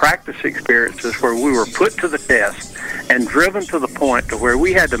experiences and practice experiences where we were put to the test and driven to the point to where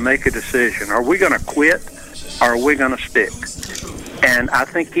we had to make a decision. Are we going to quit or are we going to stick? And I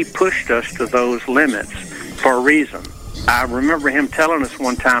think he pushed us to those limits for a reason. I remember him telling us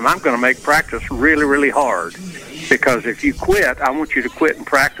one time, I'm going to make practice really, really hard. Because if you quit, I want you to quit in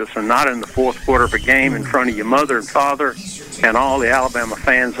practice and not in the fourth quarter of a game in front of your mother and father and all the Alabama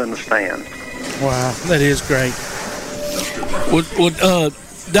fans in the stands. Wow, that is great.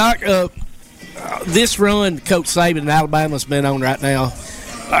 Doc, this run Coach Saban in Alabama's been on right now,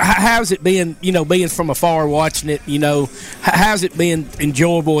 how's it been, being from afar watching it, how's it been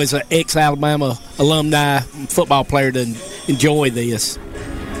enjoyable as an ex-Alabama alumni football player to enjoy this?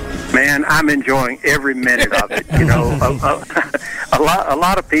 Man, I'm enjoying every minute of it. A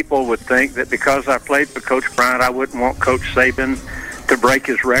lot of people would think that because I played for Coach Bryant, I wouldn't want Coach Saban to break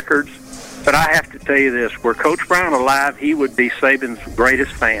his records. But I have to tell you this: were Coach Bryant alive, he would be Saban's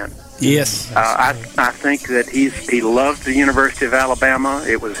greatest fan. Yes. I think that he loved the University of Alabama.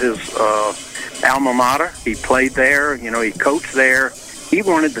 It was his alma mater. He played there. He coached there. He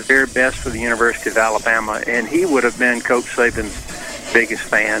wanted the very best for the University of Alabama, and he would have been Coach Saban's biggest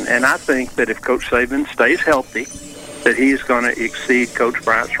fan. And I think that if Coach Saban stays healthy, that he's going to exceed Coach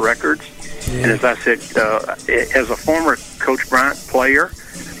Bryant's records. Yeah. And as I said, as a former Coach Bryant player,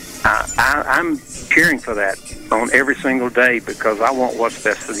 I'm cheering for that on every single day because I want what's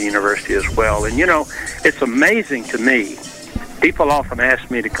best for the university as well. And, it's amazing to me. People often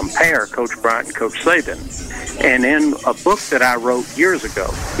ask me to compare Coach Bryant and Coach Saban. And in a book that I wrote years ago,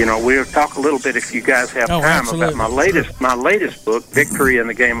 we'll talk a little bit if you guys have time absolutely. about my latest book, Victory in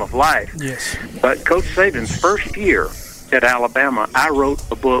the Game of Life. Yes. But Coach Saban's first year at Alabama, I wrote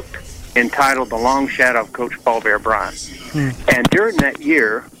a book entitled The Long Shadow of Coach Paul Bear Bryant. And during that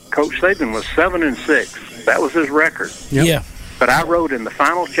year, Coach Saban was 7-6. That was his record. Yep. Yeah. But I wrote in the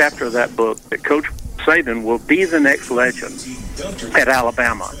final chapter of that book that Coach Saban will be the next legend at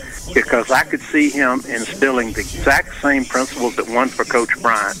Alabama because I could see him instilling the exact same principles that won for Coach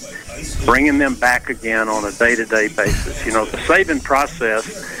Bryant, bringing them back again on a day-to-day basis. The Saban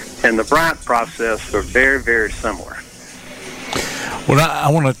process and the Bryant process are very, very similar. Well, I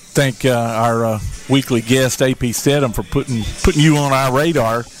want to thank our weekly guest, AP Stedham, for putting you on our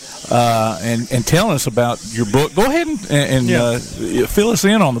radar and telling us about your book. Go ahead and fill us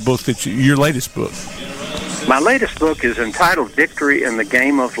in on the book, your latest book. My latest book is entitled Victory in the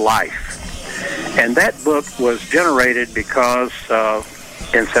Game of Life. And that book was generated because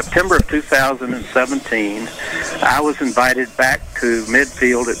in September of 2017, I was invited back to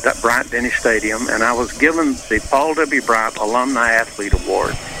midfield at Bryant-Denny Stadium, and I was given the Paul W. Bryant Alumni Athlete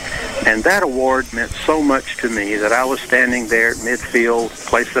Award. And that award meant so much to me that I was standing there at midfield, a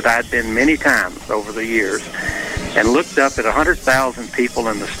place that I'd been many times over the years, and looked up at 100,000 people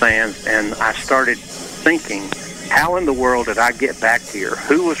in the stands, and I started thinking, how in the world did I get back here?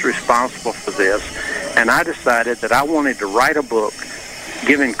 Who was responsible for this? And I decided that I wanted to write a book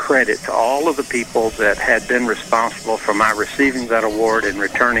giving credit to all of the people that had been responsible for my receiving that award and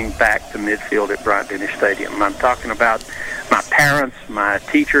returning back to midfield at Bryant-Denny Stadium. I'm talking about my parents, my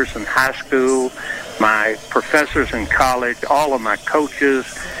teachers in high school, my professors in college, all of my coaches,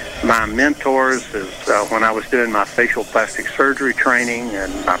 my mentors when I was doing my facial plastic surgery training,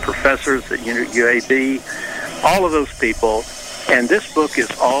 and my professors at UAB, all of those people. And this book is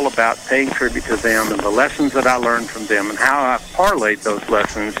all about paying tribute to them and the lessons that I learned from them and how I parlayed those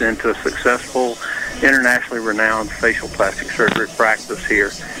lessons into a successful, internationally renowned facial plastic surgery practice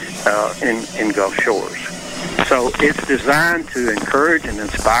here in Gulf Shores. So it's designed to encourage and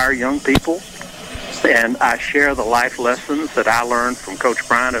inspire young people, and I share the life lessons that I learned from Coach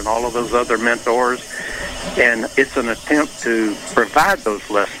Bryant and all of those other mentors, and it's an attempt to provide those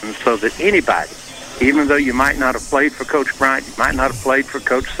lessons so that anybody, even though you might not have played for Coach Bryant, you might not have played for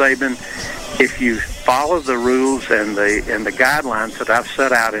Coach Saban, if you follow the rules and the guidelines that I've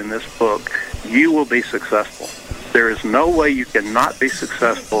set out in this book, you will be successful. There is no way you cannot be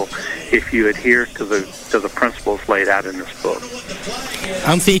successful if you adhere to the principles laid out in this book.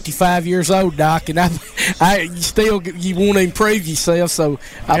 I'm 55 years old, Doc, and You want to improve yourself, so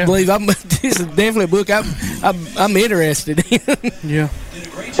I believe this is definitely a book I'm interested in. Yeah.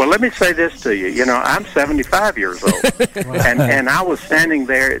 Well, let me say this to you. You know, I'm 75 years old, and I was standing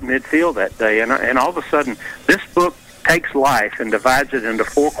there at midfield that day, and all of a sudden, this book takes life and divides it into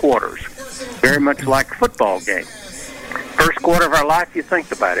 4 quarters, very much like a football game. First quarter of our life, you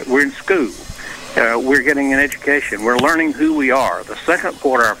think about it. We're in school. We're getting an education. We're learning who we are. The second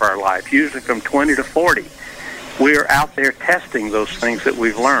quarter of our life, usually from 20 to 40, we're out there testing those things that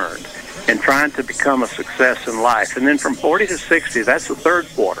we've learned and trying to become a success in life. And then from 40 to 60, that's the third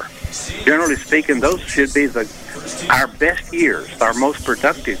quarter. Generally speaking, those should be our best years, our most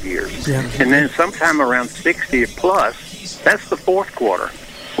productive years. Yeah. And then sometime around 60 plus, that's the fourth quarter.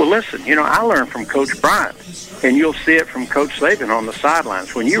 Well, listen, you know, I learned from Coach Bryant, and you'll see it from Coach Saban on the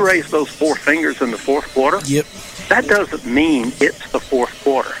sidelines. When you raise those 4 fingers in the fourth quarter, that doesn't mean it's the fourth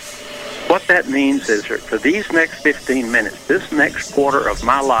quarter. What that means is that for these next 15 minutes, this next quarter of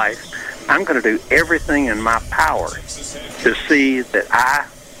my life, I'm going to do everything in my power to see that I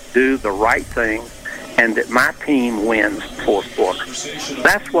do the right thing and that my team wins the fourth quarter.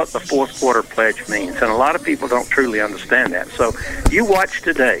 That's what the fourth quarter pledge means, and a lot of people don't truly understand that. So you watch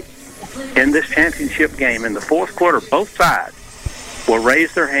today in this championship game, in the fourth quarter, both sides will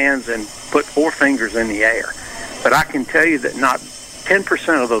raise their hands and put 4 fingers in the air. But I can tell you that not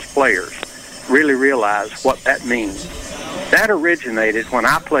 10% of those players really realize what that means. That originated when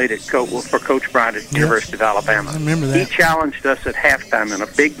I played for Coach Bryant at the University of Alabama. I remember that. He challenged us at halftime in a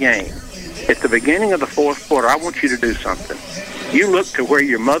big game. At the beginning of the fourth quarter, I want you to do something. You look to where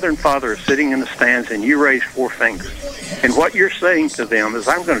your mother and father are sitting in the stands, and you raise 4 fingers. And what you're saying to them is,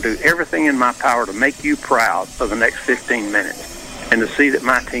 I'm going to do everything in my power to make you proud for the next 15 minutes and to see that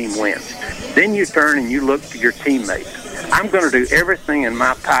my team wins. Then you turn and you look to your teammates. I'm going to do everything in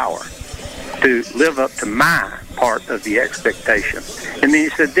my power to live up to my part of the expectation. And then he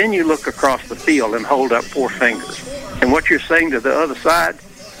said, then you look across the field and hold up 4 fingers. And what you're saying to the other side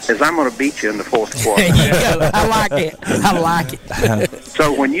is, I'm going to beat you in the fourth quarter. I like it. I like it.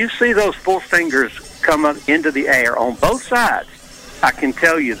 So when you see those 4 fingers come up into the air on both sides, I can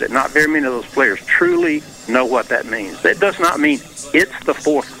tell you that not very many of those players truly know what that means. That does not mean it's the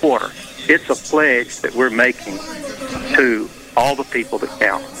fourth quarter. It's a pledge that we're making to all the people that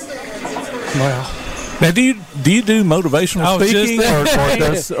count. Wow. Now, do you do motivational speaking, or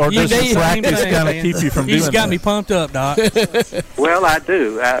does the practice kind of keep you from doing that? He's got me pumped up, Doc. Well, I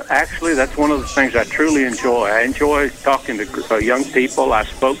do. Actually, that's one of the things I truly enjoy. I enjoy talking to young people. I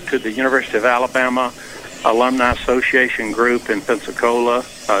spoke to the University of Alabama Alumni Association group in Pensacola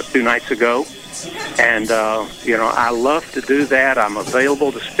 2 nights ago. And, I love to do that. I'm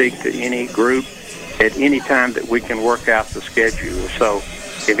available to speak to any group at any time that we can work out the schedule. So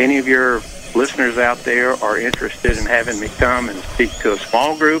if any of your listeners out there are interested in having me come and speak to a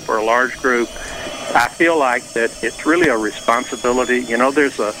small group or a large group, I feel like that it's really a responsibility. You know,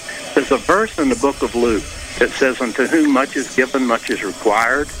 there's a verse in the book of Luke that says, unto whom much is given, much is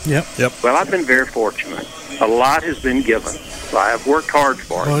required. Yep. Well, I've been very fortunate. A lot has been given. I have worked hard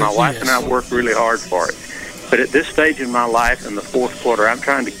for it. My wife and I worked really hard for it. But at this stage in my life, in the fourth quarter, I'm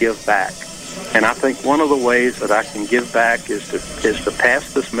trying to give back. And I think one of the ways that I can give back is to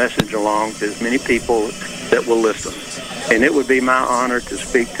pass this message along to as many people that will listen. And it would be my honor to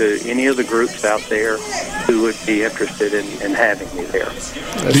speak to any of the groups out there who would be interested in having me there.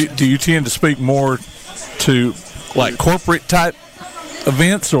 Do you tend to speak more to like corporate type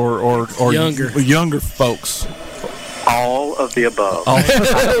events or younger folks? All of the above.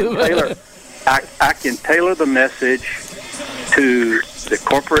 I can tailor the message to the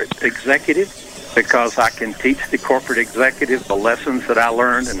corporate executive, because I can teach the corporate executive the lessons that I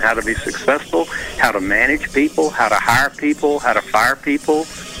learned and how to be successful, how to manage people, how to hire people, how to fire people,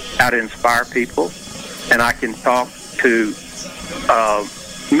 how to inspire people. And I can talk to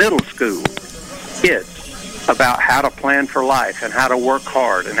middle school kids about how to plan for life and how to work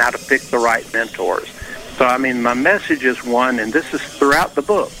hard and how to pick the right mentors. So, I mean, my message is one, and this is throughout the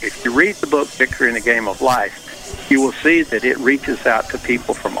book. If you read the book, Victory in a Game of Life, you will see that it reaches out to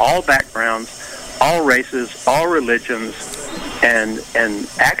people from all backgrounds, all races, all religions, and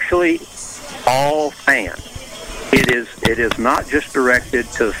actually all fans. It is not just directed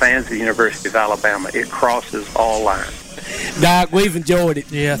to the fans of the University of Alabama. It crosses all lines. Doc, we've enjoyed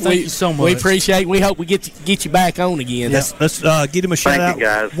it. Yeah, thank you so much. We appreciate it. We hope we get you back on again. Let's get him a shout out. Thank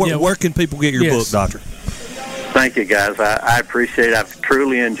you, guys. Where can people get your book, Doctor? Thank you, guys. I appreciate it. I've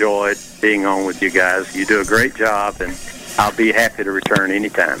truly enjoyed being on with you guys. You do a great job, and I'll be happy to return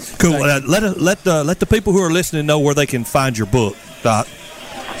anytime. Cool. Let the people who are listening know where they can find your book, Doc.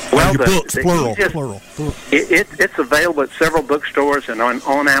 Well, Well, your books, plural. It's available at several bookstores and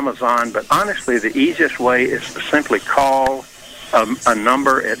on Amazon, but honestly, the easiest way is to simply call a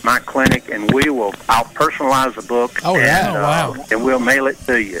number at my clinic, and I'll personalize the book. Oh, yeah. Wow. And we'll mail it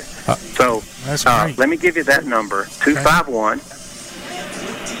to you. So let me give you that number, 251.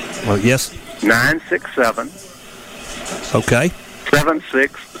 Well, yes. 967. Okay.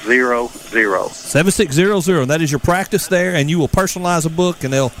 7600. 7600. That is your practice there, and you will personalize a book,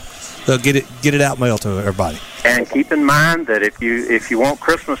 and they'll get it out mailed to everybody. And keep in mind that if you want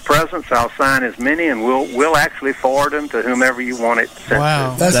Christmas presents, I'll sign as many, and we'll actually forward them to whomever you want it sent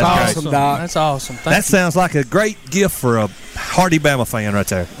Wow, to. that's awesome, great. Doc. That's awesome. That sounds like a great gift for a hardy Bama fan right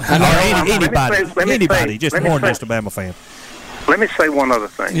there. Anybody, just more than just a Bama fan. Let me say one other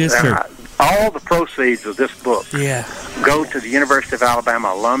thing. Yes, sir. All the proceeds of this book go to the University of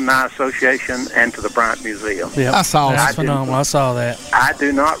Alabama Alumni Association and to the Bryant Museum. Yeah, I saw that. Phenomenal. I saw that. I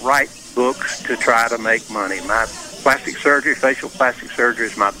do not write books to try to make money. My plastic surgery, facial plastic surgery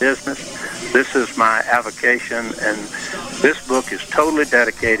is my business. This is my avocation, and this book is totally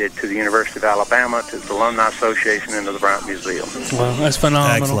dedicated to the University of Alabama, to the Alumni Association, and to the Bryant Museum. Well, that's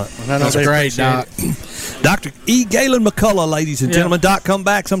phenomenal. Excellent. That's great, Doc. Dr. E. Galen McCullough, ladies and gentlemen. Doc, come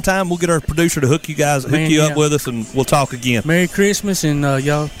back sometime. We'll get our producer to hook you up with us, and we'll talk again. Merry Christmas, and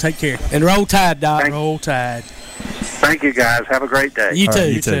y'all take care. And roll tide, Doc. Roll tide. Thank you, guys. Have a great day. You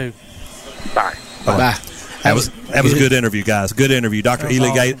too. You too. Bye. Bye. That was a good interview, guys. Good interview. Dr.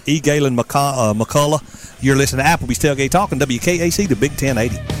 E. Galen McCullough. You're listening to Applebee's Tailgate Talk on WKAC, the Big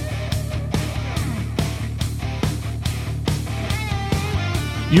 1080.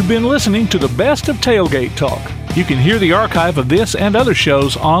 You've been listening to the best of Tailgate Talk. You can hear the archive of this and other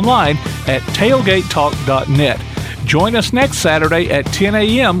shows online at tailgatetalk.net. Join us next Saturday at 10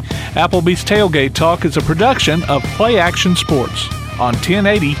 a.m. Applebee's Tailgate Talk is a production of Play Action Sports on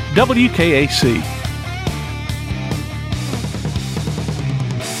 1080 WKAC.